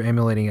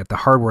emulating at the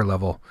hardware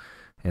level.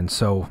 And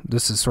so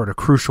this is sort of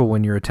crucial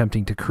when you're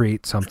attempting to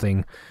create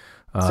something.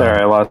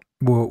 Sorry, I lost.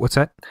 What's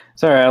that?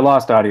 Sorry, I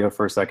lost audio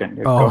for a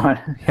second. Go on.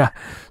 Yeah.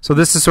 So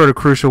this is sort of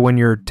crucial when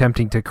you're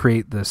attempting to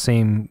create the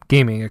same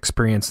gaming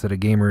experience that a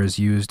gamer has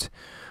used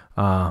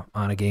on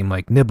a game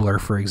like Nibbler,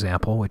 for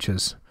example, which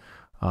is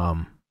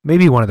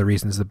maybe one of the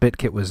reasons the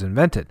BitKit was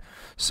invented.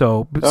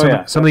 So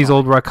some of these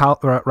old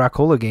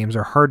Rockola games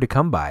are hard to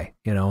come by,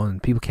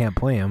 and people can't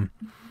play them.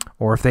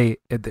 Or if they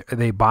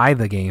buy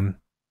the game,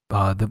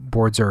 the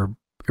boards are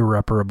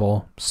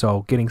irreparable.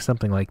 So getting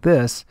something like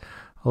this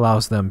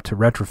allows them to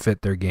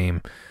retrofit their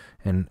game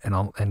and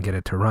get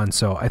it to run.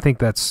 So I think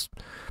that's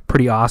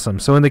pretty awesome.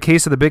 So in the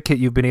case of the BitKit,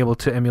 you've been able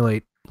to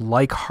emulate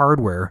like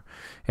hardware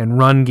and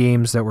run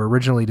games that were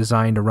originally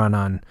designed to run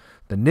on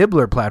the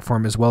Nibbler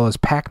platform as well as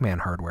Pac-Man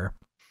hardware.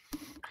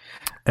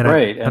 And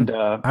right,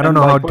 I don't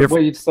know how different.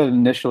 What you said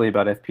initially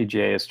about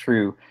FPGA is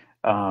true.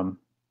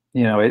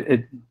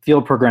 It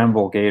field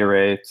programmable gate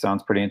array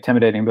sounds pretty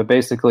intimidating, but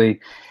basically,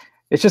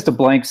 it's just a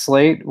blank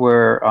slate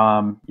where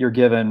you're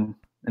given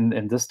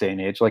in this day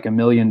and age like a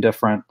million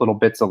different little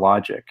bits of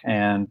logic,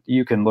 and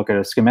you can look at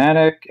a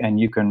schematic and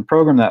you can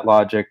program that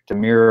logic to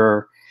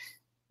mirror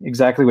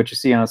exactly what you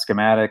see on a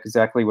schematic,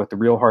 exactly what the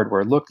real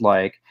hardware looked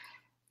like,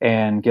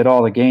 and get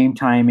all the game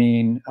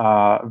timing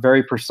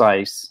very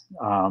precise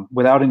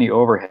without any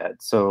overhead.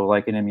 So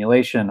like an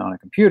emulation on a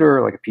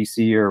computer, like a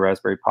PC or a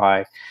Raspberry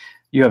Pi,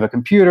 you have a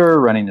computer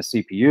running a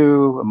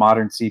CPU, a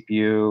modern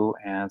CPU,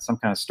 and some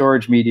kind of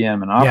storage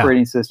medium, an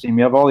operating system.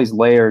 You have all these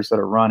layers that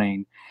are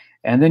running,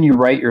 and then you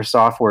write your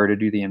software to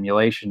do the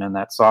emulation, and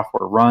that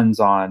software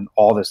runs on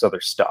all this other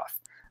stuff.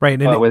 Right,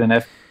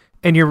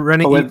 and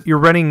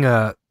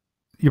you're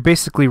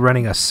basically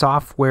running a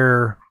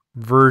software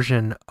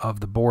version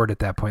of the board at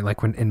that point,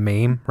 like when in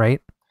MAME,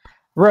 right?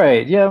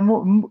 Right. Yeah.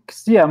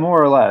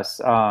 More or less.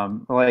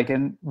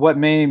 And what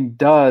MAME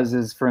does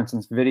is, for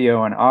instance,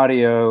 video and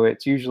audio.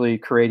 It's usually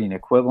creating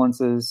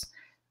equivalences.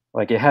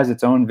 Like it has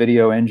its own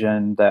video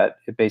engine that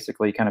it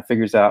basically kind of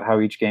figures out how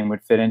each game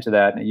would fit into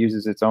that, and it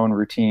uses its own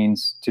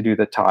routines to do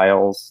the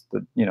tiles,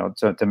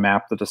 to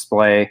map the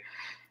display.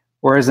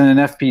 Whereas in an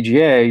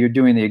FPGA, you're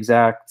doing the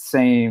exact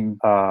same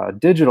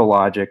digital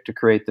logic to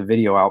create the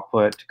video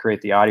output, to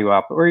create the audio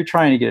output, or you're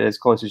trying to get as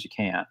close as you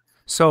can.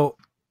 So,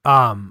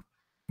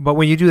 but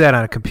when you do that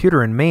on a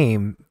computer in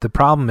MAME, the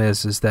problem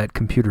is that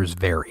computers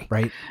vary,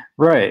 right?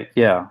 Right.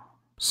 Yeah.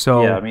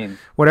 So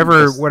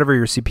whatever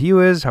your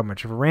CPU is, how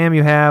much of a RAM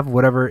you have,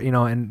 whatever,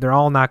 and they're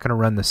all not going to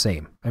run the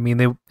same. I mean,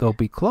 they'll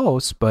be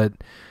close, but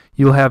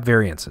you'll have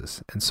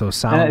variances, and so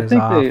sound is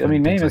off.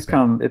 MAME has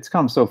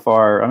come so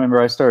far. I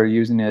remember I started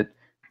using it,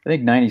 I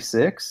think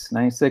 96,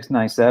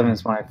 97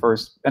 is when I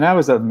first, and I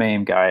was a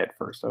MAME guy at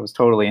first. I was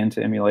totally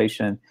into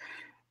emulation,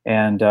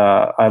 and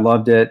I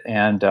loved it.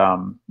 And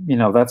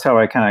that's how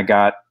I kind of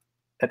got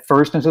at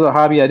first into the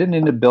hobby. I didn't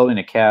end up building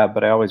a cab,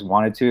 but I always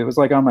wanted to. It was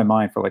like on my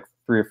mind for like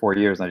 3 or 4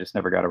 years, and I just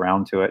never got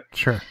around to it.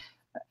 Sure.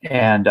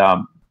 And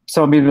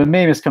so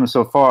MAME has come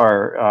so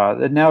far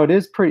that now it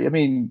is pretty. I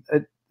mean,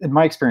 in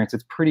my experience,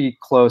 it's pretty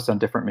close on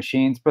different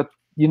machines, but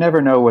you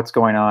never know what's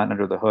going on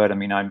under the hood. I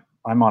mean, I'm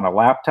on a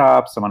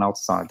laptop, someone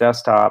else is on a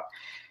desktop.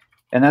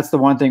 And that's the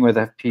one thing with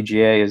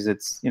FPGA is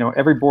it's,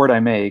 every board I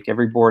make,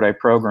 every board I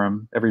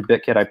program, every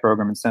BitKit I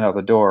program and send out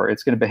the door,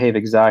 it's going to behave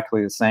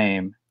exactly the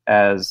same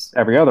as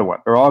every other one.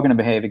 They're all going to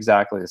behave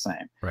exactly the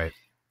same. Right.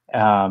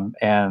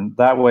 And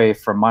that way,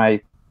 from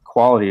my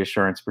quality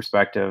assurance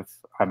perspective,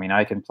 I mean,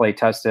 I can play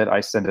test it. I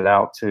send it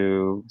out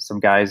to some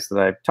guys that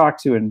I've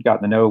talked to and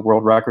gotten to know,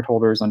 world record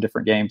holders on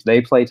different games.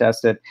 They play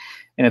test it.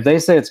 And if they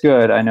say it's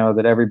good, I know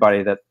that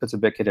everybody that puts a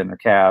BitKit in their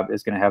cab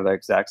is going to have the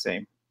exact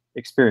same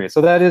experience.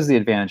 So that is the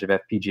advantage of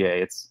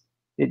FPGA.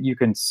 You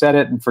can set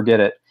it and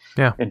forget it.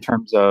 Yeah. In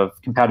terms of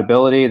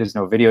compatibility, there's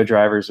no video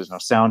drivers, there's no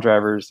sound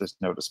drivers, there's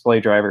no display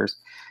drivers.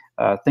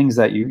 things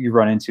that you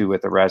run into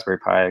with a Raspberry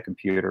Pi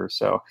computer.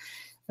 So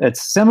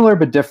it's similar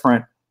but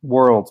different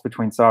worlds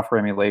between software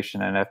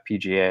emulation and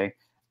FPGA.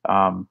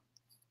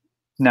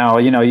 Now,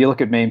 you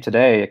look at MAME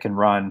today, it can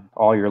run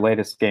all your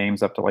latest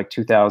games up to like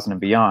 2000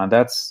 and beyond.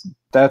 That's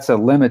a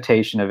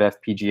limitation of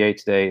FPGA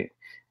today,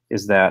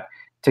 is that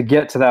to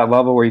get to that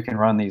level where you can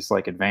run these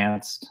like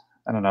advanced,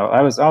 I don't know,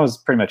 I was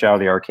pretty much out of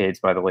the arcades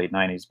by the late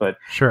 90s, but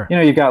sure,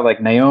 you've got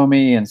like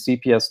Naomi and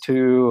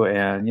CPS2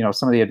 and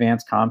some of the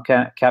advanced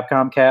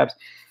Capcom cabs.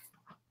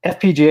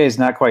 FPGA is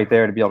not quite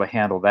there to be able to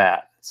handle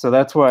that. So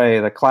that's why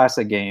the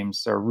classic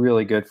games are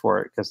really good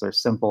for it, because they're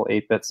simple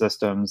 8-bit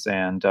systems.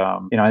 And,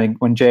 I think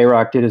when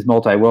J-Rock did his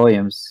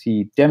Multi-Williams,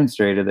 he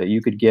demonstrated that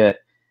you could get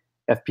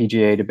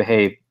FPGA to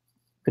behave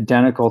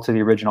identical to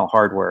the original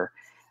hardware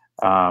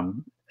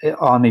on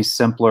these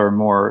simpler,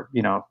 more,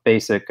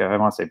 basic, I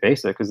won't say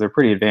basic because they're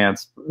pretty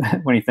advanced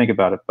when you think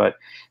about it. But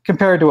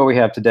compared to what we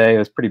have today, it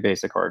was pretty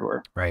basic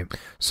hardware. Right.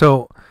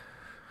 So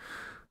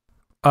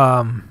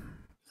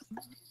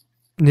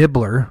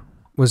Nibbler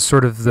was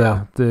sort of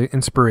the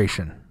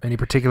inspiration. Any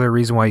particular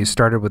reason why you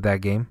started with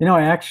that game?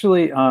 I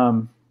actually,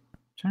 trying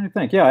to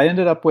think. Yeah, I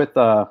ended up with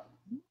a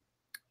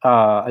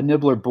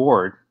Nibbler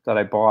board that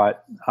I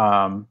bought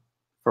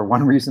for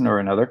one reason or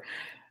another,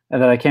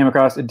 and that I came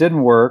across. It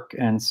didn't work,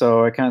 and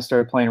so I kind of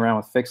started playing around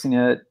with fixing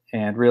it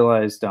and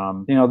realized,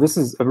 this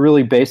is a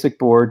really basic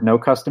board, no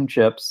custom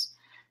chips.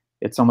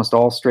 It's almost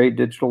all straight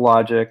digital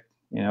logic.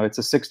 It's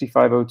a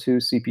 6502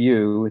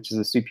 CPU, which is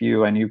a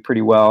CPU I knew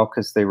pretty well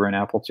because they were in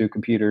Apple II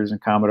computers, and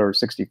Commodore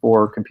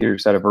 64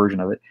 computers had a version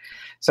of it.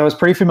 So I was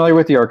pretty familiar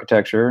with the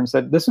architecture and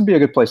said this would be a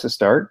good place to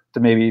start to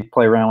maybe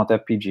play around with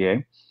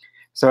FPGA.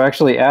 So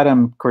actually,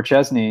 Adam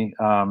Korchesny,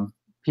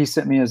 he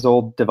sent me his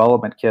old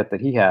development kit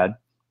that he had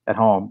at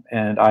home,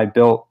 and I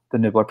built the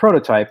Nibbler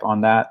prototype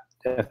on that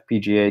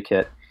FPGA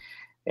kit.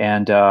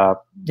 And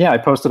I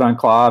posted on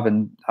Clav,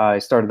 and I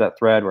started that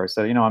thread where I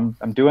said, I'm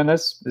doing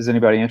this. Is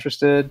anybody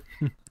interested?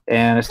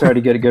 And I started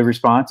to get good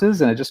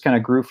responses, and it just kind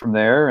of grew from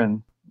there.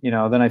 And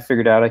then I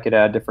figured out I could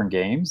add different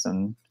games.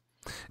 And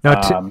now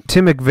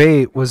Tim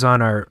McVeigh was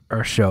on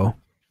our show,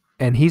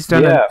 and he's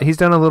done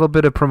a little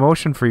bit of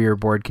promotion for your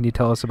board. Can you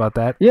tell us about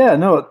that? Yeah,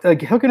 no,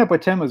 hooking up with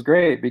Tim was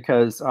great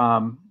because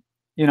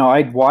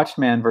I'd watched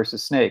Man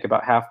vs. Snake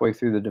about halfway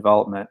through the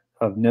development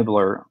of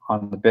Nibbler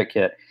on the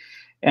BitKit.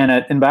 And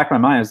in the back of my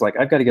mind, I was like,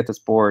 I've got to get this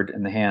board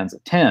in the hands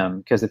of Tim,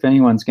 because if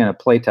anyone's going to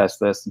play test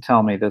this and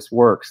tell me this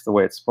works the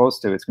way it's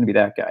supposed to, it's going to be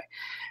that guy.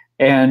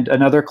 And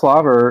another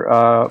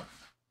Clobber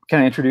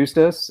kind of introduced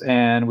us,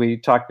 and we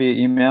talked via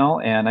email,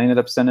 and I ended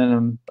up sending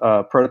him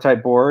a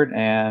prototype board,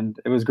 and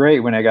it was great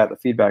when I got the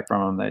feedback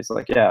from him. He's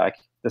like, yeah,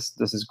 this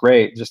is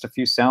great. Just a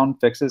few sound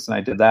fixes, and I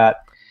did that,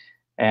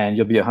 and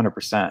you'll be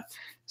 100%.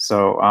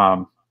 So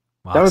awesome.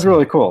 That was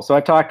really cool. So I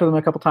talked to him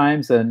a couple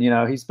times, and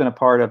he's been a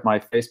part of my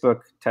Facebook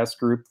test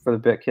group for the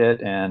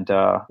BitKit, and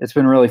it's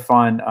been really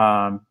fun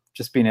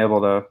just being able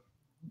to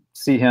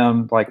see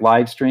him like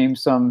live stream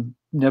some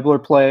Nibbler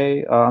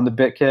play on the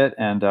BitKit.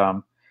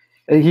 And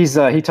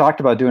he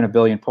talked about doing 1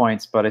 billion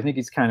points, but I think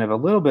he's kind of a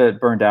little bit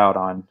burned out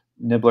on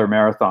Nibbler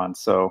marathons.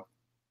 So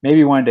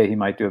maybe one day he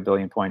might do 1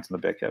 billion points on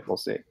the BitKit. We'll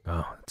see.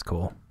 Oh, that's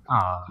cool.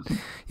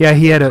 Yeah,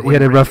 he had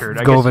a rough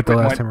go of it the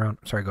last time around.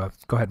 Sorry, go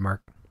ahead,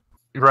 Mark.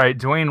 Right,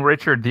 Dwayne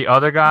Richard, the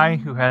other guy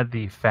who had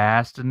the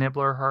fast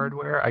Nibbler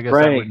hardware. I guess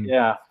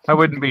I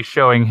wouldn't be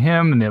showing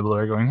him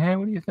Nibbler, going, "Hey,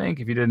 what do you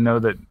think?" if you didn't know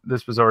that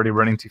this was already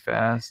running too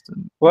fast.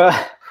 Well,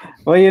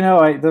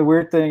 the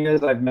weird thing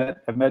is, I've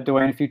met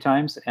Dwayne a few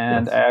times,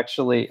 and yes.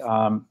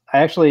 I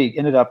actually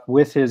ended up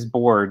with his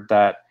board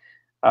that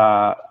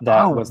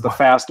was the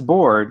fast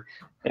board,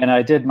 and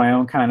I did my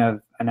own kind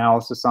of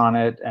analysis on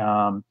it.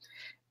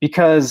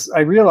 Because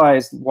I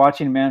realized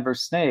watching Man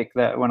vs. Snake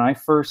that when I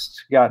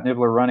first got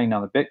Nibbler running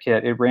on the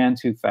BitKit, it ran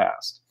too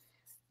fast.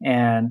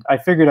 And I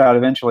figured out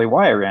eventually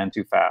why it ran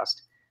too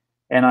fast.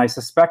 And I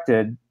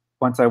suspected,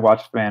 once I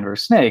watched Man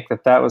vs. Snake,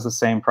 that was the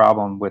same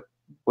problem with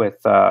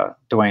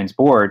Dwayne's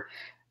board.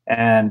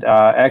 And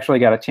I actually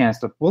got a chance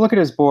to look at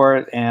his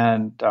board,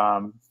 and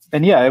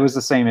yeah, it was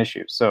the same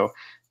issue. So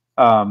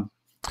that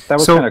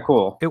was kind of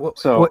cool.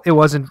 It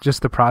wasn't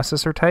just the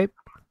processor type?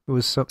 It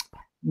was so...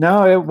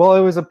 No, it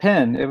was a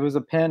pin. It was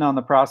a pin on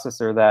the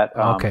processor that...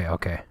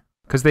 okay.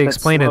 Because they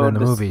explain it in the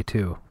movie,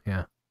 too.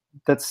 Yeah.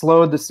 That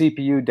slowed the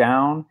CPU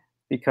down,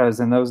 because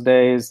in those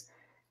days,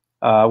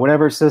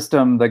 whatever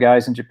system the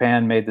guys in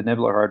Japan made the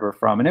Nibbler hardware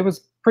from, and it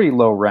was pretty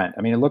low rent.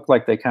 I mean, it looked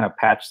like they kind of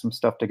patched some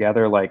stuff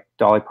together, like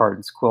Dolly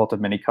Parton's quilt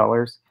of many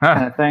colors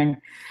kind of thing.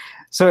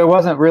 So it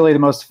wasn't really the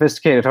most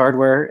sophisticated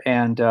hardware,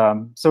 and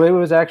so it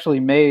was actually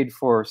made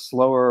for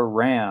slower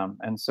RAM,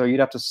 and so you'd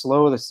have to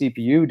slow the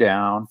CPU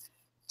down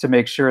to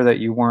make sure that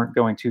you weren't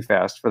going too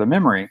fast for the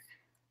memory.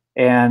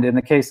 And in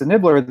the case of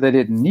Nibbler, they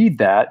didn't need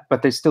that,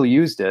 but they still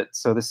used it.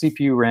 So the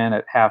CPU ran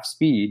at half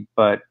speed,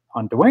 but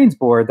on Dwayne's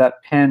board,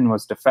 that pin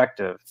was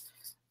defective.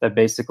 That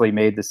basically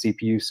made the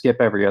CPU skip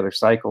every other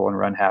cycle and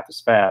run half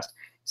as fast.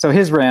 So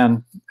his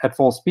ran at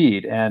full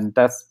speed, and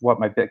that's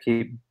what my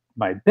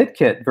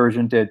BitKit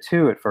version did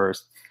too at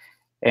first.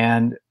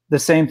 And the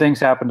same things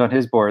happened on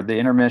his board. The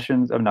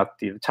intermissions,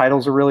 the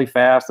titles are really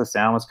fast. The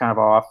sound was kind of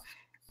off.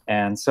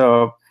 And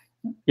so,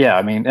 yeah,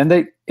 I mean,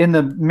 and in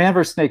the Man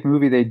vs. Snake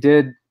movie,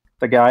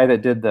 the guy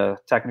that did the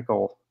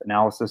technical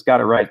analysis got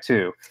it right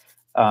too.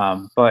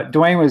 But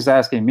Dwayne was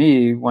asking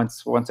me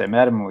once I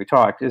met him and we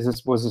talked,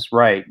 was this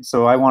right?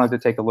 So I wanted to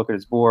take a look at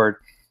his board,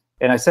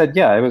 and I said,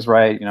 yeah, it was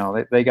right. You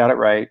know, they got it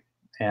right.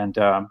 And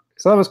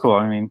so that was cool.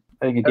 I mean,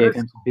 I think it gave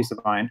him some peace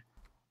of mind.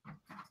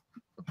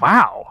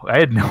 Wow. I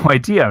had no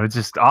idea. It was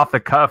just off the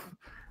cuff.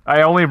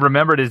 I only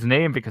remembered his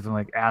name because I'm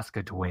like, ask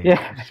a Dwayne.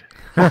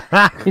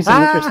 Yeah. He's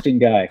an interesting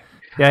guy.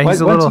 Yeah,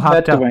 he's a little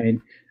hopped up.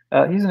 Dwayne,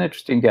 he's an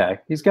interesting guy.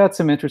 He's got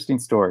some interesting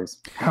stories.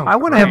 I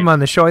want to have him on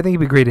the show. I think he'd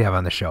be great to have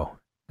on the show.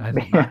 I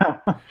think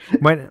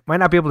might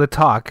not be able to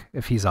talk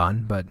if he's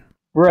on, but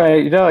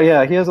right,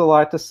 yeah, he has a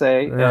lot to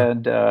say,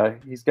 and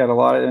he's got a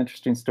lot of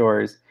interesting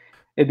stories.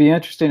 It'd be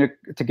interesting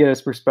to get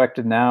his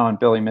perspective now on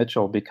Billy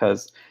Mitchell,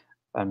 because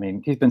I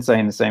mean, he's been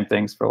saying the same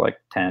things for like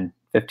 10,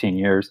 15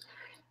 years,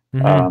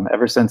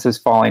 ever since his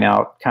falling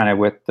out kind of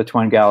with the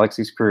Twin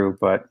Galaxies crew.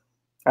 But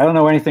I don't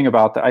know anything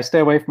about that. I stay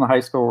away from the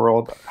high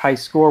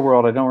score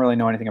world. I don't really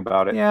know anything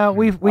about it. Yeah,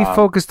 we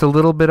focused a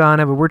little bit on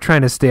it, but we're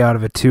trying to stay out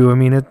of it too. I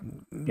mean,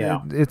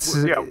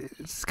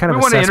 it's kind of we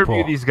a want to cesspool.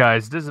 interview these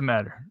guys. Doesn't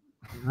matter.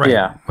 Right.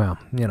 Yeah. Well,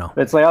 you know,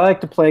 it's like I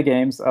like to play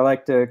games. I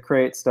like to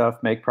create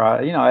stuff, make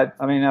product. You know,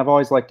 I mean, I've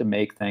always liked to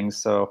make things.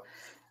 So,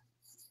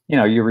 you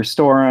know, you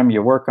restore them,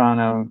 you work on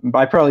them.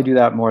 I probably do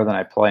that more than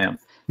I play them.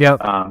 Yeah.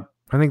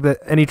 I think that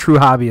any true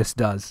hobbyist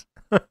does.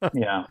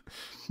 Yeah.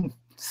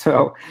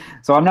 So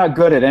I'm not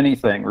good at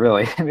anything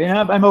really. I mean,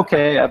 I'm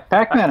okay.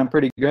 Pac-Man I'm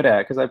pretty good at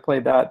because I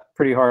played that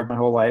pretty hard my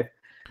whole life.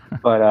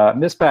 But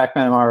Miss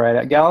Pac-Man I'm all right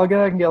at.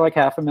 Galaga I can get like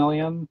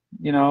 500,000,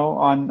 you know,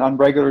 on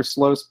regular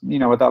slow, you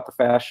know, without the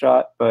fast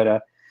shot.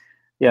 But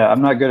yeah,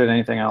 I'm not good at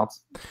anything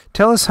else.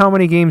 Tell us how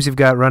many games you've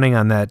got running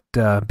on that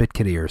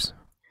BitKit of yours.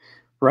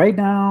 Right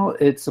now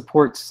it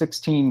supports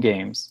 16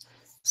 games.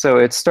 So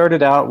it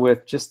started out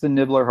with just the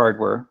Nibbler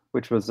hardware,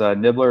 which was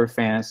Nibbler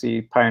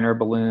Fantasy, Pioneer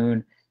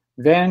Balloon,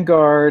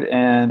 Vanguard,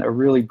 and a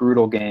really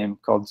brutal game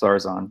called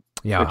Zarzan.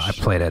 Yeah, I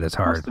played it. It's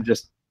hard. Must have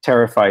just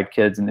terrified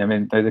kids, and I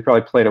mean, they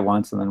probably played it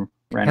once and then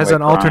ran away. It has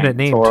an alternate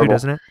name too,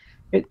 doesn't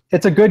it?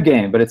 It's a good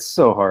game, but it's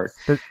so hard.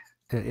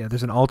 Yeah,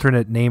 there's an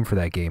alternate name for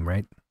that game,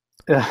 right?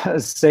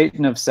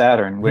 Satan of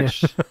Saturn,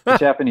 which the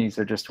Japanese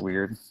are just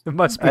weird. It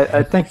must be.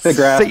 I think the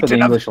grasp of the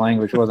English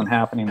language wasn't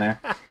happening there.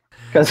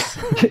 Because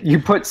you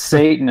put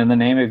Satan in the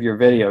name of your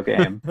video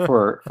game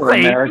for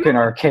American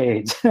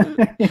arcades.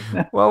 You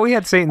know? Well, we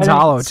had Satan's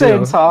Hollow too.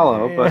 Satan's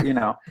Hollow, but you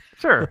know.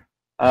 Sure.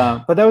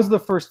 But that was the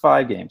first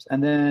 5 games.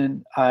 And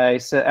then I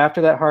said after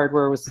that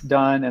hardware was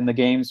done and the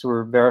games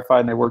were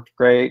verified and they worked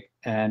great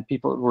and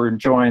people were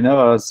enjoying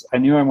those, I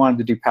knew I wanted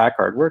to do Pac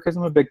hardware because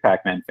I'm a big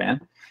Pac-Man fan.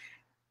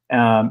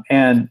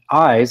 And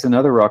Eyes,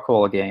 another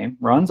Rockola game,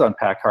 runs on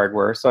Pac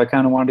hardware, so I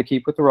kind of wanted to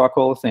keep with the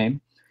Rockola theme.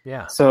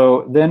 Yeah.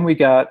 So then we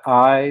got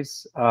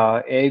Eyes,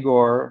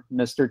 Agor,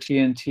 Mr.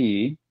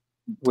 TNT,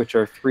 which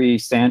are 3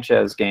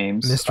 Sanchez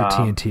games. Mr.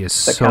 TNT is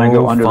so that kind of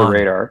go under the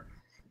radar.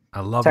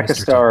 I love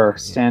Techistar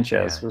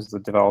Sanchez was the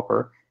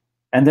developer.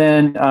 And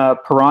then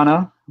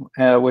Piranha,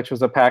 which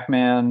was a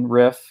Pac-Man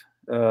riff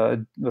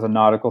with a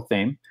nautical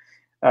theme.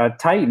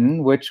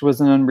 Titan, which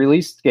was an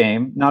unreleased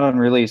game, not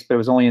unreleased, but it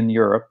was only in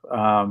Europe.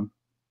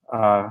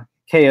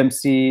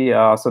 KMC,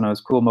 also known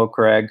as Cool Mo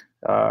Craig,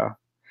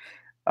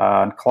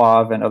 and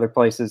Clav and other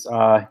places.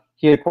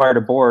 He acquired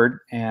a board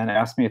and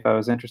asked me if I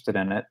was interested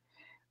in it,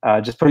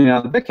 just putting it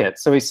on the BitKit.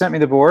 So he sent me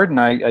the board, and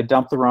I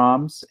dumped the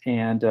ROMs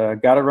and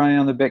got it running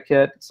on the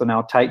BitKit. So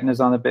now Titan is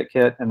on the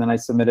BitKit, and then I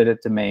submitted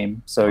it to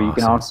MAME. So you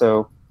can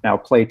also now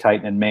play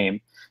Titan in MAME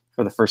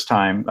for the first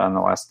time in the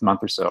last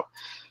month or so.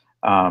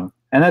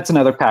 And that's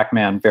another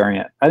Pac-Man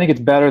variant. I think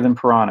it's better than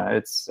Piranha.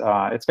 It's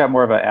got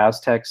more of an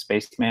Aztec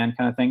spaceman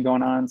kind of thing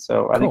going on.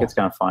 So I think it's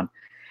kind of fun.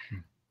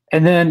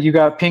 And then you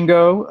got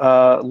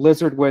Pingo,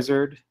 Lizard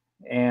Wizard,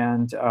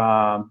 and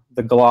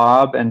the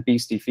Glob and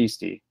Beastie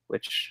Feasty,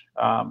 which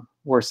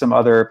were some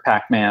other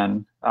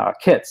Pac-Man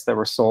kits that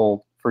were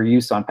sold for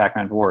use on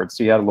Pac-Man boards.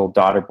 So you had a little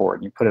daughter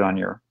board, and you put it on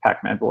your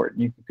Pac-Man board,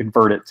 and you could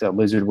convert it to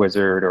Lizard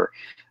Wizard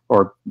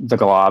or the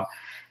Glob.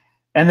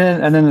 And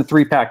then the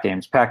 3 Pac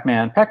games: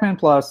 Pac-Man, Pac-Man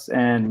Plus,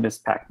 and Miss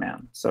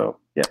Pac-Man. So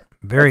yeah,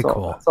 very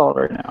cool. That's all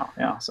right now.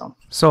 Yeah. So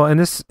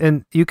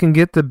and you can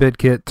get the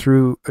BitKit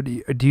through.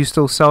 Do you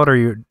still sell it, or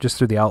you're just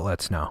through the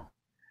outlets now?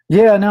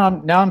 Yeah,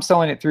 now I'm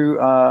selling it through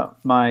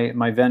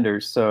my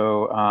vendors.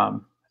 So I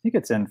think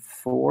it's in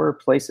 4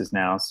 places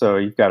now. So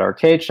you've got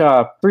Arcade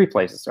Shop, 3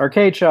 places: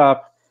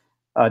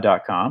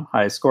 ArcadeShop.com,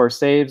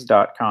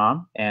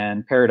 highscoresaves.com,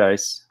 and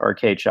Paradise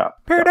Arcade Shop.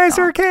 Paradise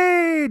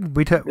Arcade.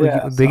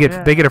 They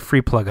get a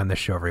free plug on this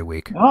show every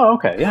week. Oh,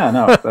 okay. Yeah,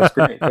 no, that's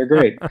great. They're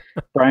great.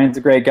 Brian's a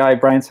great guy.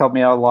 Brian's helped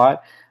me out a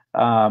lot.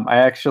 I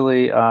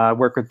actually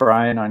work with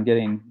Brian on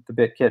getting the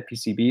BitKit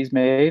PCBs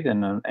made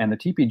and the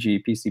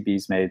TPG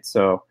PCBs made.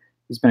 So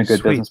he's been a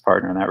good business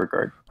partner in that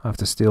regard. I'll have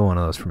to steal one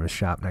of those from his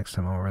shop next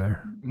time I'm over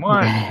there.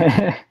 What?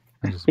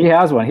 He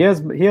has one. He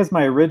has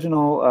my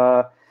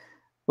original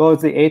Well, it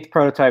was the 8th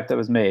prototype that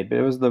was made, but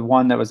it was the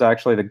one that was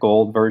actually the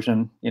gold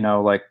version,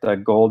 like the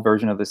gold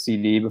version of the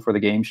CD before the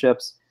game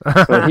ships.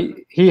 So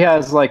he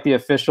has like the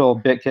official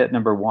BitKit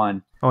number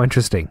 1. Oh,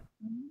 interesting.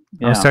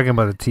 Yeah. I was talking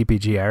about the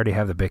TPG. I already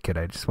have the BitKit.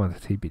 I just want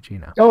the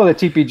TPG now. Oh, the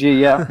TPG,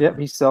 yeah. Yep,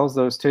 he sells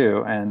those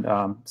too.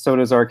 And so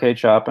does Arcade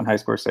Shop and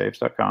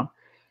highscoresaves.com.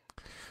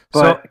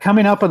 But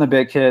coming up on the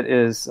BitKit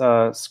is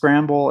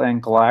Scramble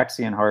and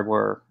Galaxian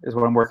hardware is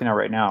what I'm working on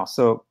right now.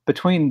 So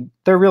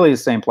they're really the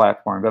same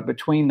platform, but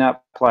between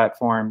that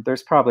platform,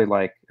 there's probably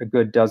like a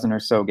good dozen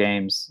or so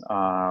games,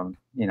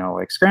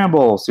 like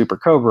Scramble, Super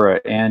Cobra,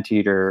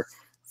 Anteater,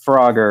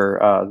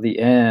 Frogger, The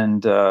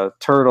End,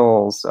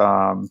 Turtles,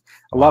 a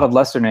lot of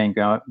lesser named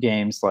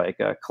games like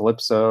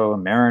Calypso,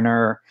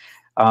 Mariner.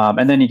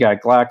 And then you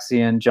got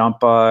Galaxian, Jump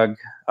Bug,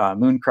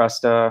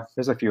 Mooncrusta.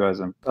 There's a few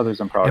others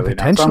I'm probably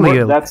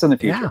potentially that's in the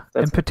future.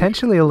 Yeah, and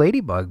potentially a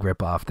Ladybug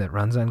ripoff that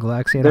runs on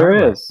Galaxian.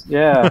 There is,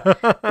 yeah.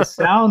 The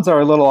sounds are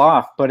a little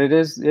off, but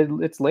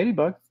it's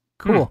Ladybug.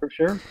 Cool, for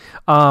sure.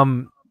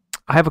 I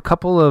have a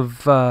couple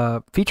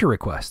of feature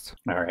requests.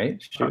 All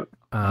right, shoot.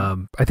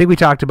 I think we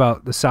talked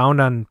about the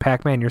sound on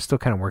Pac-Man. You're still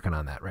kind of working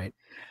on that, right?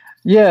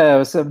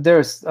 Yeah. So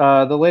there's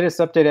the latest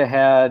update I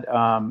had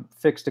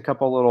fixed a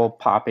couple little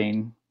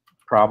popping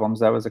problems.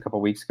 That was a couple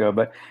weeks ago,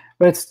 but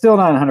it's still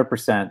not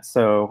 100%.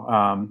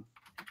 So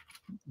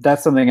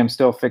that's something I'm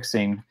still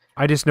fixing.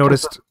 I just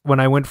noticed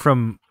when I went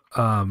from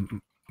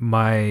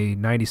my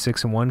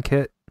 96 and 1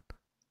 kit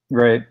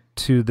right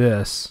to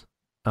this,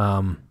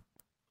 that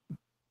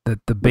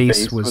the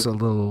bass was a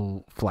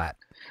little flat.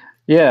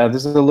 Yeah,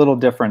 this is a little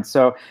different.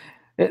 So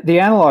the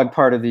analog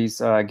part of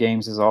these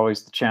games is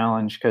always the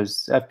challenge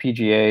because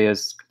FPGA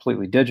is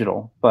completely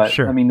digital. But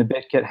sure. I mean, the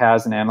BitKit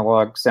has an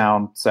analog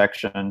sound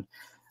section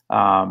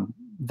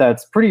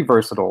that's pretty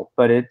versatile,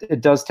 but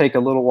it does take a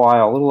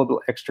little bit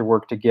extra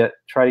work to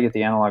try to get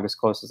the analog as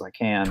close as I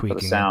can for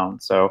the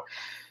sound. So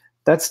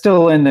that's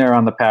still in there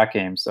on the Pac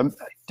games. I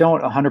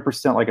don't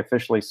 100% like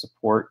officially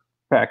support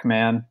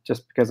Pac-Man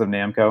just because of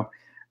Namco.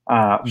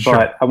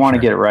 But I want to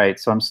get it right,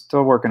 so I'm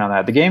still working on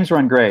that. The games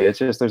run great. It's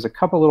just there's a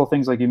couple little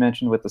things like you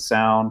mentioned with the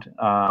sound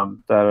that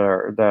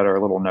are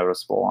a little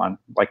noticeable on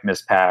like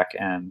Miss Pac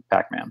and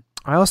Pac-Man.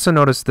 I also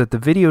noticed that the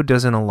video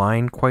doesn't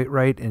align quite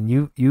right, and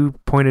you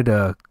pointed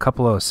a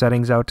couple of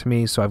settings out to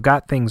me, so I've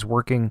got things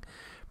working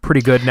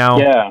pretty good now.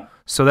 Yeah.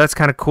 So that's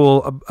kind of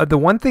cool. The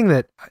one thing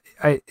that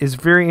is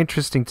very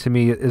interesting to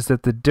me is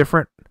that the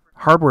different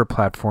hardware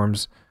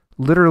platforms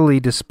literally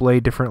display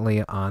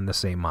differently on the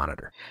same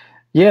monitor.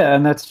 Yeah,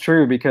 and that's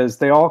true because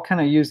they all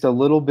kind of used a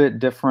little bit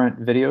different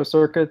video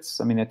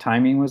circuits. I mean, the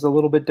timing was a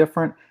little bit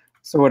different.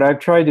 So what I've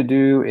tried to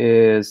do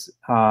is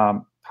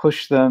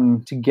push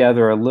them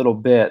together a little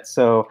bit.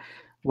 So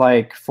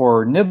like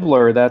for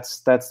Nibbler,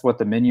 that's what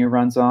the menu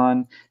runs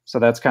on. So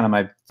that's kind of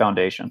my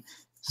foundation.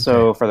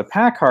 So for the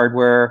Pac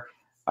hardware,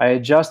 I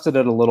adjusted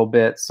it a little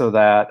bit so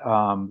that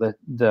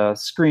the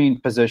screen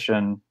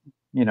position,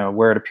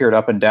 where it appeared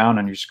up and down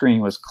on your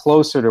screen was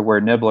closer to where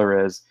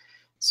Nibbler is.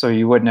 So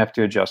you wouldn't have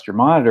to adjust your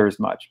monitor as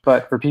much.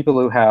 But for people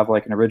who have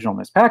like an original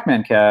Miss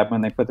Pac-Man cab,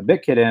 when they put the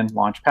BitKit in,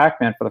 launch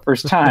Pac-Man for the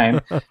first time,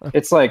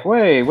 it's like,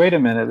 wait a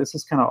minute, this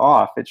is kind of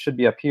off. It should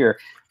be up here.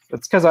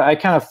 It's because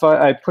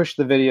I pushed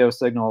the video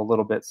signal a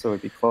little bit so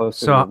it'd be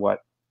closer to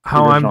what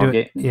how I'm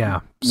doing.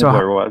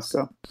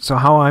 So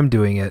how I'm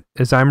doing it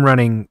is I'm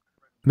running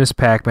Miss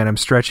Pac-Man. I'm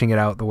stretching it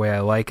out the way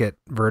I like it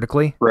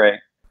vertically, right?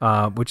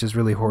 Which is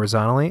really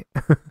horizontally,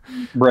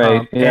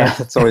 right? Yeah,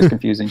 it's always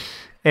confusing.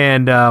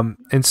 And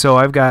so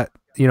I've got,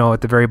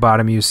 at the very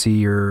bottom you see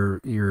your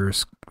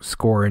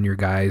score and your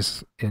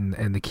guys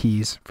and the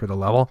keys for the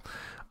level.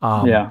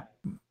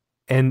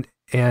 And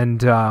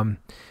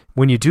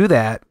when you do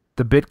that,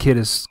 the BitKit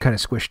is kind of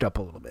squished up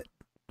a little bit.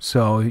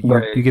 So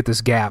you get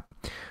this gap.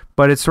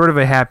 But it's sort of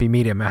a happy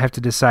medium. I have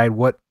to decide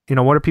what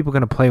are people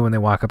going to play when they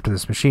walk up to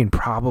this machine?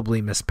 Probably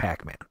Miss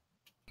Pac-Man.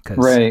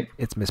 Because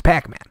it's Miss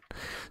Pac-Man.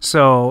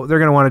 So they're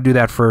going to want to do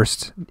that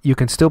first. You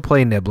can still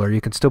play Nibbler.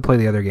 You can still play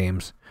the other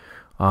games.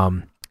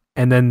 And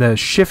then the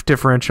shift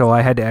differential,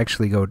 I had to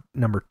actually go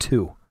number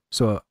 2.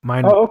 So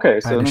mine. Oh,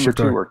 okay. So number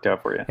 2 worked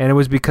out for you. And it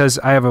was because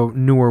I have a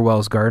newer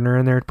Wells Gardner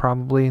in there.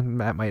 Probably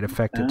that might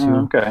affect it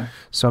too. Okay.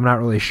 So I'm not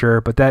really sure,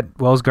 but that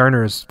Wells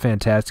Gardner is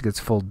fantastic. It's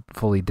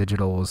fully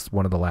digital. It was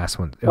one of the last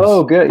ones.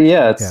 Good.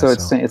 Yeah.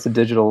 It's a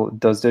digital. It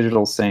does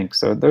digital sync.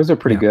 So those are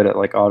pretty good at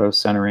like auto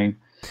centering.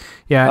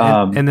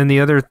 Yeah. And then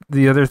the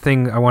other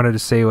thing I wanted to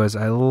say was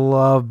I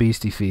love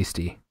Beastie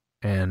Feasty.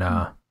 And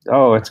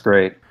it's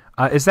great.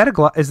 Is that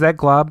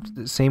Glob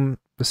the same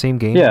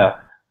game? Yeah.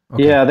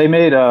 Okay. Yeah, they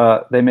made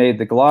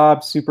the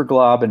Glob, Super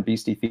Glob, and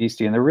Beastie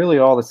Feasty, and they're really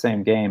all the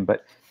same game.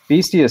 But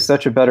Beastie is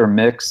such a better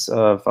mix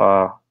of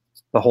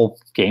the whole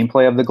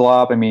gameplay of the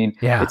Glob. I mean,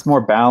 it's more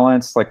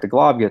balanced. Like the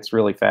Glob gets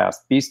really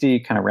fast.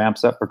 Beastie kind of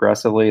ramps up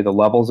progressively. The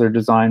levels are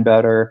designed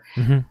better.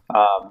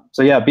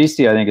 Mm-hmm.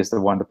 Beastie I think is the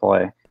one to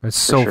play. It's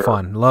so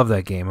fun. Love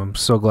that game. I'm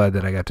so glad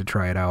that I got to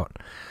try it out.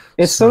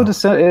 It's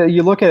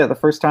you look at it the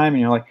first time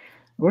and you're like,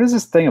 what is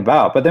this thing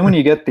about? But then when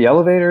you get the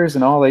elevators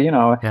and all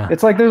the,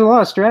 it's like there's a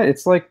lot of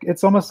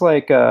it's almost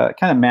like kind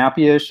of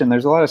mappy-ish, and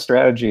there's a lot of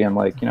strategy and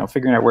like,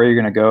 figuring out where you're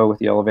going to go with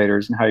the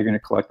elevators and how you're going to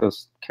collect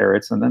those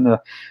carrots. And then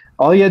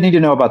all you need to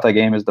know about that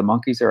game is the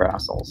monkeys are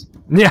assholes.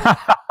 Yeah.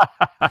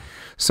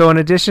 So in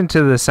addition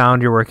to the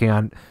sound you're working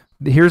on,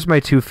 here's my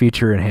 2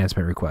 feature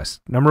enhancement requests.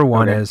 Number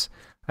 1 is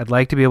I'd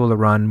like to be able to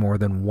run more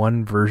than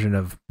one version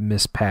of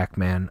Miss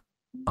Pac-Man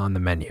on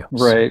the menu.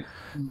 Right.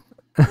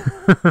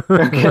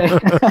 Okay.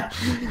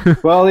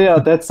 Well, yeah,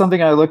 that's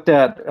something I looked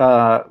at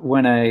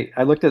when I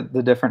looked at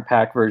the different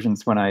pack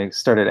versions when I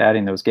started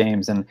adding those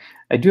games, and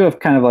I do have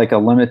kind of like a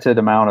limited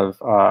amount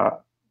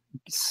of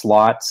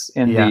slots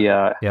in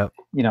that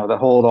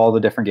hold all the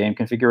different game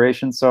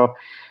configurations. So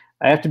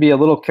I have to be a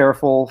little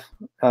careful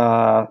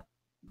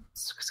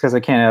because I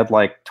can't add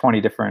like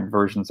 20 different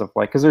versions of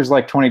because there's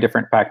like 20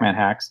 different Pac-Man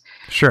hacks.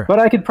 Sure. But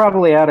I could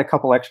probably add a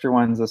couple extra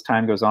ones as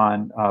time goes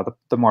on,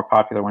 the more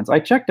popular ones. I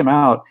checked them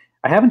out.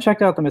 I haven't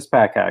checked out the Miss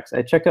Pac hacks.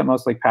 I checked out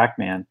mostly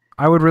Pac-Man.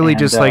 I would really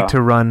just like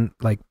to run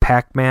like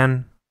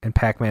Pac-Man and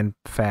Pac-Man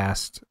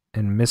Fast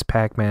and Miss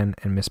Pac-Man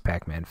and Miss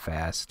Pac-Man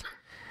Fast.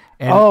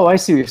 And I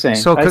see what you're saying.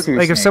 So,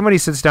 if somebody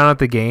sits down at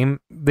the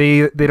game, they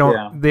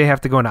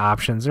have to go into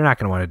options. They're not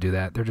going to want to do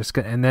that. They're just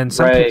going. And then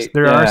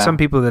there are some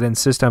people that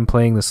insist on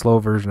playing the slow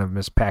version of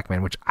Miss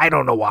Pac-Man, which I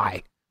don't know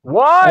why.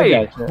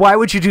 Why? Why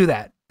would you do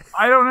that?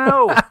 I don't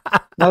know.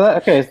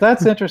 So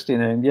that's interesting,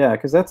 then. Yeah,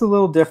 because that's a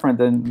little different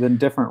than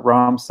different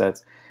ROM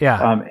sets.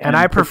 Yeah, and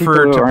I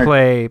prefer to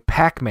play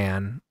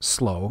Pac-Man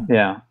slow.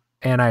 Yeah,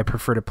 and I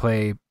prefer to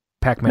play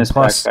Pac-Man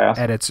Plus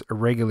at its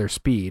regular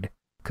speed.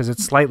 Because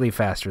it's slightly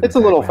faster. It's a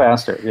little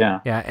faster,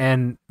 yeah. Yeah,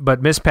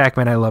 but Miss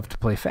Pac-Man I love to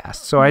play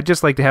fast. So I'd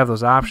just like to have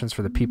those options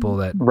for the people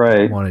that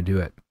want to do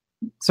it.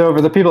 So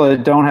for the people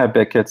that don't have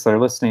BitKits that are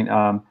listening,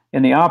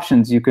 in the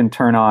options you can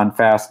turn on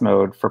fast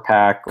mode for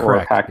Pac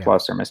or Pac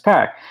Plus or Miss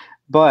Pac.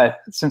 But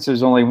since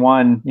there's only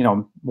one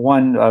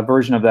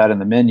version of that in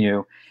the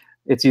menu,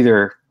 it's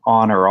either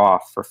on or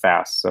off for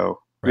fast. So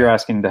you're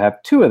asking to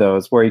have 2 of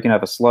those where you can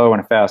have a slow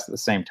and a fast at the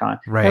same time.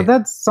 Right. Now,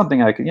 that's something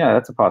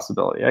that's a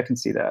possibility. I can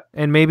see that.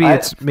 And maybe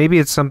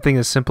it's something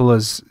as simple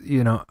as,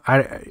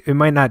 it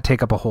might not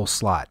take up a whole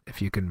slot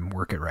if you can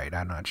work it right.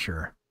 I'm not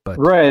sure. But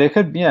right. It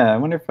could, I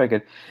wonder if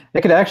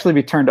it could actually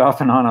be turned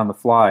off and on the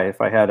fly if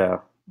I had a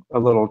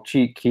little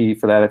cheat key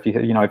for that. If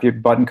if your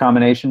button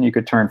combination, you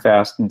could turn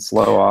fast and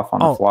slow off on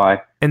the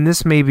fly. And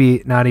this may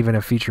be not even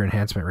a feature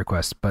enhancement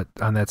request, but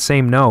on that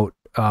same note,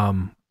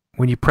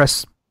 when you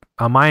press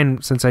on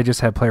mine, since I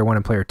just have player 1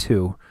 and player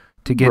 2,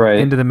 to get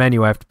into the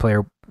menu, I have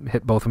to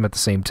hit both of them at the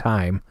same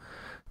time.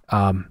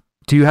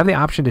 Do you have the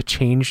option to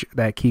change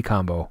that key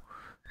combo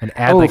and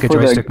add like a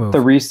joystick move?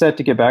 The reset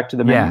to get back to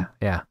the menu?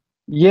 Yeah.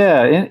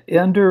 Yeah,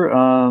 under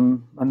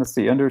let's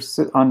see,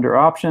 under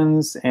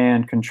options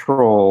and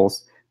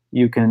controls,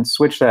 you can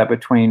switch that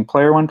between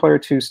player 1, player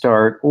 2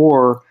 start,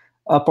 or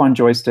up on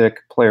joystick,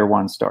 player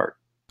 1 start.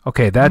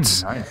 Okay,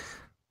 that's nice.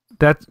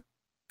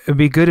 It'd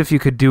be good if you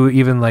could do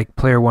even like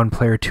player 1,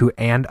 player 2,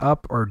 and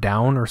up or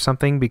down or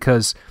something,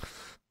 because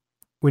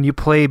when you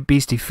play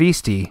Beastie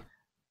Feasty,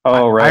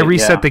 I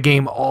reset the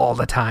game all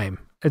the time.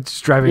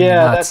 It's driving me nuts.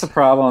 Yeah, that's the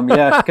problem.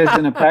 Yeah, because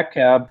in a Pac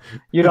Cab,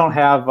 you don't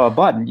have a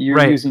button.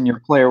 You're using your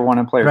player 1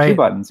 and player 2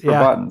 buttons for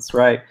buttons,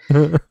 right?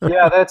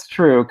 Yeah, that's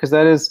true, because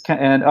that is,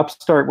 and up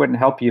start wouldn't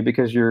help you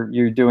because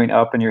you're doing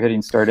up and you're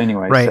hitting start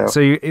anyway. Right, so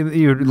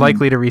you're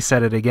likely to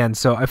reset it again.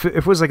 So if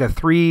it was like a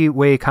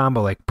 3-way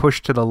combo, like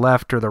push to the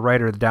left or the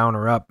right or the down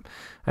or up,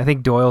 I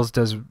think Doyle's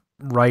does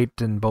right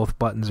in both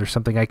buttons or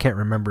something. I can't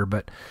remember,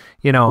 but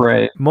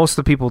most of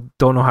the people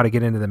don't know how to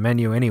get into the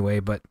menu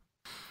anyway, but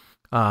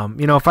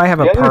if I have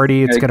a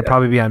party, it's going to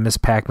probably be on Miss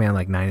Pac-Man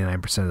like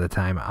 99% of the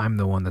time. I'm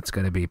the one that's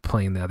going to be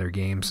playing the other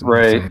games. And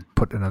so I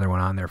put another one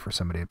on there for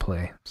somebody to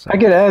play. So. I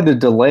could add the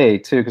delay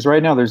too, because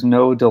right now there's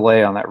no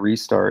delay on that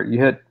restart. You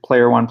hit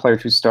player 1, player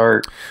 2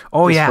 start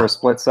for a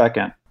split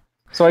second.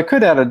 So I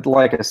could add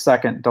a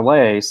second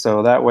delay,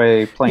 so that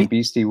way playing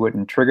Beastie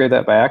wouldn't trigger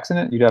that by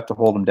accident. You'd have to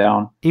hold them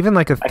down. Even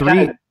like a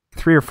 3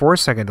 or 4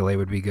 second delay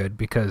would be good,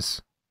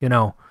 because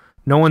no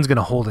one's going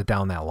to hold it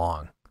down that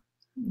long.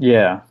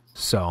 Yeah.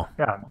 So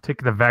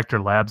take the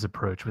Vector Labs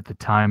approach with the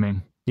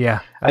timing. Yeah,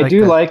 I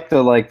do like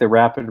the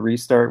rapid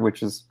restart,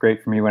 which is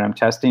great for me when I'm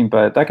testing.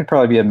 But that could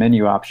probably be a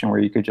menu option where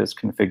you could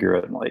just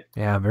configure it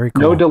very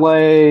cool. No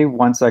delay,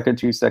 1 second,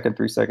 2 second,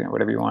 3 second,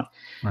 whatever you want.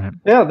 Right.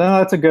 Yeah, no,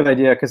 that's a good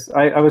idea, because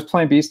I was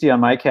playing Beastie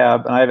on my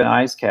cab and I have an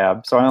Eyes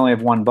cab, so I only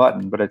have 1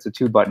 button, but it's a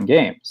 2-button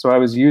game. So I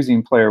was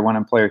using player 1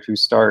 and player 2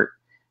 start,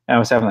 and I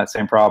was having that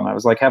same problem. I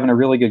was like having a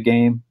really good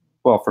game.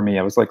 Well, for me,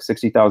 I was like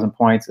 60,000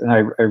 points, and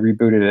I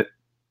rebooted it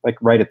like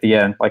right at the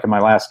end, like in my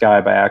last guy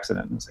by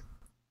accident. And it's like,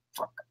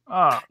 fuck.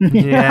 Oh.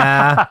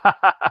 Yeah.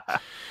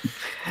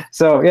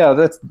 So yeah,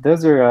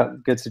 those are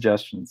good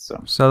suggestions.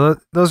 So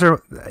those are,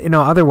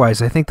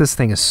 otherwise I think this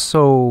thing is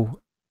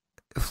so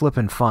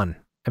flippin' fun.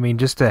 I mean,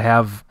 just to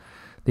have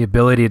the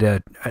ability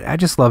to, I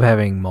just love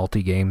having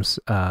multi games,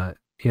 that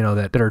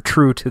are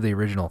true to the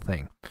original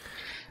thing.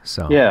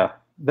 So yeah.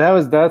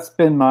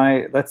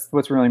 that's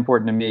what's really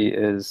important to me,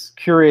 is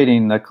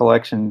curating the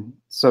collection,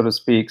 so to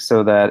speak,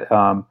 so that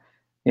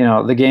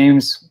the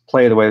games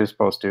play the way they're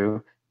supposed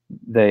to.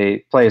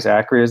 They play as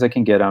accurate as I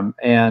can get them,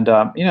 and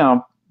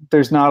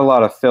there's not a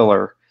lot of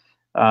filler.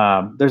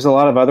 There's a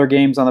lot of other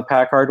games on the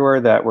pack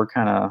hardware that were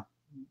kind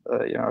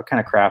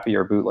of crappy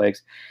or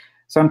bootlegs.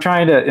 So I'm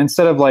trying to,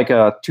 instead of like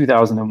a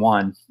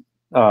 2001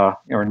 or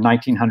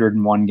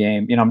 1901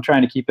 game, I'm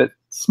trying to keep it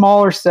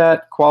smaller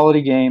set,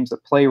 quality games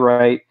that play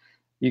right.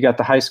 You got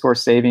the high score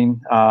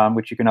saving,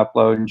 which you can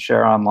upload and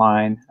share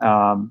online,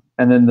 and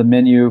then the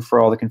menu for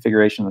all the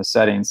configuration of the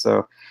settings.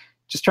 So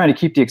just trying to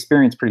keep the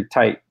experience pretty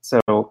tight.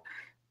 So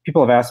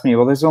people have asked me,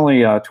 well, there's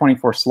only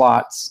 24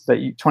 slots,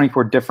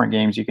 24 different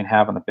games you can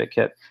have on the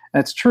BitKit.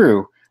 And it's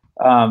true.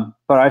 But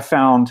I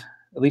found,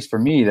 at least for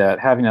me, that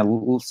having a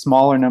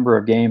smaller number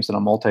of games on a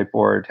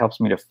multi-board helps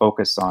me to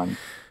focus on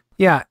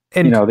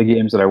and the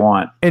games that I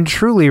want. And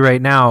truly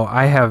right now,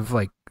 I have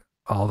like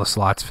all the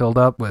slots filled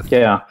up with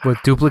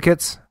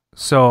duplicates.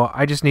 So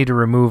I just need to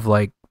remove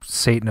like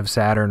Satan of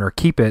Saturn, or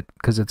keep it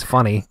because it's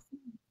funny.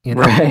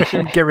 Right.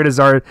 Get rid of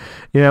Zard,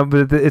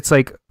 but it's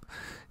like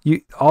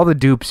all the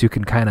dupes you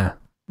can kind of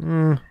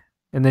and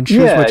then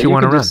choose what you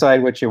want to run.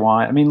 Decide what you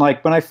want. I mean,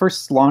 like when I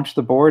first launched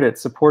the board, it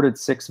supported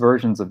 6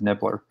 versions of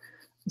Nibbler,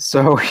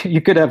 so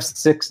you could have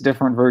 6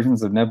 different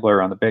versions of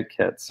Nibbler on the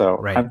BitKit.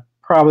 So I'm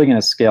probably going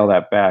to scale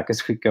that back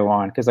as we go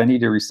on, because I need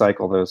to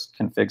recycle those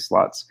config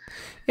slots.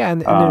 Yeah,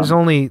 and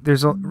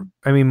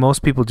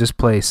most people just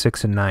play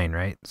 6 and 9,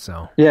 right?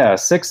 So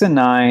 6 and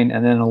 9,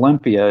 and then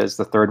Olympia is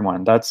the third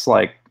one. That's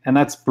like. And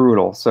that's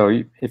brutal.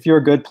 So if you're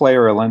a good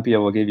player,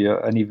 Olympia will give you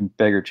an even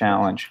bigger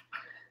challenge.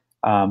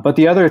 But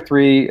the other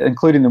 3,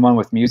 including the one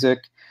with music,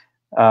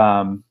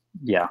 I'll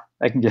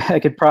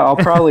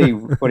probably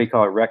what do you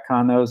call it?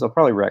 Retcon those. I'll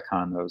probably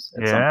retcon those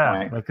at some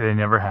point. Like they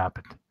never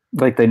happened.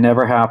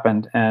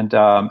 And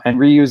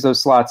reuse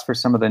those slots for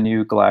some of the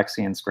new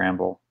Galaxian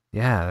Scramble.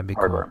 Yeah, that'd be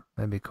hardware. Cool.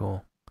 That'd be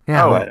cool.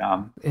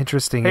 Yeah,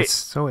 interesting. Hey, it's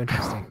so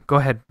interesting. Go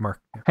ahead, Mark.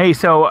 Hey,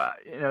 so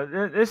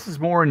this is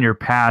more in your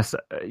past.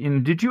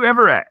 Did you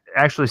ever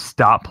actually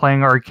stop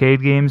playing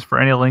arcade games for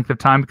any length of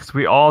time? Because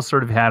we all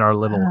sort of had our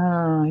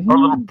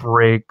little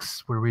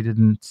breaks where we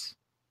didn't.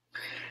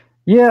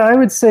 Yeah, I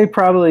would say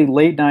probably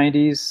late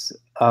 90s.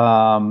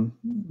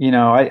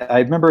 I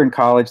remember in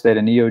college they had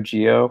a Neo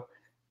Geo.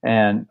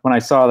 And when I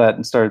saw that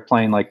and started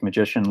playing like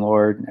Magician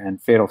Lord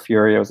and Fatal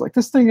Fury, I was like,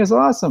 this thing is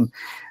awesome.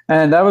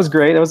 And that was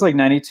great. That was like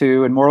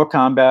 92, and Mortal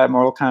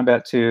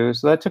Kombat 2.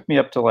 So that took me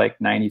up to like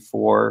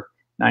 94,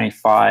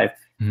 95.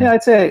 Mm-hmm. Yeah,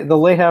 I'd say the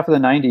late half of the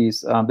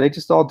 90s, they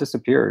just all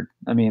disappeared.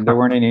 I mean, there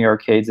weren't any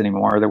arcades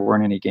anymore. There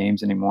weren't any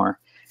games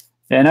anymore.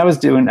 And I was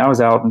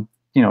out and,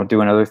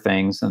 doing other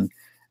things. And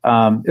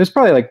it was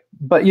probably like,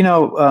 but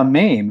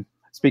MAME.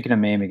 Speaking of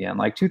MAME again,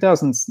 like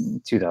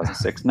 2006,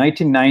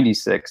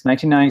 1996,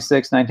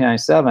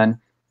 1997,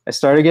 I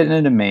started getting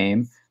into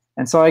MAME.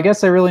 And so I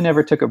guess I really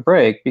never took a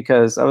break,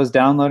 because I was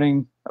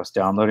downloading the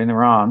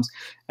ROMs,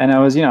 and I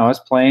was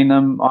playing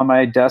them on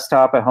my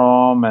desktop at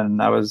home,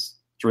 and I was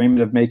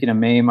dreaming of making a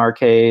MAME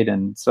arcade.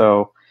 And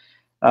so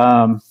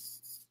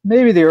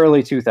maybe the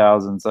early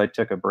 2000s, I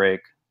took a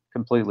break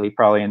completely,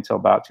 probably until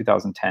about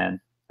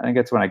 2010. I think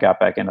that's when I got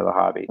back into the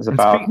hobby. It was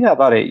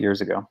about 8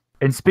 years ago.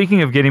 And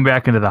speaking of getting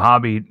back into the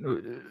hobby,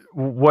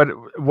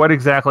 what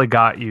exactly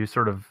got you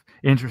sort of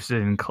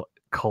interested in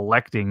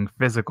collecting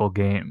physical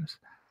games?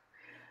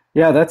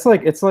 Yeah, it's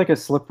like a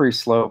slippery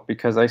slope,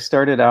 because I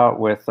started out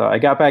with I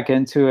got back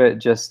into it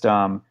just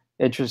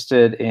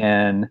interested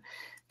in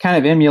kind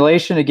of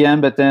emulation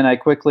again, but then I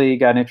quickly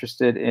got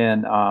interested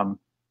in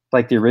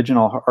like the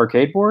original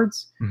arcade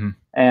boards, mm-hmm.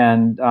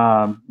 and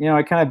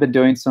I kind of been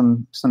doing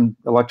some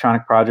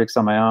electronic projects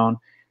on my own.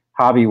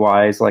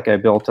 Hobby-wise, like I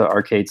built an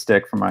arcade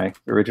stick for my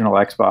original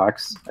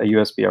Xbox, a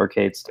USB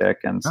arcade stick,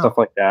 and stuff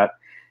like that.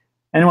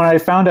 And when I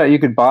found out you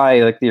could buy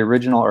like the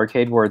original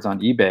arcade boards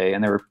on eBay,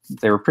 and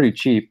they were pretty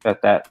cheap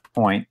at that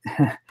point,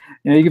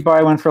 you could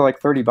buy one for like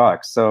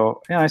 $30.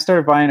 So I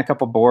started buying a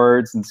couple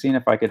boards and seeing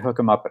if I could hook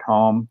them up at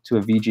home to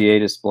a VGA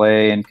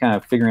display, and kind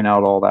of figuring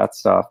out all that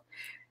stuff.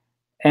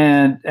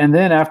 And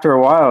then after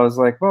a while, I was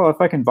like, well, if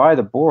I can buy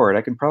the board,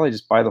 I can probably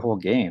just buy the whole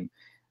game.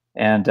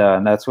 And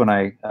that's when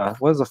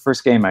what was the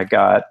first game I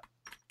got?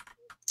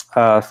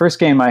 First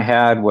game I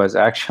had was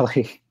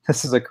actually,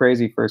 this is a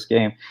crazy first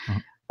game,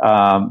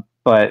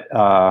 but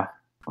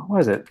what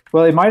was it?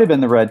 Well, it might have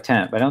been the Red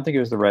Tent, but I don't think it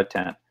was the Red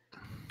Tent.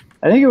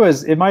 I think it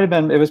was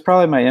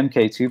probably my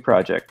MK2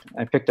 project.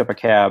 I picked up a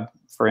cab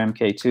for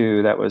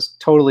MK2 that was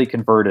totally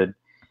converted.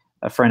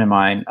 A friend of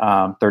mine,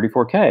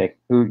 34K,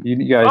 who you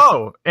guys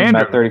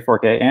met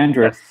 34K,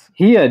 Andrew, yes.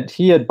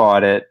 He had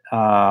bought it,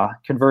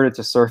 converted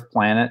to Surf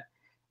Planet,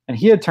 and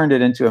he had turned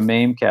it into a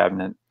MAME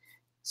cabinet.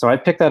 So I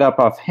picked that up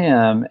off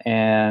him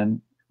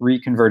and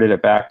reconverted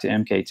it back to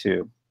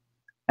MK2.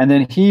 And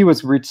then he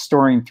was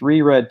restoring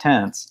 3 Red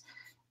Tents,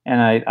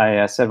 and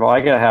I said, well, I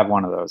got to have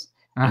one of those.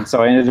 And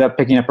so I ended up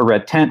picking up a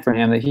Red Tent for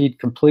him that he'd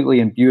completely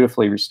and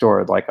beautifully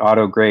restored, like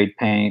auto grade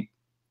paint,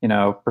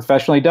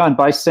 professionally done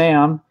by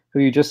Sam who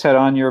you just had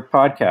on your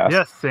podcast.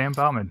 Yes, Sam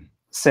Bauman.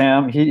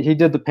 Sam, he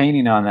did the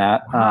painting on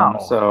that.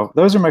 Wow. So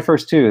those are my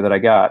first two that I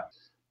got.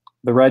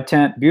 The red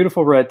tent,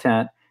 beautiful red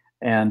tent,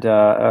 and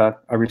I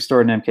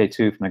restored an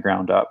MK2 from the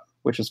ground up,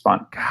 which is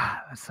fun. God,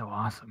 that's so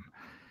awesome.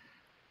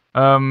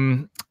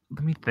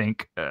 Let me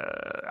think.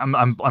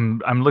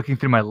 I'm looking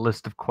through my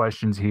list of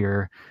questions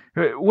here.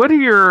 What are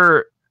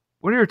your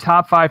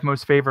top 5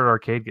 most favorite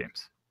arcade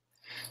games?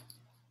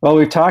 Well,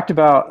 we've talked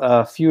about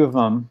a few of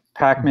them.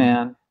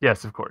 Pac-Man.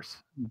 Yes, of course.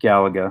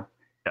 Galaga.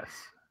 Yes.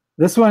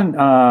 This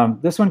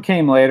one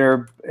came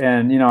later,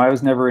 and I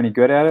was never any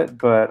good at it,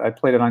 but I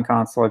played it on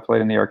console. I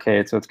played in the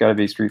arcade, so it's got to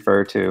be Street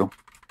Fighter 2.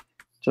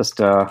 Just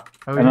I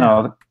don't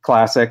know,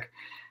 classic.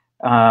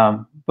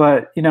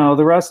 But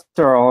the rest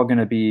are all going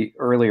to be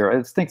earlier.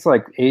 It's things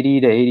like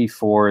 80 to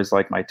 84 is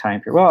like my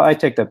time period. Well, I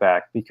take that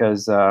back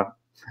because I'm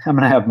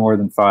going to have more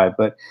than 5.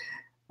 But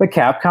the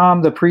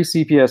Capcom, the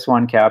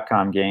pre-CPS1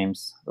 Capcom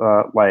games,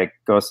 like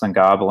Ghosts and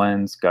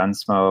Goblins,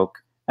 Gunsmoke.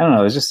 I don't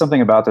know. There's just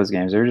something about those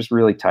games. They're just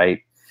really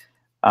tight.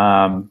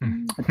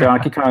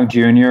 Donkey Kong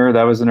Jr.,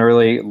 that was an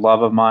early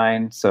love of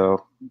mine,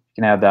 so you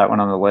can add that one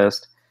on the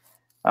list.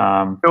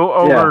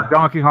 Over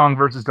Donkey Kong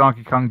versus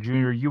Donkey Kong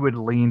Jr., you would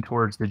lean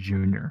towards the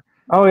Junior.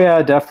 Oh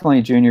yeah,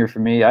 definitely Junior for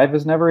me. I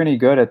was never any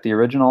good at the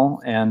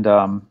original, and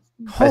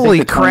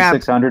holy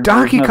crap,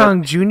 Donkey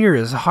Kong Jr.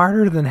 is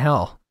harder than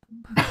hell.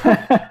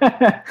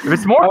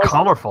 It's more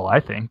colorful,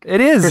 I think.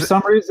 It is. For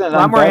some reason, a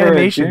lot I'm more better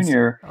animations. at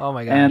Junior. Oh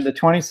my gosh. And the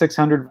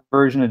 2600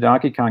 version of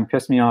Donkey Kong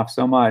pissed me off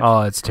so much.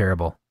 Oh, it's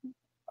terrible.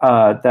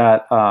 But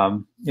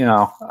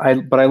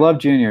I love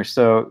Junior.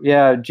 So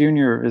yeah,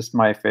 Junior is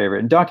my favorite.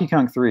 And Donkey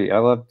Kong 3, I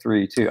love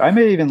 3 too. I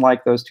may even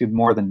like those two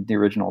more than the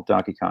original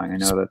Donkey Kong. I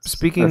know that's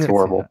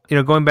horrible.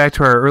 Going back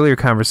to our earlier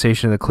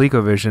conversation of the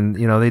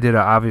ColecoVision, they did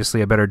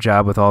obviously a better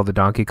job with all the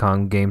Donkey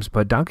Kong games,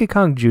 but Donkey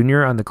Kong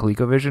Jr. on the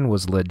ColecoVision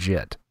was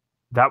legit.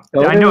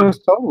 I know it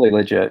was totally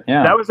legit.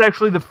 Yeah, that was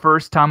actually the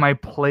first time I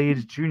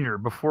played Junior.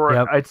 Before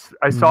I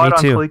saw it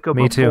on Coleco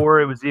before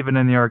it was even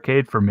in the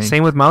arcade for me.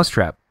 Same with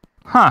Mousetrap.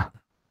 Huh.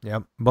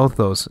 Yep, both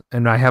those,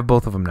 and I have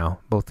both of them now,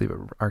 both the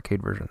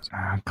arcade versions.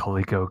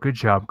 Coleco, good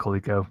job,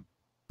 Coleco.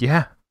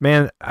 Yeah,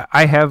 man,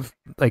 I have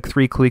like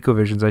 3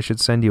 ColecoVisions. I should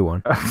send you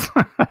one.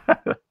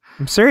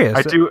 I'm serious.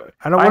 I do.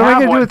 I don't. What am I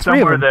going to do with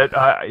 3 of them?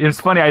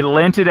 It's funny. I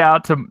lent it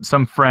out to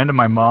some friend of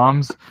my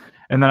mom's.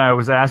 And then I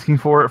was asking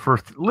for it for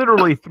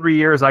literally 3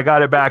 years. I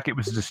got it back. It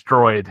was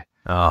destroyed.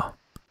 Oh.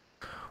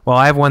 Well,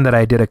 I have one that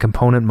I did a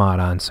component mod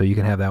on, so you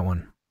can have that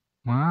one.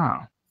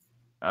 Wow.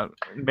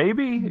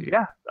 Maybe,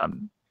 yeah.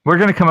 We're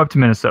going to come up to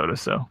Minnesota,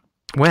 so.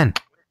 When?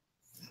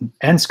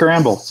 And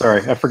Scramble.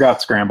 Sorry, I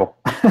forgot Scramble.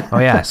 Oh,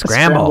 yeah,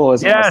 Scramble.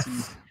 Is yes.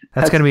 awesome.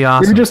 That's going to be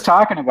awesome. We were just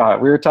talking about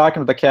it. We were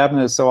talking about the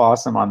cabinet is so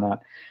awesome on that.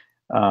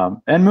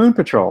 And Moon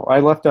Patrol.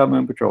 I left out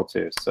Moon Patrol,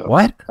 too. So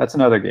what? That's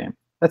another game.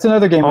 That's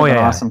another game with an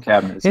awesome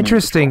cabinet.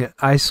 Interesting.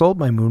 I sold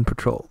my Moon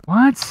Patrol.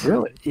 What?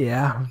 Really?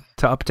 Yeah.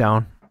 To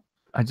Uptown.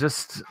 I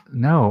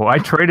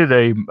traded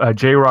a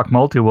J-Rock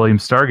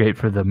Multi-Williams Stargate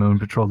for the Moon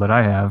Patrol that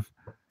I have.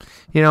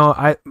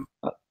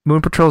 Moon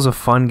Patrol is a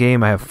fun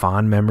game. I have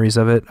fond memories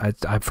of it.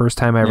 First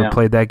time I ever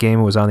played that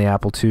game, it was on the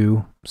Apple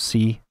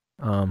IIc.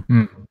 Oh,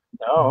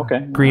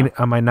 okay. Green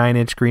on my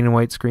 9-inch green and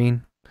white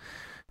screen,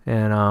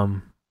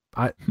 and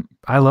I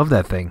love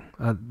that thing.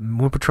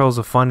 Moon Patrol is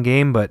a fun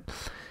game, but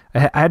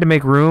I had to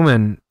make room,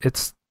 and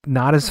it's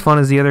not as fun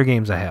as the other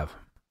games I have.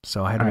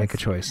 So I had to make a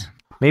choice.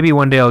 Maybe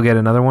one day I'll get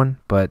another one,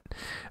 but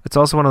it's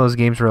also one of those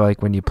games where,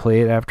 like, when you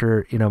play it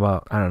after,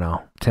 about,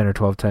 10 or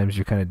 12 times,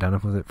 you're kind of done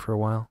with it for a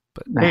while.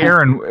 But hey,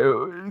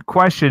 Aaron,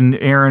 question,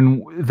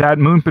 Aaron, that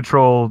Moon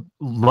Patrol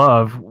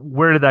love,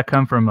 where did that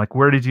come from? Like,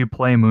 where did you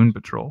play Moon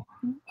Patrol?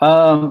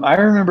 I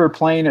remember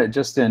playing it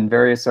just in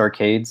various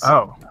arcades.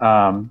 Oh.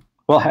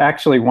 Well,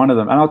 actually, one of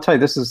them, and I'll tell you,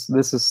 this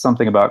is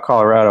something about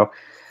Colorado.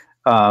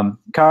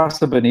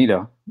 Casa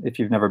Bonita, if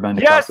you've never been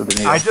to Casa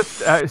Bonita.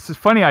 It's just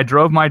funny, I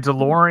drove my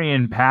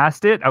DeLorean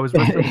past it. I was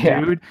with the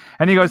dude,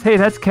 and he goes, "Hey,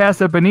 that's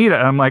Casa Bonita."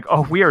 And I'm like,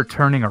 "Oh, we are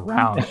turning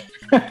around."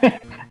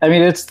 I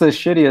mean, it's the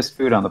shittiest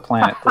food on the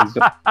planet.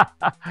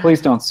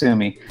 Please don't sue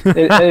me.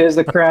 It is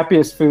the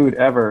crappiest food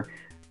ever.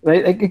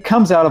 It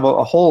comes out of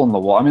a hole in the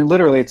wall. I mean,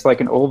 literally, it's like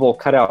an oval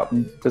cutout,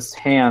 and just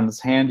hand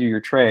you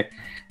your tray.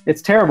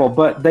 It's terrible,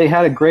 but they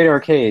had a great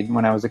arcade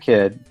when I was a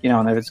kid,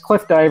 and there's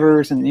cliff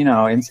divers and,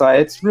 inside.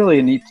 It's really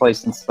a neat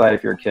place inside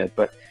if you're a kid,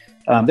 but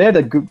they had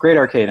a great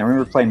arcade. I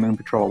remember playing Moon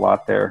Patrol a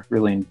lot there,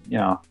 really,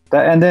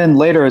 and then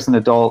later as an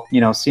adult,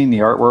 seeing the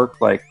artwork,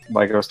 like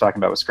I was talking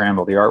about with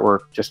Scramble, the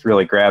artwork just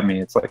really grabbed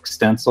me. It's like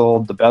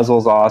stenciled, the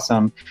bezel's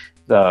awesome,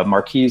 the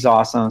marquee's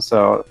awesome.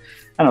 So,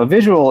 I don't know,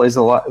 visual is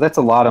that's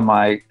a lot of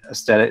my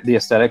aesthetic. The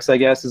aesthetics, I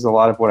guess, is a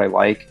lot of what I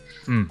like.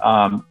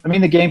 I mean,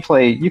 the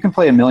gameplay, you can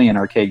play a million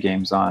arcade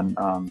games on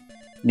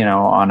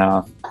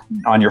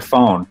your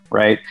phone,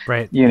 right?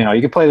 Right. You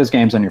can play those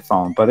games on your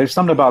phone, but there's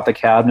something about the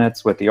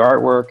cabinets with the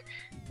artwork,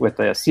 with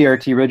the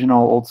CRT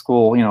original, old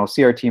school,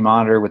 CRT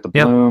monitor with the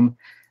bloom.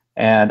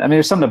 And I mean,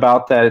 there's something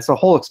about that. It's a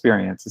whole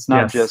experience. It's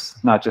not Yes.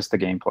 just the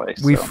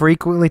gameplay. We so.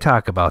 frequently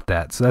talk about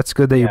that, so that's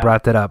good that you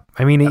brought that up.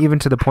 I mean, even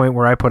to the point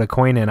where I put a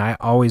coin in, I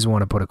always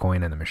want to put a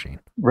coin in the machine.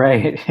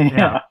 Right.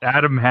 Yeah.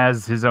 Adam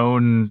has his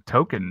own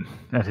token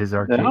at his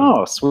arcade.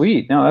 Oh,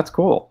 sweet. No, that's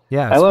cool.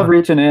 Yeah, I it's love fun.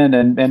 reaching in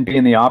and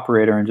being the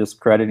operator and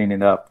just crediting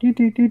it up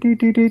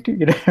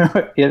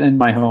in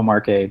my home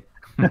arcade.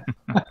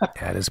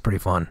 Yeah, it is pretty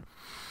fun.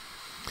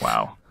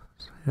 Wow.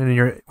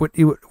 And what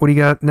do you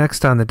got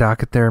next on the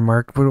docket there,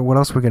 Mark? What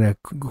else are we gonna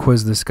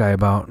quiz this guy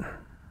about?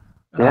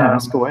 Yeah,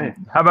 ask away.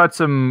 How about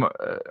some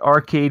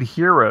arcade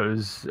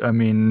heroes? I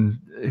mean,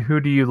 who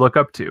do you look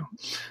up to?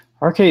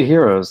 Arcade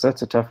heroes.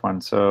 That's a tough one.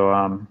 So,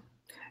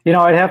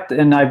 I'd have to,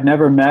 and I've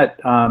never met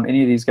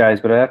any of these guys,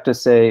 but I have to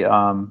say,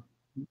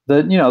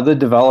 the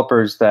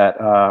developers that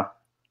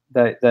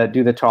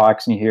do the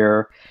talks and you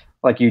hear,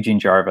 like Eugene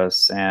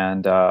Jarvis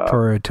and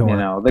Toru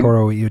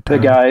Yutani. the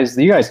guys.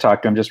 You guys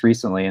talked to him just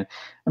recently, and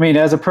I mean,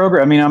 as a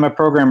I'm a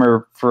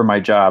programmer for my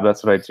job.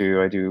 That's what I do.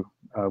 I do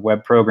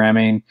web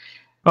programming.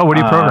 Oh, what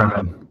do you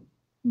program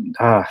in?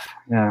 Yeah,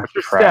 What's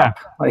your crap.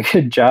 Like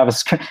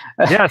JavaScript.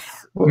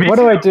 Yes. What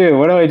do I do?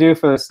 What do I do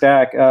for the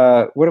stack?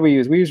 What do we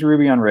use? We use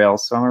Ruby on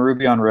Rails. So I'm a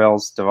Ruby on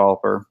Rails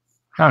developer.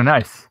 Oh,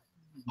 nice.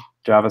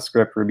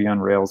 JavaScript, Ruby on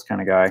Rails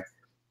kind of guy.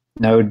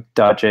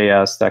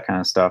 Node.js, that kind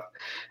of stuff.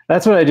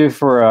 That's what I do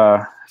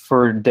for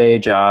day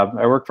job.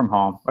 I work from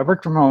home. I've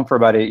worked from home for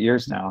about 8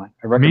 years now.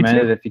 I recommend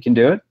it if you can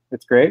do it.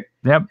 It's great.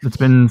 Yep, it's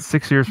been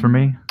 6 years for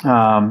me.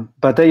 So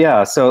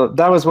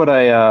that was what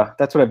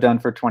that's what I've done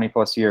for 20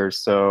 plus years.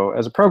 So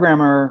as a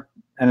programmer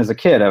and as a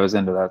kid, I was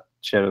into that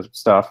shit of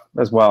stuff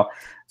as well.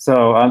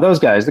 So those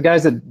guys, the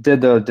guys that did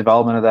the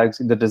development of that,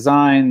 the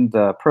design,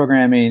 the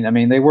programming, I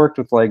mean, they worked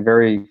with like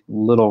very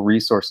little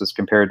resources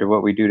compared to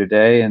what we do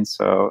today. And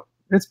so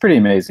it's pretty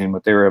amazing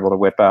what they were able to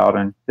whip out,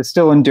 and it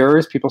still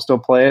endures. People still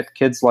play it.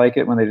 Kids like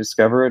it when they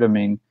discover it. I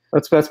mean,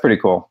 that's pretty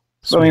cool.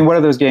 So, I mean, what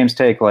do those games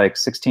take? Like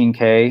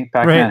 16K?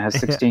 Pac-Man has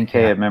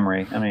 16K of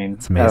memory. I mean,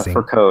 it's amazing.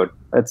 For code.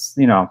 That's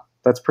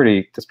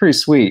pretty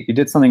sweet. You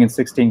did something in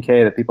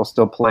 16K that people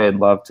still play and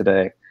love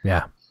today.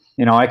 Yeah.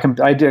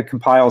 I did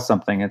compile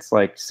something. It's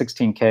like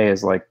 16K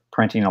is like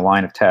printing a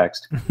line of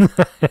text.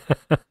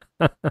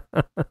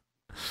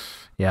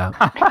 Yeah.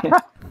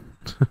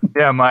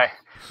 Yeah, my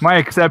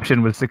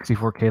exception was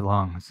 64K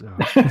long. So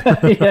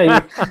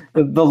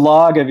the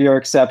log of your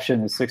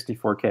exception is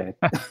 64K.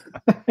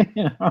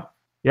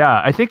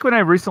 Yeah, I think when I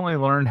recently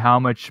learned how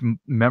much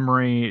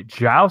memory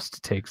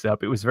Joust takes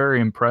up, it was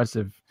very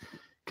impressive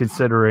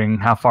considering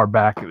how far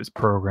back it was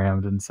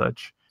programmed and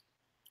such.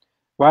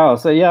 Wow.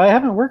 So yeah, I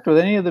haven't worked with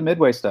any of the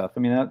Midway stuff.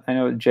 I mean, I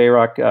know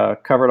J-Rock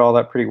covered all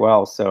that pretty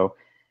well. So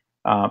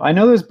I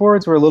know those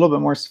boards were a little bit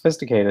more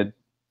sophisticated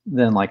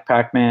than like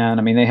Pac-Man.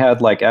 I mean, they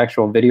had like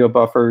actual video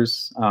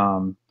buffers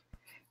for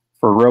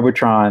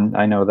Robotron.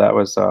 I know that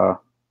was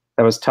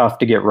tough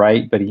to get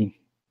right, but he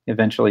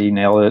eventually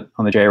nailed it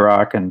on the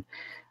J-Rock. And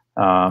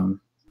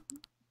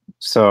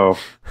so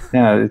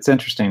yeah, it's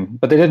interesting.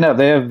 But they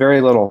have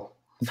very little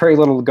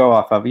to go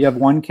off of. You have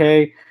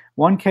 1K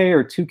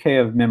or 2K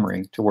of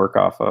memory to work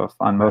off of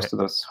on most of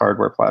those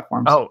hardware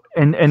platforms. Oh,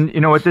 and you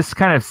know what? This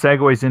kind of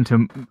segues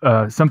into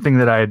something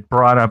that I had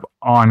brought up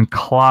on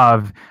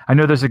Clav. I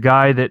know there's a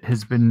guy that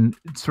has been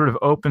sort of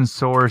open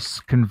source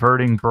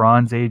converting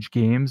Bronze Age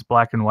games,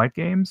 black and white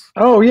games.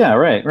 Oh, yeah,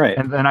 right.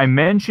 And then I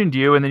mentioned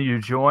you, and then you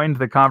joined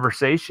the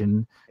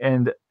conversation.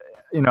 And,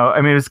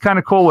 I mean, it was kind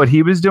of cool what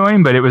he was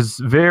doing, but it was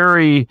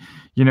very,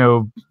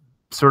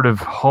 sort of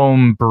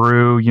home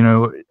brew,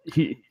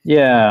 he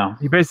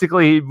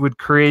basically would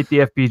create the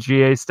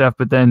FPGA stuff,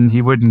 but then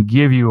he wouldn't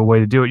give you a way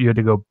to do it. You had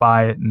to go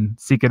buy it and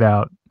seek it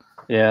out.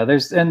 Yeah,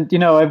 I've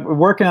been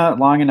working on it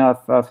long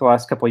enough for the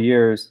last couple of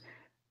years.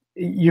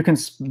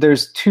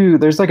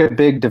 There's like a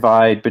big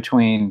divide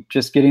between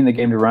just getting the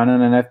game to run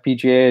on an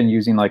FPGA and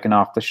using like an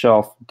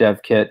off-the-shelf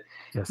dev kit,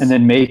 and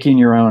then making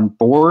your own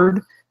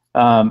board.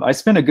 I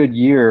spent a good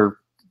year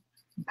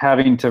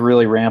having to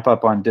really ramp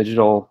up on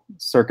digital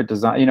circuit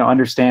design,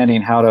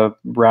 understanding how to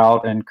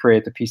route and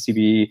create the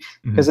PCB,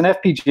 because an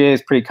FPGA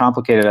is pretty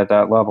complicated at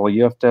that level.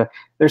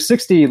 There's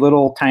 60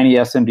 little tiny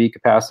SMD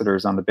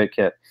capacitors on the bit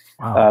kit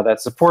that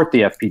support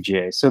the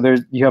FPGA. So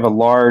you have a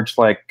large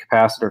like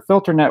capacitor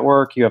filter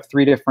network. You have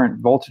 3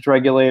 different voltage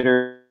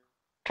regulators.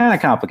 Kind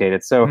of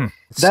complicated. So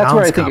that's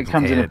where I think it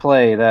comes into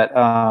play. That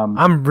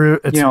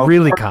it's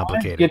really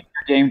complicated. Get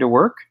your game to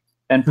work.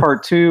 And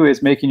part 2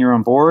 is making your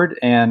own board,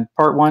 and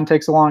part 1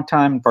 takes a long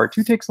time, and part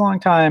 2 takes a long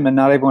time, and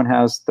not everyone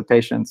has the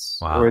patience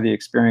or the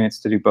experience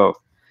to do both.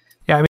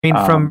 Yeah, I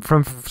mean,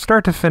 from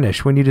start to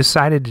finish, when you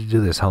decided to do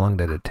this, how long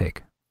did it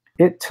take?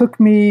 It took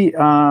me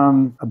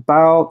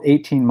about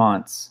 18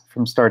 months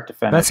from start to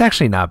finish. That's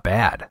actually not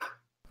bad.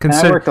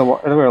 I worked a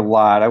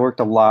lot. I worked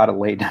a lot of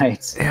late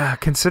nights. Yeah,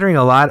 considering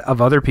a lot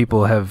of other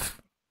people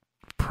have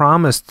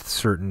promised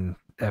certain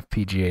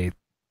FPGA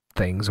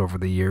things over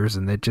the years,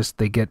 and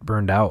they get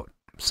burned out.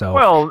 So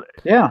well,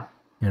 yeah,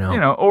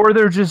 Or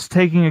they're just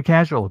taking a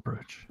casual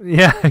approach.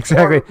 Yeah,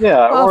 exactly.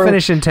 I'll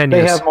finish in 10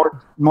 years. They have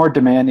more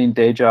demanding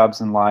day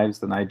jobs and lives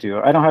than I do.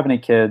 I don't have any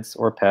kids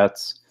or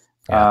pets.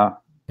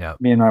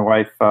 Me and my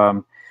wife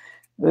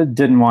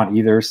didn't want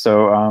either,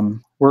 so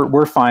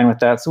we're fine with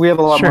that. So we have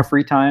a lot more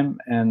free time,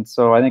 and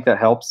so I think that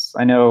helps.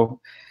 I know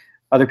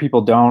other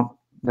people don't.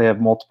 They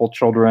have multiple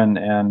children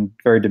and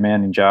very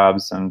demanding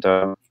jobs, and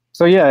so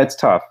it's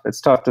tough.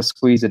 It's tough to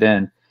squeeze it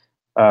in.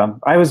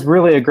 I was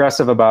really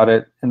aggressive about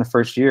it in the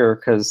first year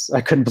because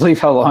I couldn't believe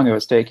how long it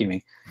was taking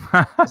me.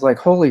 I was like,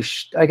 holy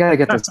I got to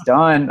get this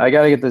done. I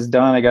got to get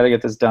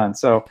this done.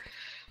 So,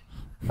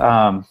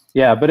 but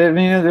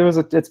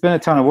it's been a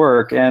ton of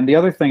work. And the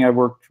other thing I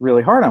worked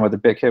really hard on with the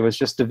BitKit was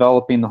just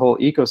developing the whole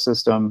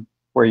ecosystem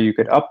where you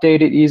could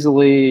update it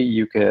easily.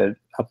 You could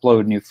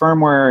upload new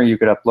firmware. You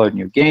could upload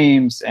new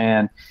games.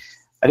 And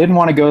I didn't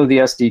want to go the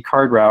SD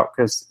card route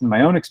because in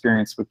my own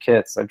experience with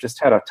kits, I've just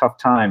had a tough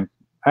time.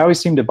 I always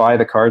seem to buy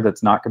the card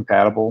that's not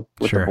compatible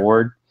with the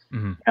board.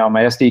 Mm-hmm.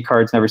 My SD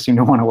cards never seem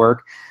to want to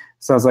work.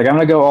 So I was like, I'm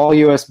going to go all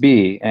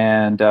USB.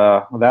 And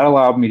that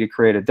allowed me to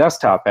create a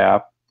desktop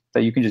app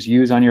that you can just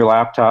use on your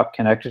laptop,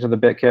 connect it to the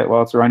BitKit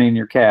while it's running in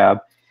your cab,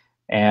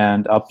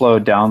 and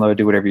upload, download,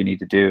 do whatever you need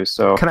to do.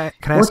 So can I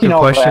ask a working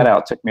all question? That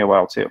out took me a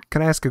while too.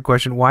 Can I ask a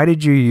question? Why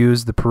did you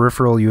use the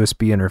peripheral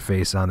USB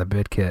interface on the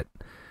BitKit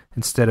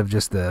instead of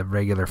just the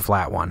regular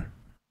flat one?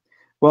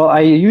 Well,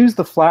 I used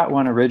the flat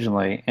one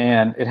originally,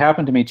 and it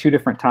happened to me 2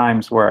 different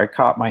times where I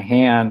caught my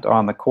hand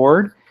on the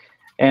cord.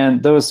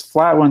 And those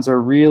flat ones are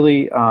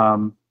really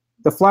oh,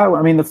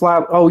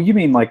 you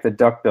mean like the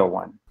duckbill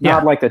one,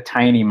 not like the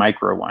tiny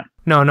micro one.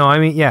 No, I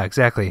mean, yeah,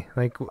 exactly.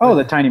 Like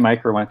the tiny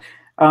micro one.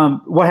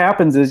 What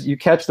happens is you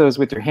catch those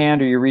with your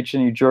hand or you reach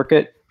and you jerk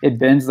it, it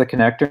bends the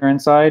connector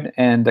inside,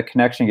 and the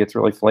connection gets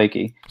really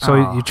flaky.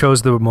 So you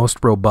chose the most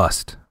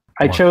robust.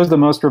 I chose the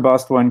most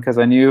robust one because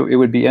I knew it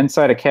would be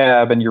inside a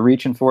cab and you're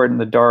reaching for it in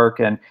the dark,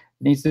 and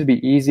it needs to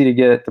be easy to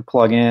get to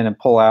plug in and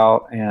pull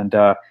out. And,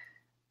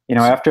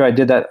 after I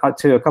did that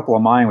to a couple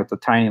of mine with the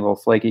tiny little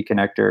flaky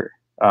connector,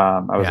 I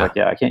was like,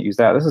 I can't use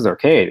that. This is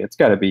arcade. It's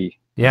got to be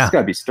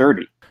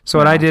sturdy. So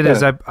what I did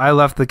is I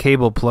left the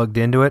cable plugged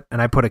into it,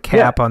 and I put a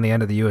cap on the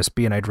end of the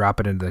USB, and I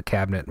drop it into the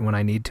cabinet. And when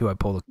I need to, I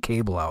pull the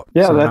cable out.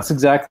 Yeah, so that's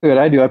exactly what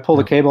I do. I pull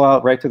the cable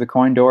out right to the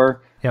coin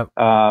door. Yep.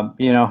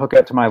 Hook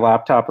it to my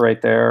laptop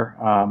right there.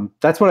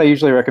 That's what I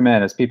usually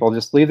recommend is people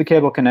just leave the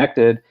cable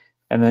connected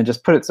and then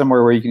just put it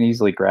somewhere where you can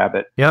easily grab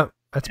it. Yep.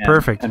 That's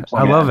perfect.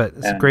 I love it.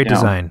 It's a great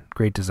design.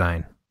 Great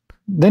design.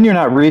 Then you're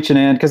not reaching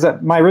in because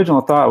my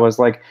original thought was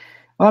like,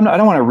 I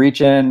don't want to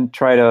reach in,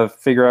 try to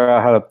figure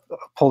out how to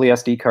pull the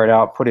SD card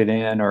out, put it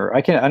in, or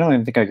I don't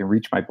even think I can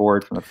reach my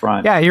board from the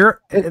front. Yeah,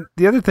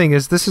 the other thing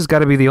is this has got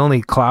to be the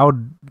only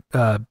cloud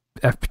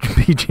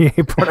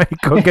FPGA port I can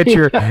go get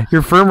your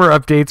firmware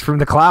updates from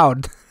the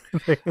cloud.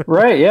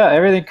 Right. Yeah.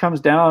 Everything comes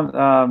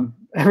down.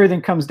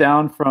 Everything comes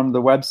down from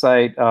the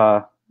website.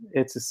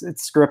 It's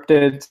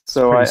scripted,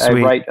 so I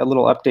write a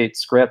little update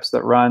scripts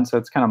that run. So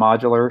it's kind of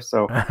modular.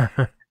 So.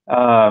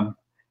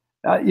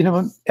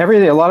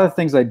 A lot of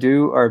things I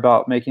do are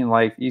about making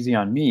life easy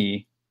on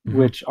me,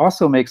 which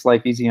also makes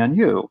life easy on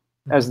you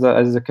as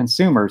the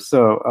consumer.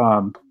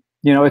 So,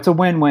 it's a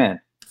win-win.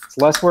 It's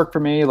less work for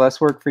me,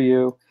 less work for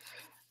you.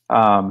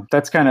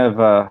 That's kind of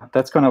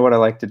what I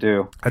like to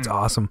do. That's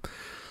awesome.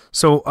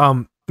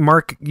 So,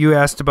 Mark, you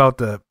asked about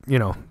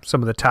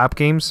some of the top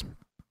games.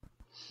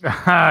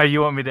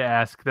 You want me to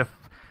ask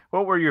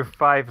what were your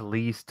 5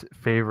 least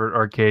favorite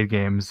arcade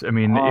games? I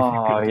mean, if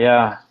you could,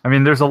 I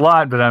mean, there's a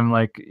lot, but I'm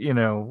like,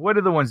 what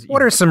are the ones?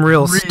 What are some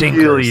real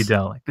stinkers? You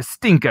don't like the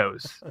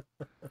stinkos.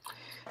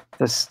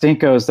 The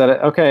stinkos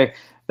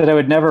that I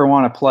would never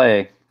want to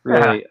play.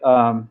 Really.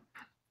 Yeah.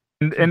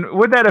 And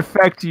would that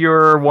affect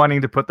your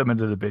wanting to put them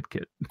into the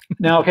BitKit?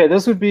 No. Okay.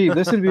 This would be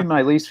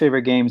my least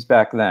favorite games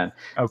back then.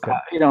 Okay.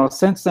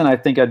 Since then I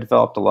think I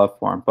developed a love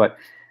for them, but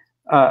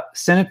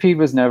Centipede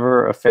was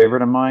never a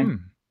favorite of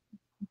mine.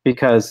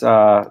 Because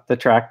the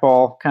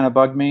trackball kind of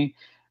bugged me,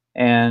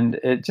 and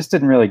it just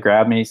didn't really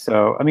grab me.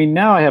 So, I mean,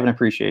 now I have an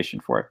appreciation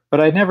for it, but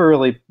I never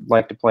really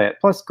liked to play it.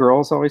 Plus,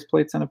 girls always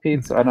played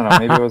Centipede, so I don't know.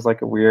 Maybe it was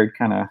like a weird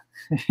kind of,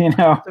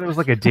 It was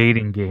like a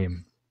dating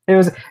game. It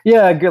was,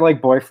 good,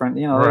 like boyfriend.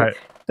 Right.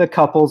 The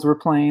couples were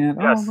playing it.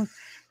 Yes.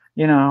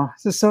 Oh,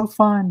 this is so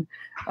fun.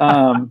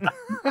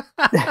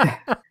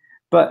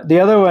 But the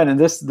other one, and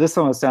this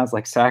one sounds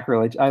like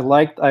sacrilege. I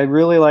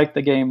really like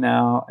the game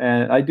now,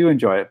 and I do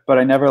enjoy it. But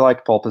I never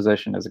liked Pole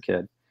Position as a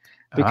kid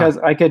because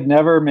I could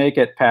never make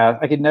it past.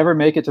 I could never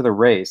make it to the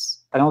race.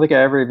 I don't think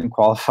I ever even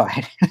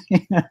qualified.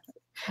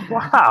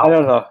 Wow! I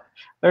don't know.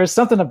 There's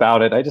something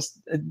about it. I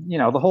just,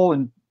 the whole.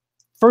 And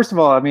first of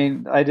all, I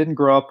mean, I didn't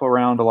grow up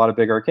around a lot of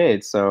big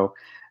arcades, so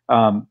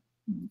I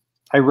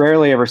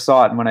rarely ever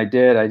saw it. And when I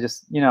did, I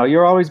just,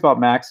 you're always about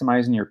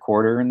maximizing your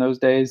quarter in those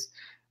days.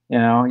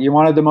 You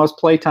wanted the most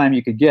play time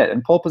you could get,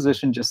 and Pole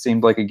Position just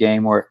seemed like a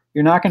game where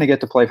you're not going to get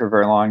to play for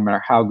very long, no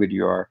matter how good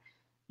you are,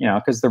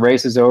 because the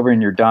race is over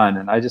and you're done.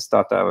 And I just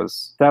thought that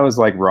was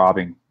like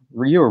robbing.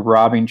 You were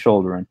robbing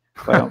children.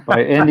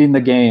 by ending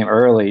the game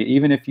early,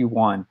 even if you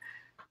won.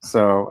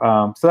 So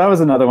that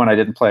was another one I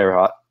didn't play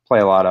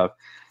a lot of.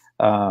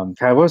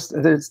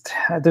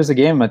 There's a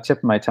game on the tip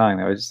of my tongue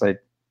that I was just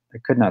like I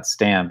could not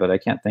stand, but I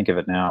can't think of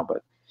it now.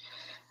 But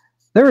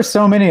there were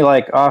so many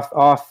like off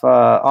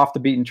the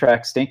beaten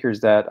track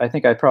stinkers that I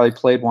think I probably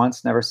played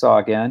once, never saw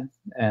again.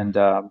 And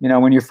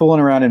when you're fooling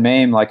around in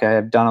MAME like I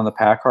have done on the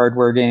Pack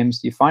hardware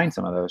games, you find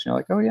some of those. You're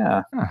like, oh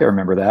yeah, I can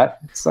remember that.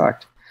 It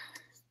sucked.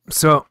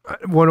 So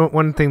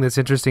one thing that's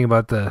interesting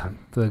about the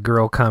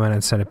girl comment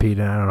on Centipede,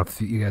 and I don't know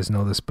if you guys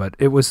know this, but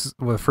it was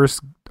the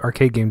first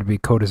arcade game to be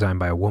co-designed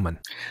by a woman.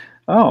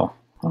 Oh,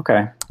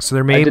 okay. So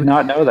I did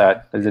not know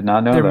that. I did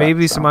not know there that. There may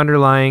be some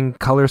underlying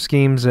color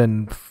schemes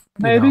and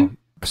maybe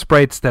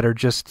sprites that are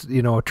just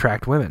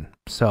attract women.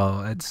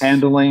 So it's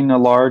handling a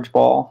large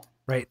ball,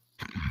 right?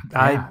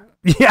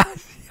 Yeah.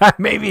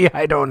 Maybe,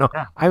 I don't know.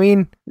 Yeah. I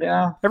mean,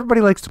 yeah,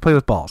 everybody likes to play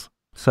with balls.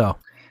 So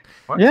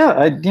yeah,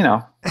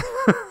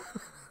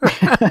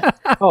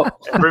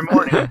 every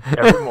morning.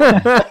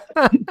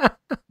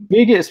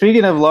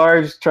 Speaking of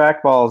large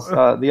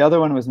trackballs, the other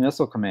one was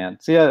Missile Command.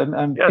 See, yes.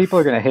 People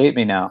are going to hate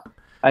me now.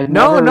 I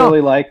never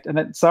really liked.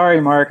 Sorry,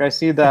 Mark. I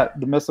see that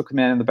the Missile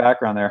Command in the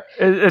background there.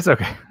 It's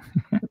okay.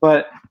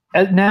 But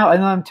now,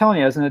 and I'm telling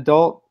you, as an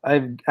adult,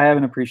 I have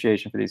an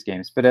appreciation for these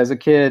games. But as a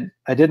kid,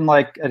 I didn't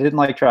like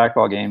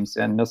trackball games,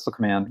 and Missile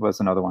Command was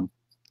another one.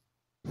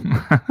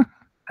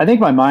 I think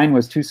my mind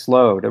was too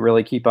slow to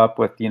really keep up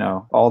with,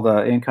 all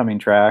the incoming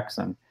tracks.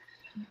 And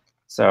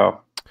so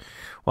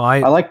I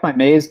liked my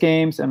maze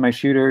games and my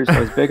shooters. I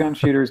was big on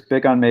shooters,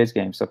 big on maze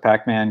games. So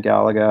Pac-Man,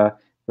 Galaga,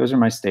 those are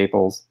my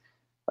staples,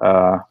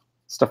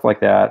 stuff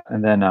like that.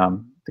 And then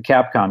the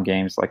Capcom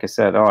games, like I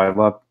said, I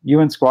love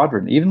UN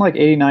Squadron. Even like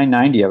 89,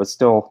 90, I was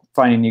still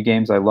finding new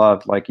games I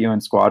loved, like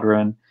UN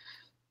Squadron.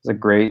 It's a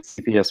great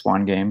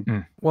CPS1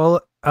 game. Well,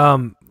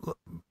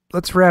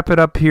 let's wrap it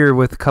up here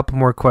with a couple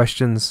more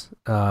questions,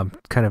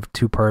 kind of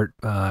two-part,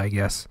 I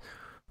guess.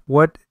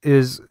 What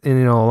is,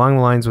 along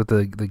the lines with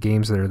the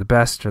games that are the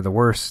best or the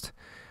worst,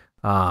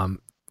 and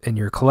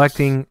you're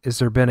collecting, has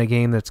there been a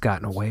game that's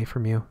gotten away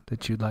from you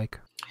that you'd like?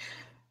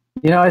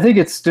 I think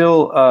it's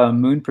still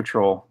Moon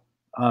Patrol.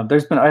 I've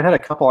had a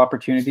couple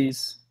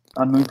opportunities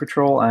on Moon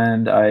Patrol,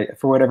 and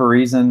for whatever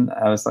reason,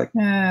 I was like,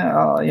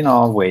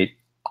 I'll wait.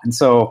 And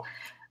so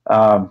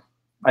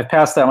I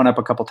passed that one up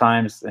a couple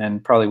times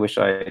and probably wish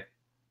I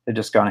had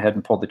just gone ahead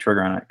and pulled the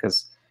trigger on it,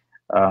 because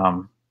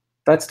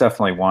that's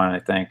definitely one, I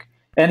think.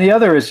 And the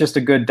other is just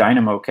a good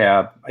Dynamo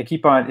cab.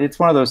 It's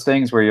one of those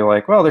things where you're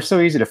like, well, they're so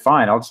easy to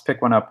find. I'll just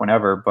pick one up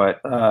whenever.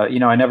 But,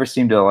 I never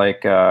seem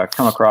to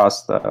come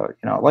across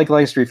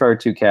like Street Fighter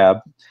 2 cab.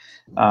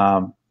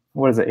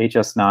 What is it,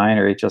 HS9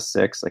 or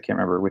HS6? I can't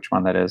remember which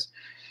one that is.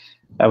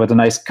 With the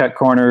nice cut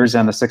corners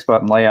and the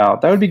 6-button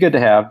layout. That would be good to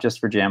have just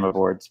for JAMA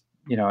boards,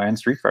 and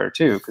Street Fighter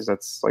 2, because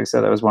that's, like I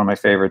said, that was one of my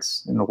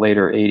favorites in the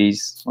later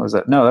 80s. What was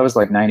that? No, that was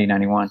like 90,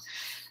 91.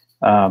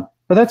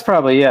 But that's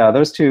probably,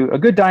 those two. A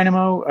good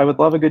Dynamo, I would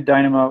love a good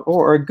Dynamo,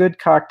 or a good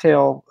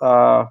cocktail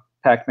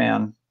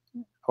Pac-Man,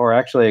 or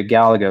actually a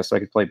Galaga, so I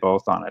could play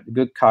both on it. A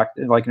good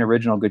like an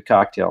original good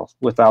cocktail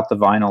without the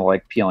vinyl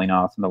like peeling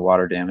off and the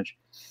water damage.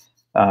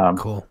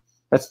 Cool.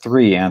 That's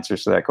 3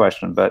 answers to that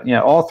question. But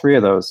all 3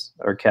 of those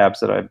are cabs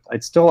that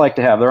I'd still like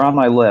to have. They're on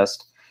my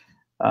list.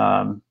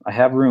 I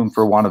have room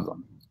for one of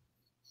them.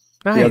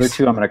 Nice. The other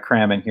 2 I'm going to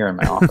cram in here in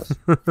my office.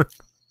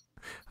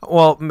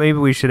 Well, maybe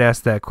we should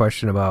ask that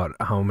question about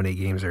how many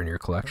games are in your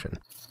collection.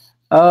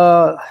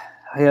 I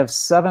have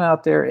 7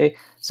 out there.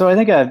 So I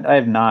think I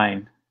have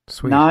 9.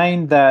 Sweet.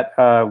 9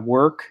 that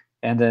work,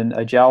 and then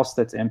a Joust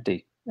that's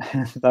empty.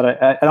 That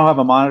I don't have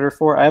a monitor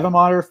for. I have a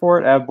monitor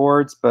for it. I have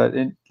boards, but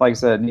like I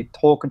said, the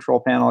whole control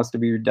panel has to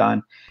be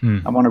redone.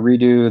 I want to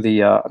redo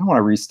the. I don't want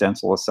to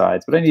re-stencil the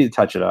sides, but I need to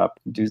touch it up,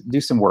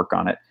 do some work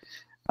on it.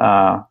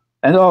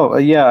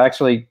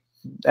 Actually,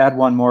 add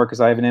one more, because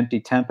I have an empty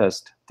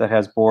Tempest that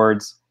has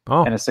boards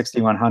and a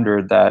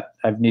 6100 that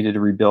I've needed to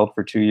rebuild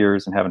for 2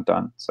 years and haven't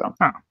done. So,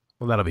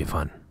 well, that'll be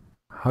fun.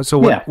 Which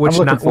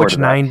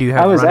 9 do you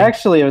have? I was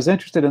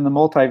interested in the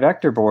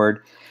multi-vector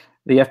board,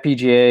 the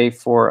FPGA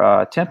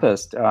for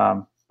Tempest,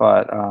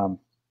 but I'm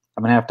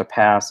gonna have to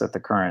pass at the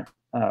current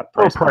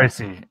price.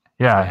 Pricey.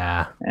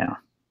 Yeah.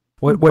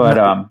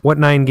 What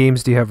 9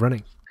 games do you have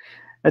running?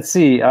 Let's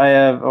see. I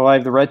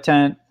have the Red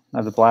Tent. I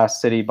have the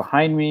Blast City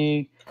behind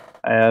me.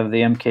 I have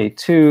the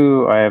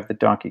MK2. I have the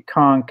Donkey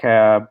Kong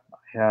cab.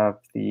 I have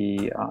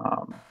the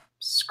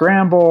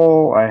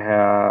Scramble. I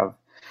have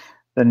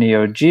the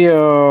Neo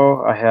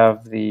Geo. I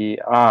have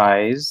the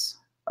Eyes.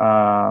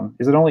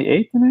 Is it only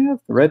 8 that I have?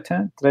 The Red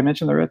Tent? Did I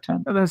mention the Red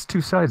Tent? Oh, that's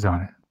 2 sides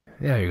on it.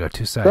 Yeah, you got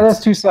 2 sides.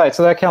 That's 2 sides,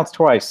 so that counts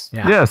twice.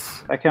 Yeah.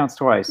 Yes. That counts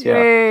twice, yeah.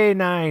 Yay,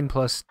 9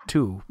 plus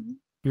 2.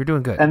 You're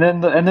doing good. And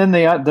then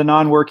the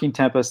non-working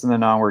Tempest and the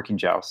non-working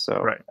Joust. So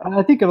right.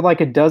 I think of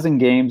like a dozen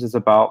games is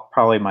about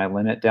probably my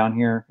limit down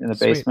here in the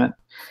basement.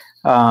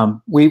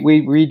 We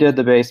redid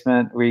the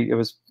basement. It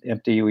was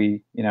empty.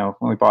 When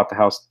we bought the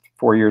house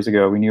 4 years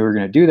ago, we knew we were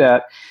going to do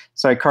that.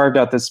 So I carved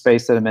out this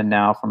space that I'm in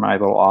now for my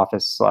little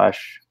office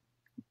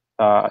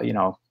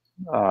playroom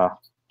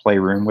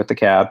with the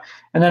cab,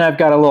 and then I've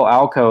got a little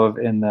alcove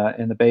in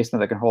the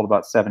basement that can hold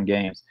about 7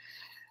 games.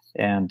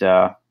 And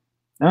I'm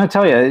gonna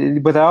tell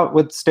you,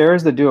 with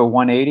stairs that do a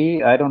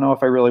 180, I don't know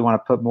if I really want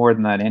to put more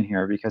than that in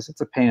here because it's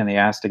a pain in the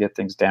ass to get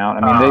things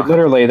down. I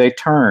mean, they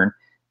turn.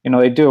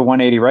 They do a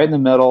 180 right in the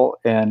middle,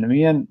 and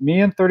me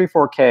and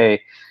 34K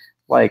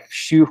like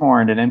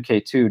shoehorned an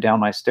MK2 down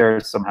my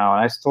stairs somehow,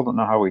 and I still don't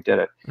know how we did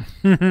it.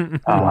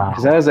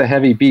 Because that is a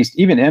heavy beast,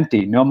 even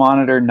empty, no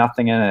monitor,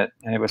 nothing in it,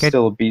 and it was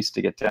still a beast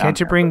to get down. Can't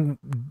you bring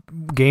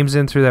games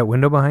in through that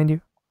window behind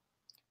you?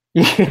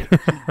 Yeah,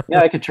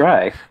 I could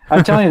try.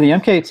 I'm telling you, the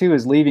MK2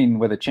 is leaving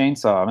with a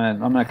chainsaw. I'm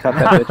going to cut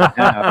that bitch in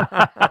half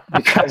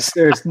because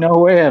there's no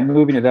way I'm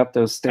moving it up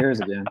those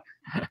stairs again.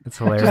 It's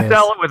hilarious. Just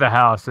sell it with a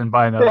house and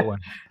buy another one.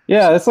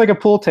 Yeah, it's like a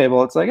pool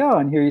table. It's like, oh,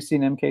 and here you see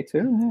an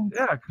MK2.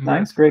 Yeah,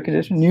 nice, great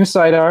condition. New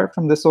side art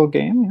from this old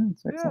game.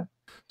 Yeah.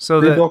 So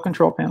rebuilt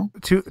control panel.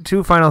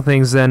 Two final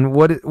things then.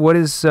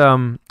 What's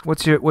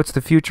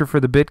the future for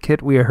the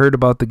BitKit? We heard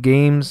about the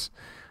games,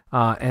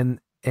 and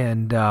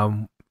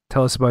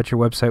tell us about your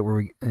website where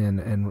we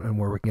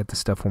can get the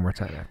stuff one more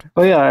time after.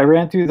 Oh yeah, I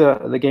ran through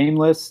the game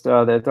list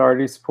that it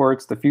already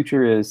supports. The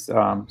future is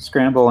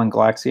Scramble and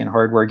Galaxian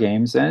hardware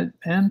games, and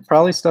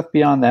probably stuff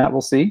beyond that. We'll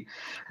see.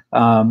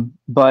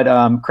 But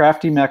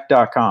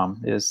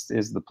CraftyMech.com is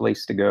the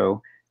place to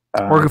go.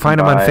 Or you can find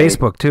them on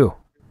Facebook too.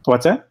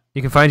 What's that?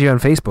 You can find you on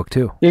Facebook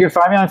too. You can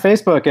find me on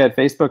Facebook at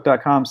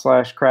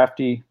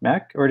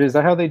facebook.com/CraftyMech. Or is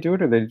that how they do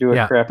it? Or they do it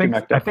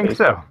CraftyMech.com? I think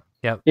so.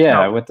 Yep.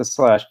 Yeah, with the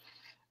slash.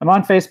 I'm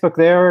on Facebook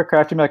there,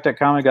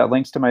 CraftyMech.com. I got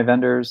links to my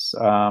vendors.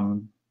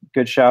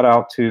 Good shout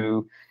out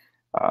to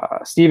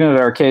Steven at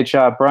Arcade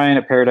Shop, Brian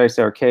at Paradise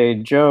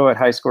Arcade, Joe at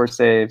High Score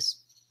Saves.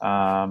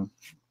 I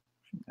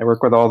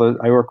work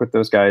with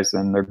those guys,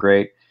 and they're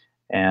great.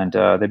 And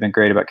they've been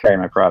great about carrying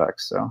my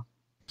products. So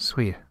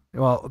sweet.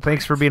 Well,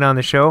 thanks for being on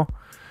the show.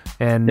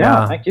 And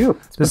thank you.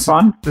 It's been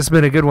fun. This has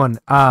been a good one.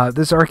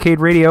 This is Arcade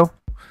Radio,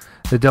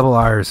 the double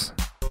R's.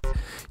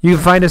 You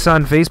can find us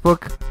on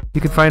Facebook. You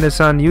can find us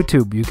on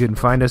YouTube. You can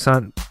find us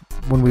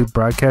when we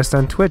broadcast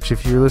on Twitch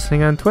if you're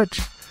listening on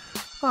Twitch.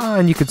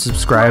 And you can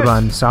subscribe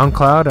on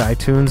SoundCloud,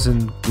 iTunes,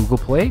 and Google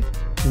Play,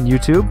 and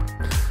YouTube.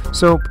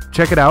 So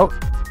check it out.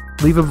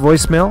 Leave a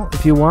voicemail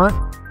if you want,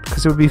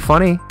 because it would be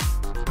funny.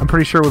 I'm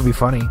pretty sure it would be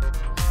funny.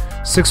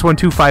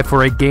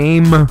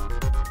 612-548-GAME.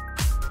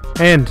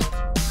 And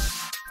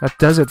that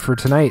does it for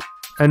tonight.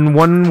 In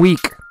 1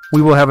 week,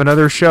 we will have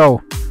another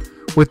show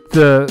with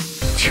the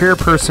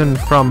chairperson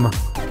from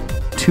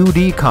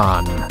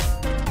 2DCon.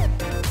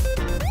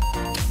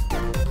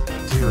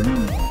 Dude.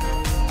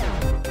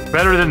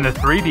 Better than the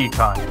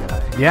 3DCon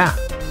guy. Yeah.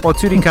 Well,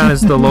 2DCon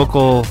is the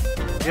local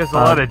he has a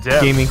lot of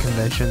depth. Gaming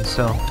convention,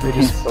 so they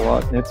just...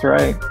 That's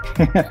right.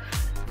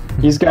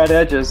 He's got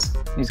edges.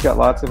 He's got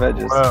lots of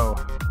edges. Whoa.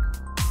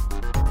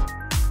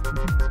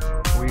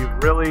 We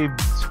really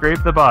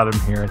scraped the bottom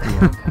here at the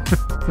end.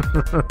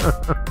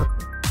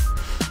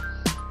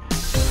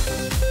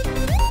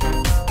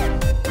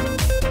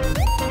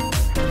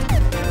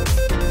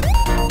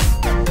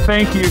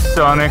 Thank you,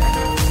 Sonic,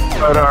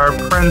 but our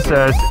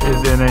princess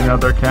is in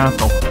another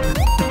castle.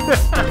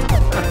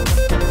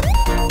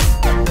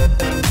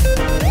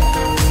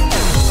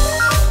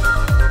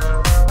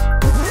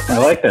 I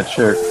like that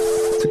shirt.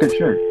 It's a good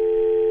shirt.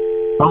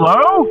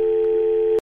 Hello?